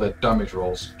re-roll their damage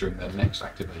rolls during their next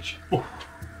activation.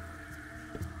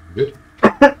 Good.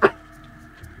 What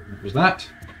was that?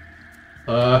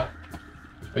 I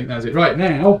think that's it. Right,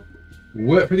 now,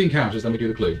 work through the encounters, then we do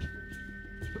the clue.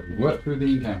 So we work through the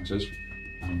encounters,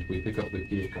 and we pick up the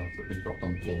gear cards that have been dropped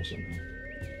on the floor somewhere.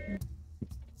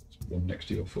 There's one next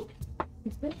to your foot.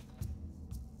 Is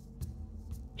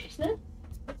there?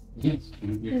 Yes,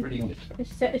 you're pretty on it.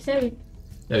 It's so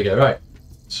There we go, right.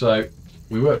 So,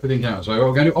 we work with the encounters. So,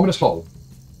 we're going to Ominous Hole.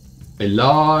 A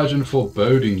large and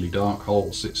forebodingly dark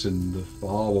hole sits in the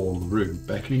far wall of the room,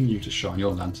 beckoning you to shine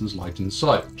your lantern's light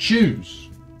inside. Choose!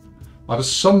 Either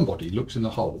somebody looks in the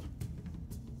hole,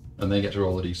 and they get to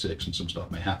roll a d6 and some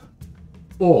stuff may happen.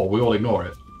 Or we all ignore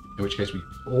it, in which case we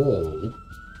all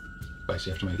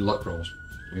basically have to make luck rolls.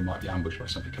 We might be ambushed by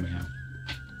something coming out.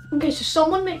 Okay, so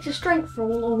someone makes a strength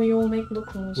roll, or we all make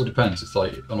luck rolls. Well, it depends. It's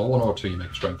like on a 1 or 2 you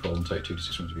make a strength roll and take 2 to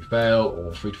 6 ones if you fail,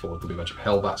 or 3 to 4 it could be a bunch of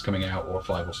hellbats coming out, or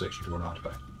 5 or 6 you draw an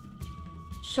artifact.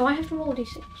 So I have to roll a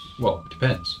d6. Well, it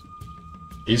depends.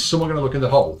 Is someone going to look in the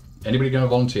hole? Anybody going to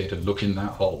volunteer to look in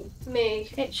that hole? Me.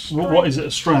 It's What is it?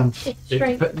 A strength? It's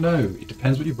strength. No, it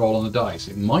depends what you roll on the dice.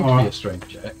 It might be Alright. a strength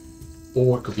check,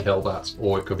 or it could be hellbats,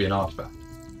 or it could be an artifact.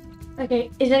 Okay,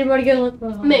 is anybody going to look for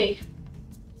the hole? Me.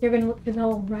 You're going to look for the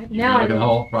hole right You now. look in the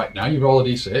hole. Right, now you roll a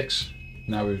d6.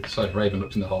 Now we've decided Raven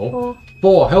looked in the hole. 4.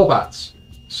 4 hellbats.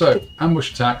 So,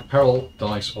 ambush attack, peril,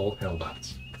 dice, or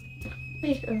hellbats.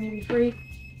 Please, or maybe 3.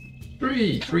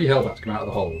 3 hellbats come out of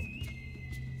the hole.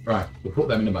 Right, we'll put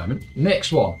them in a moment.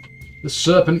 Next one, the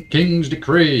Serpent King's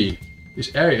Decree.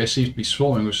 This area seems to be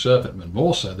swarming with Serpentmen,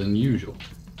 more so than usual.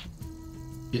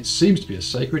 It seems to be a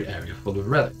sacred area full of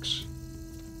relics.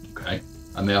 Okay,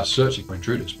 and they are searching for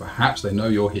intruders. Perhaps they know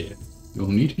you're here. You'll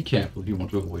need to be careful if you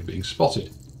want to avoid being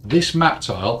spotted. This map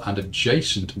tile and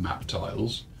adjacent map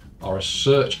tiles are a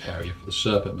search area for the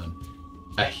Serpentmen.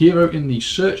 A hero in the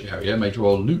search area may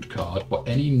draw a loot card for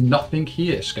any nothing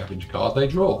here scavenger card they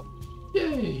draw.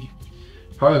 Yay!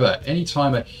 However,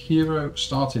 anytime a hero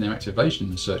starting their activation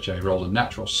in the search area rolls a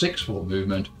natural 6-foot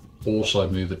movement, also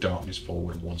move the darkness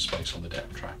forward 1 space on the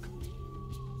depth track.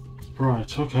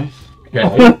 Right, okay.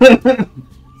 Okay.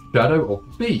 Shadow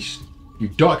of Beast. You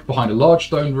duck behind a large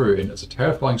stone ruin as a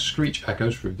terrifying screech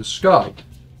echoes through the sky.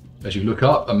 As you look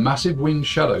up, a massive winged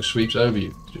shadow sweeps over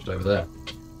you, just over there.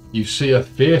 You see a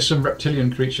fearsome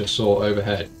reptilian creature soar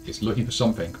overhead. It's looking for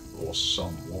something or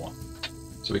someone.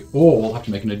 So we all have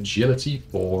to make an agility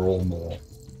 4 or more.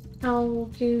 I'll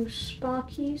do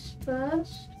Sparky's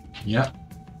first. Yeah.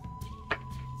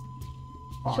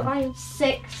 So I have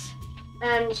 6.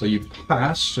 And So you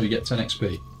pass, so you get 10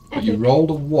 XP. But you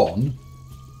rolled a 1,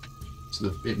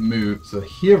 so it moves. The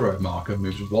hero marker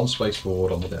moves 1 space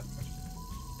forward on the depth.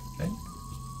 Okay.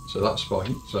 So that's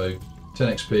fine. So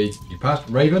 10 XP. You passed.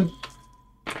 Raven.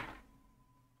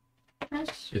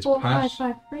 That's It's 4, 5, passed.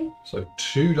 5, 3. So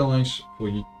 2 dice for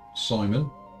you, Simon.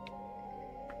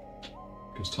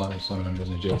 Because Simon only does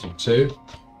an agility 2.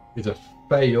 It's a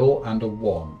fail and a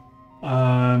 1.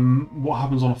 What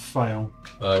happens on a fail?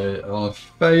 On a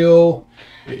fail,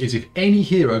 it is if any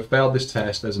hero failed this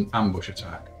test, there's an ambush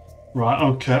attack. Right,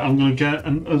 okay, I'm going to get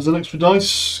as an extra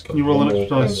dice. Can you roll an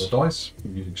extra dice? Dice.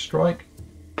 I'm using strike.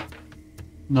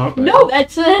 No. no,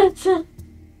 that's it.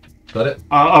 Is that it?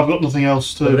 I've got nothing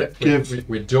else Is that to it? give.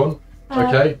 We're done.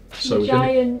 Okay. So we're gonna,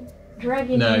 Giant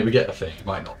dragon. no, we get a thing. It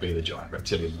might not be the giant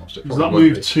reptilian monster. It Does probably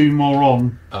that won't move be. 2 more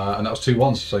on? And that was 2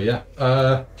 1s. So yeah.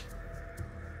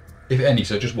 If any,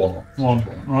 so just 1 on.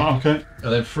 1. Right, okay.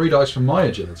 And then 3 dice for my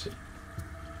agility.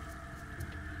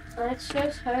 Let's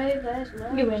just hope there's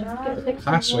no You win. child. Get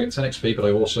 6 So I get 10 XP, but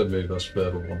I also move us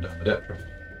further 1 down the depth track.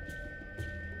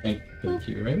 Thank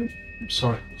you, Raven. I'm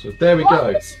sorry. So there we What go.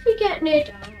 happens if we get near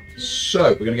down?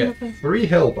 So we're going to Nothing. get 3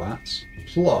 Hellbats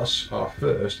plus our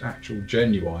first actual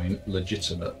genuine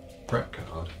legitimate threat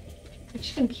card. Which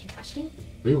is going to be interesting.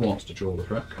 Who wants to draw the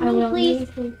threat card? I will. Please.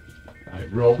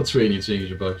 Right, roll between you, seeing as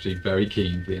you're both very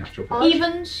keen for the actual card.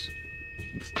 Evens.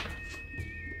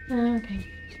 Okay.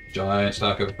 Giant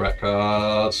stack of threat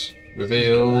cards.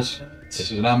 Reveals.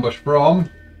 This is an ambush from.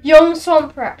 Young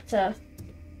Swamp Raptor.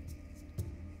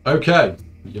 Okay.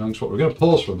 Young Swap. We're going to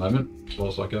pause for a moment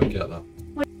whilst I go and get that.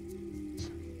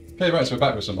 Okay, right, so we're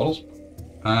back with some models.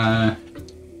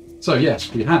 So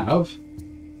yes, we have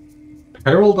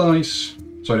Peril Dice.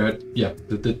 Sorry, no, yeah,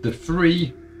 the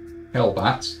 3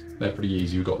 Hellbats. They're pretty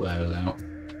easy. We've got theirs out.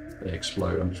 They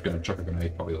explode. I'm just going to chuck a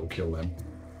grenade. Probably that'll kill them.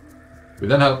 We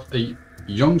then have a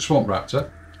young Swamp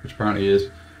Raptor, which apparently is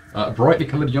brightly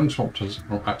coloured young Swamp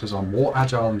Raptors are more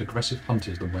agile and aggressive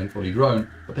hunters than when fully grown,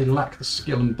 but they lack the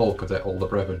skill and bulk of their older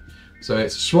brethren. So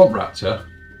it's a Swamp Raptor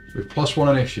with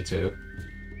 +1 initiative,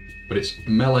 but its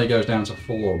melee goes down to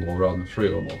 4 or more rather than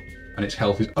 3 or more, and its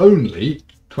health is only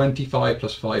 25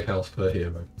 plus 5 health per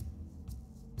hero.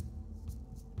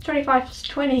 25 plus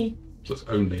 20. So it's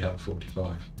only health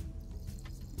 45.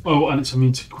 Oh, and it's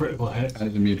immune to critical hit. And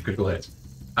it's immune to critical hits.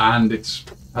 And it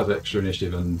has extra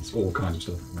initiative and all kinds of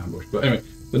stuff from ambush. But anyway,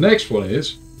 the next one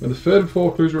is, when the third and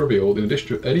fourth clues are revealed, in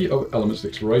addition to any other elements of the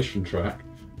exploration track,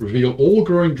 reveal all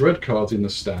growing dread cards in the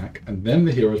stack, and then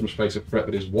the heroes must face a threat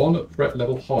that is 1 threat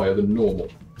level higher than normal.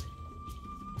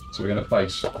 So we're going to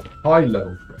face high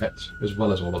level threats as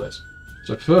well as all of this.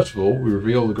 So first of all, we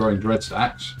reveal the growing dread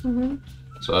stacks. Mm-hmm.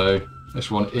 So this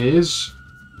one is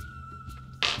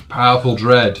Powerful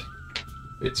Dread.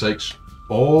 It takes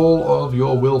all of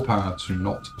your willpower to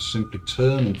not simply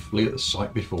turn and flee at the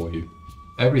sight before you.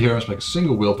 Every hero must make a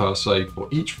single willpower save. For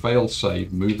each failed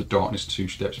save, move the darkness 2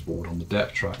 steps forward on the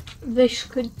depth track. This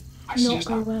could I not suggest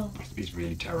go that. well. It's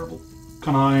really terrible.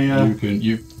 Can I?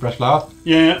 You press flower.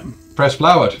 Yeah. Press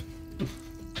flowered.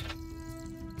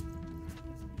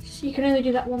 So you can only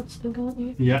do that once though, can't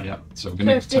you? Yeah. Yeah. So we're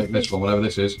going to take this one, whatever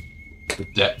this is. The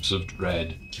Depths of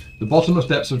Dread. The bottomless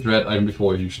depths of dread open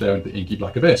before you, stare into the inky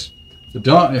black abyss. The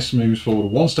darkness moves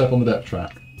forward 1 step on the depth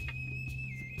track.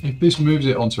 If this moves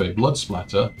it onto a blood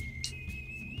splatter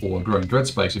or a growing dread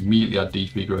space, immediately add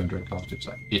DP growing dread cards to its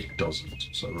stack. It doesn't,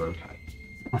 so we're okay.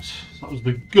 Right. That was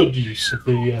the good use of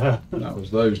the. That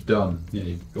was those done. Yeah,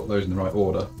 you've got those in the right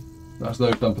order. That's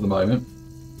those done for the moment.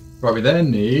 Right, we then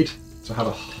need to have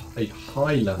a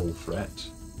high level threat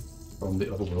from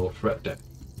the otherworld threat deck.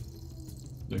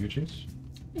 Do you choose?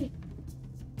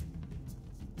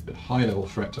 The high level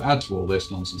threat to add to all this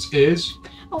nonsense is.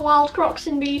 A wild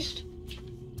Croxen beast.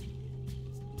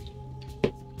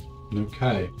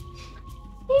 Okay.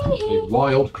 A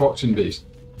wild Croxen beast.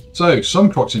 So,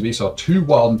 some Croxen beasts are too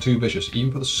wild and too vicious,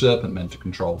 even for the Serpentmen to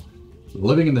control.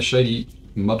 Living in the shady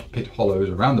mud pit hollows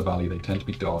around the valley, they tend to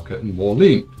be darker and more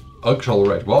lean.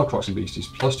 uncontrollable rate. Wild Croxing Beast is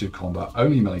 +2 combat,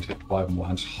 only melee to hit 5 or more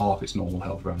hands, half its normal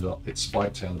health rounded up. Its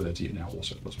spike tail ability now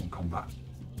also +1 combat.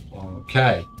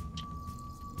 Okay.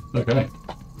 Okay.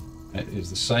 It is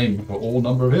the same for all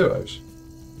number of heroes.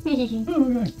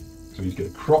 Okay. So you get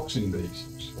a Croxing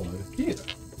Beast. Just follow here.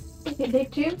 Is it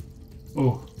big too?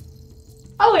 Oh,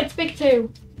 Oh, it's big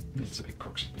too. It's a big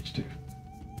Croxing Beast too.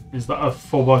 is that a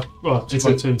 4x? Oh,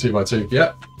 2x2. 2x2,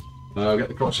 yep. I'll get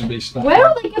the Croxing Beast back Where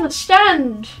are they going to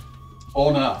stand?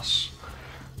 on us.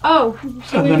 Oh, so And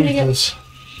we're then going to he get does.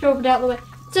 shoved out the way.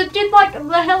 So did like the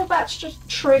Hellbats just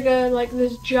trigger like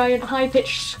this giant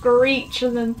high-pitched screech,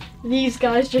 and then these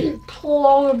guys just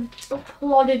plodded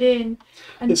in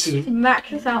and This is-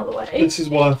 smacked us out of the way? This is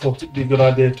why I thought it'd be a good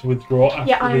idea to withdraw after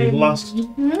Yeah, the I'm last.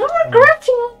 not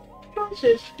regretting my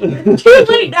choices. It's too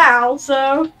late now,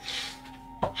 so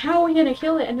how are we gonna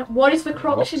kill it? And what is the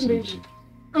Croxing Beast?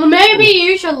 Maybe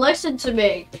you should listen to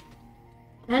me.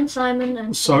 And Simon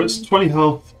and So it's 20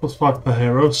 health plus 5 per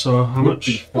hero. So how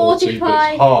much? 45. But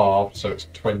it's halved, so it's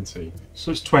 20.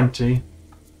 So it's 20.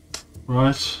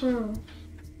 Right.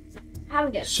 How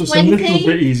we get So it's a little 20,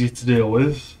 bit easier to deal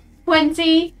with.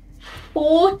 20,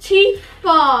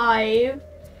 45.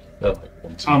 They're like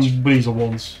 1, 2, And these are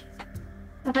ones.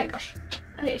 Oh my gosh.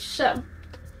 Okay, so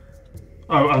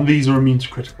Oh, and these are immune to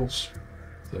criticals.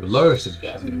 So the lowest is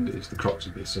the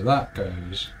Croxing Beast, so that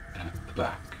goes at the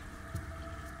back.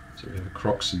 So we have a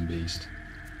Croxing Beast.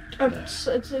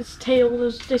 its tail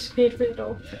has disappeared through the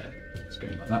door. Yeah, it's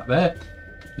going like that there.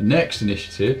 The next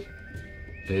initiative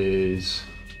is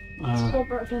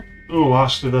Cobra Death. Oh,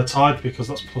 actually they're tied because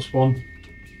that's +1.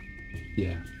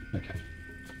 yeah, okay.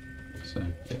 So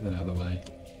get that out of the way.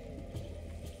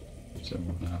 So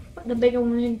we'll have Put the bigger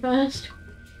one in first.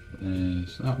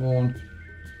 there's that one.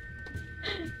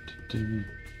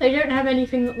 They don't have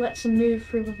anything that lets them move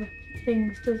through other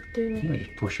things, do they? They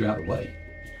just push you out of the way.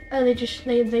 Oh, they just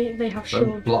they have Don't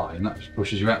shield. fly, and that just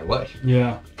pushes you out of the way.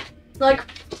 Yeah. Like,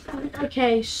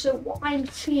 okay, so what I'm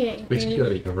seeing This is is,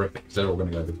 going to be horrific because they're all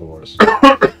going to go before us.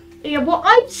 yeah, what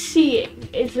I'm seeing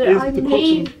is that Is I the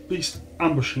need. Croxing Beast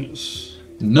ambushing us?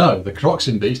 No, the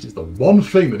Croxing Beast is the one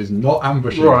thing that is not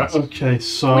ambushing Right, us. okay,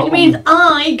 so. Which means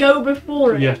I go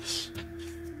before it. Yes.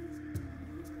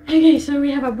 Okay, so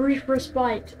we have a brief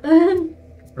respite.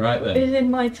 Right then. It's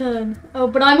in my turn. Oh,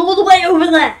 but I'm all the way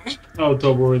over there. Oh,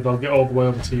 don't worry, they'll get all the way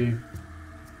over to you.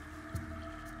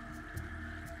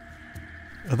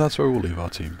 And that's where we'll leave our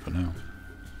team for now.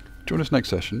 Join us next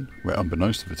session, where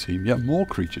unbeknownst to the team, yet more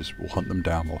creatures will hunt them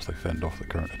down whilst they fend off the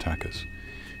current attackers.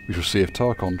 We shall see if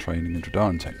Tarkon training and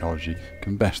Trederran technology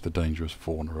can best the dangerous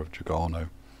fauna of Jagano,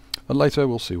 and later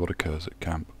we'll see what occurs at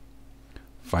camp.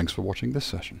 Thanks for watching this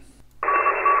session.